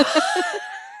 Lauren.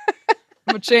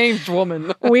 I'm a changed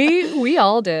woman. We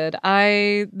all did.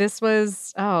 I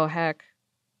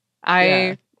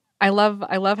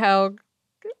love how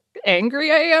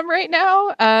angry I am right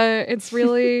now. It's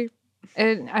really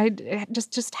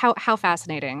just how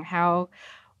fascinating, how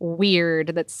weird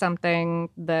that something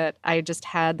that I just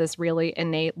had this really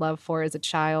innate love for as a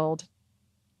child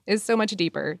is so much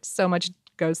deeper,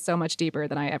 goes so much deeper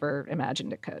than I ever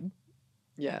imagined it could.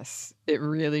 Yes, it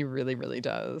really, really, really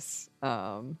does.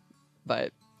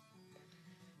 But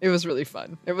it was really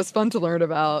fun. It was fun to learn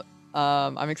about.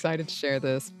 I'm excited to share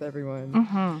this with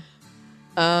everyone.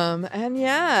 And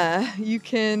yeah, you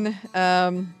can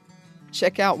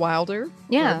check out Wilder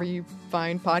wherever you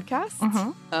find podcasts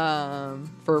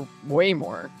for way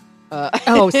more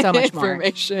so much more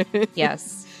information.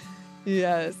 Yes.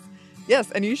 Yes,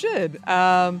 and you should.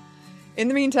 In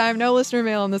the meantime, no listener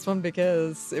mail on this one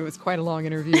because it was quite a long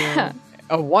interview.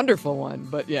 A wonderful one,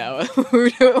 but yeah,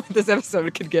 this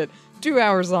episode could get 2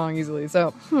 hours long easily.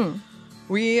 So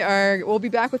we'll be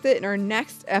back with it in our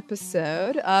next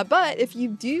episode. But if you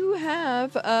do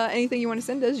have anything you want to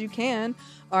send us, you can.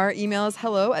 Our email is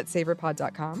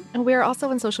hello@savorpod.com. And we're also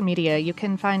on social media. You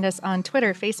can find us on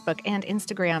Twitter, Facebook, and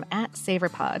Instagram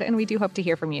 @SavorPod, and we do hope to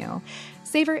hear from you.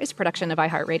 Savor is a production of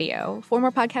iHeartRadio. For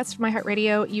more podcasts from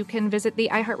iHeartRadio, you can visit the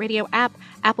iHeartRadio app,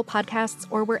 Apple Podcasts,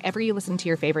 or wherever you listen to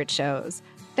your favorite shows.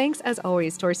 Thanks, as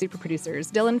always, to our super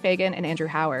producers, Dylan Fagan and Andrew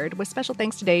Howard, with special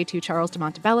thanks today to Charles de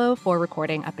Montebello for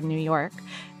recording up in New York.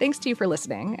 Thanks to you for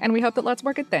listening, and we hope that lots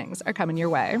more good things are coming your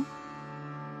way.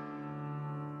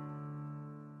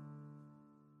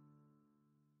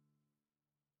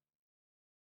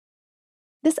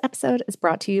 This episode is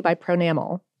brought to you by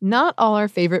Pronamel. Not all our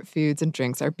favorite foods and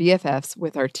drinks are BFFs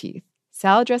with our teeth.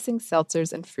 Salad dressings,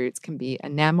 seltzers, and fruits can be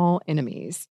enamel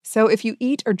enemies. So if you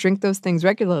eat or drink those things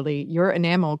regularly, your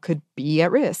enamel could be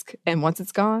at risk. And once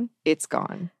it's gone, it's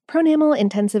gone. Pronamel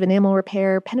Intensive Enamel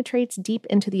Repair penetrates deep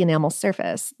into the enamel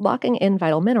surface, locking in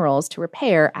vital minerals to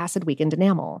repair acid-weakened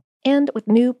enamel. And with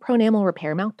new Pronamel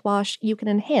Repair mouthwash, you can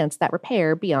enhance that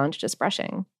repair beyond just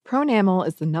brushing. Pronamel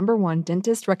is the #1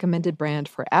 dentist-recommended brand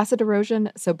for acid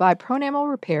erosion, so buy Pronamel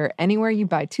Repair anywhere you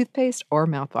buy toothpaste or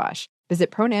mouthwash. Visit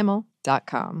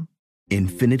pronamel.com.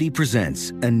 Infinity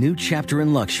presents a new chapter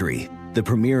in luxury, the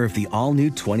premiere of the all-new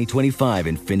 2025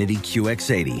 Infinity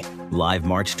QX80, live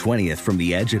March 20th from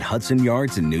the Edge at Hudson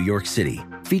Yards in New York City,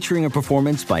 featuring a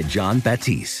performance by John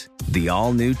Batiste. The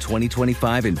all-new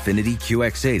 2025 Infiniti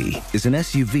QX80 is an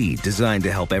SUV designed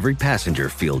to help every passenger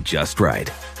feel just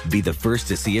right. Be the first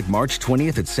to see it March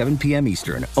 20th at 7 p.m.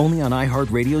 Eastern, only on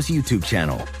iHeartRadio's YouTube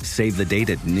channel. Save the date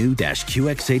at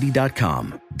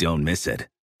new-QX80.com. Don't miss it.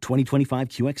 2025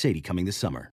 QX80 coming this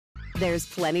summer. There's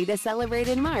plenty to celebrate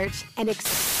in March and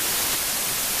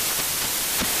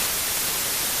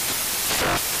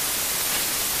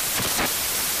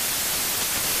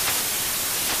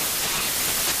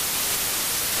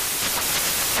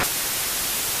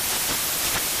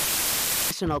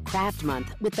Craft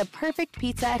Month with the perfect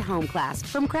pizza at home class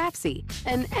from Craftsy.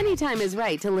 And anytime is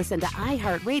right to listen to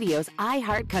iHeartRadio's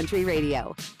iHeart Country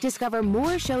Radio. Discover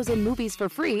more shows and movies for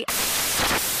free.